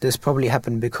 This probably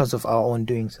happened because of our own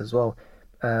doings as well.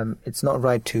 It's not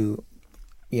right to,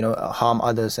 harm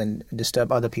others and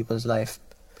disturb other people's life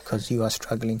because you are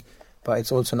struggling. But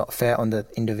it's also not fair on the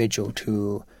individual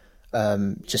to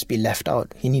just be left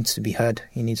out. He needs to be heard.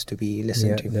 He needs to be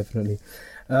listened to. Definitely.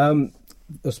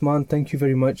 Osman, thank you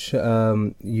very much.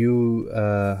 You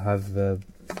have,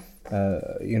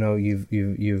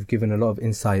 you've given a lot of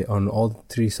insight on all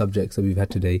three subjects that we've had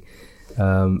today.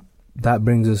 That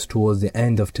brings us towards the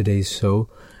end of today's show.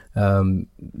 Dear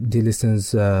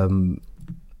listeners,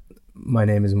 my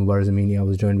name is Mubarak Zamini. I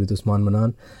was joined with Usman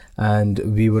Manan, and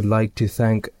we would like to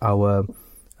thank our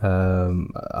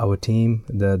team,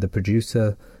 the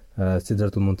producer,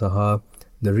 Sidratul Muntaha,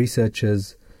 the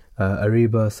researchers,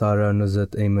 Ariba, Sarah,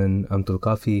 Nuzat, Ayman, Amtul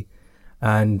Kafi,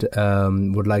 and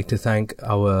would like to thank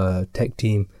our tech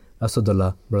team,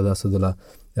 Asadullah, brother Asadullah,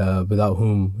 without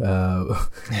whom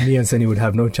me and Sunny would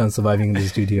have no chance surviving in the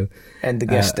studio. And the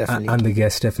guests, definitely. And the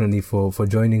guests, definitely, for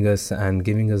joining us and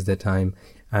giving us their time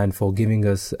and for giving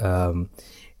us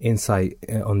insight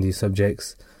on these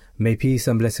subjects. May peace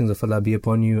and blessings of Allah be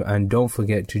upon you, and don't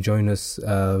forget to join us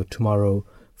tomorrow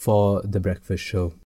for The Breakfast Show.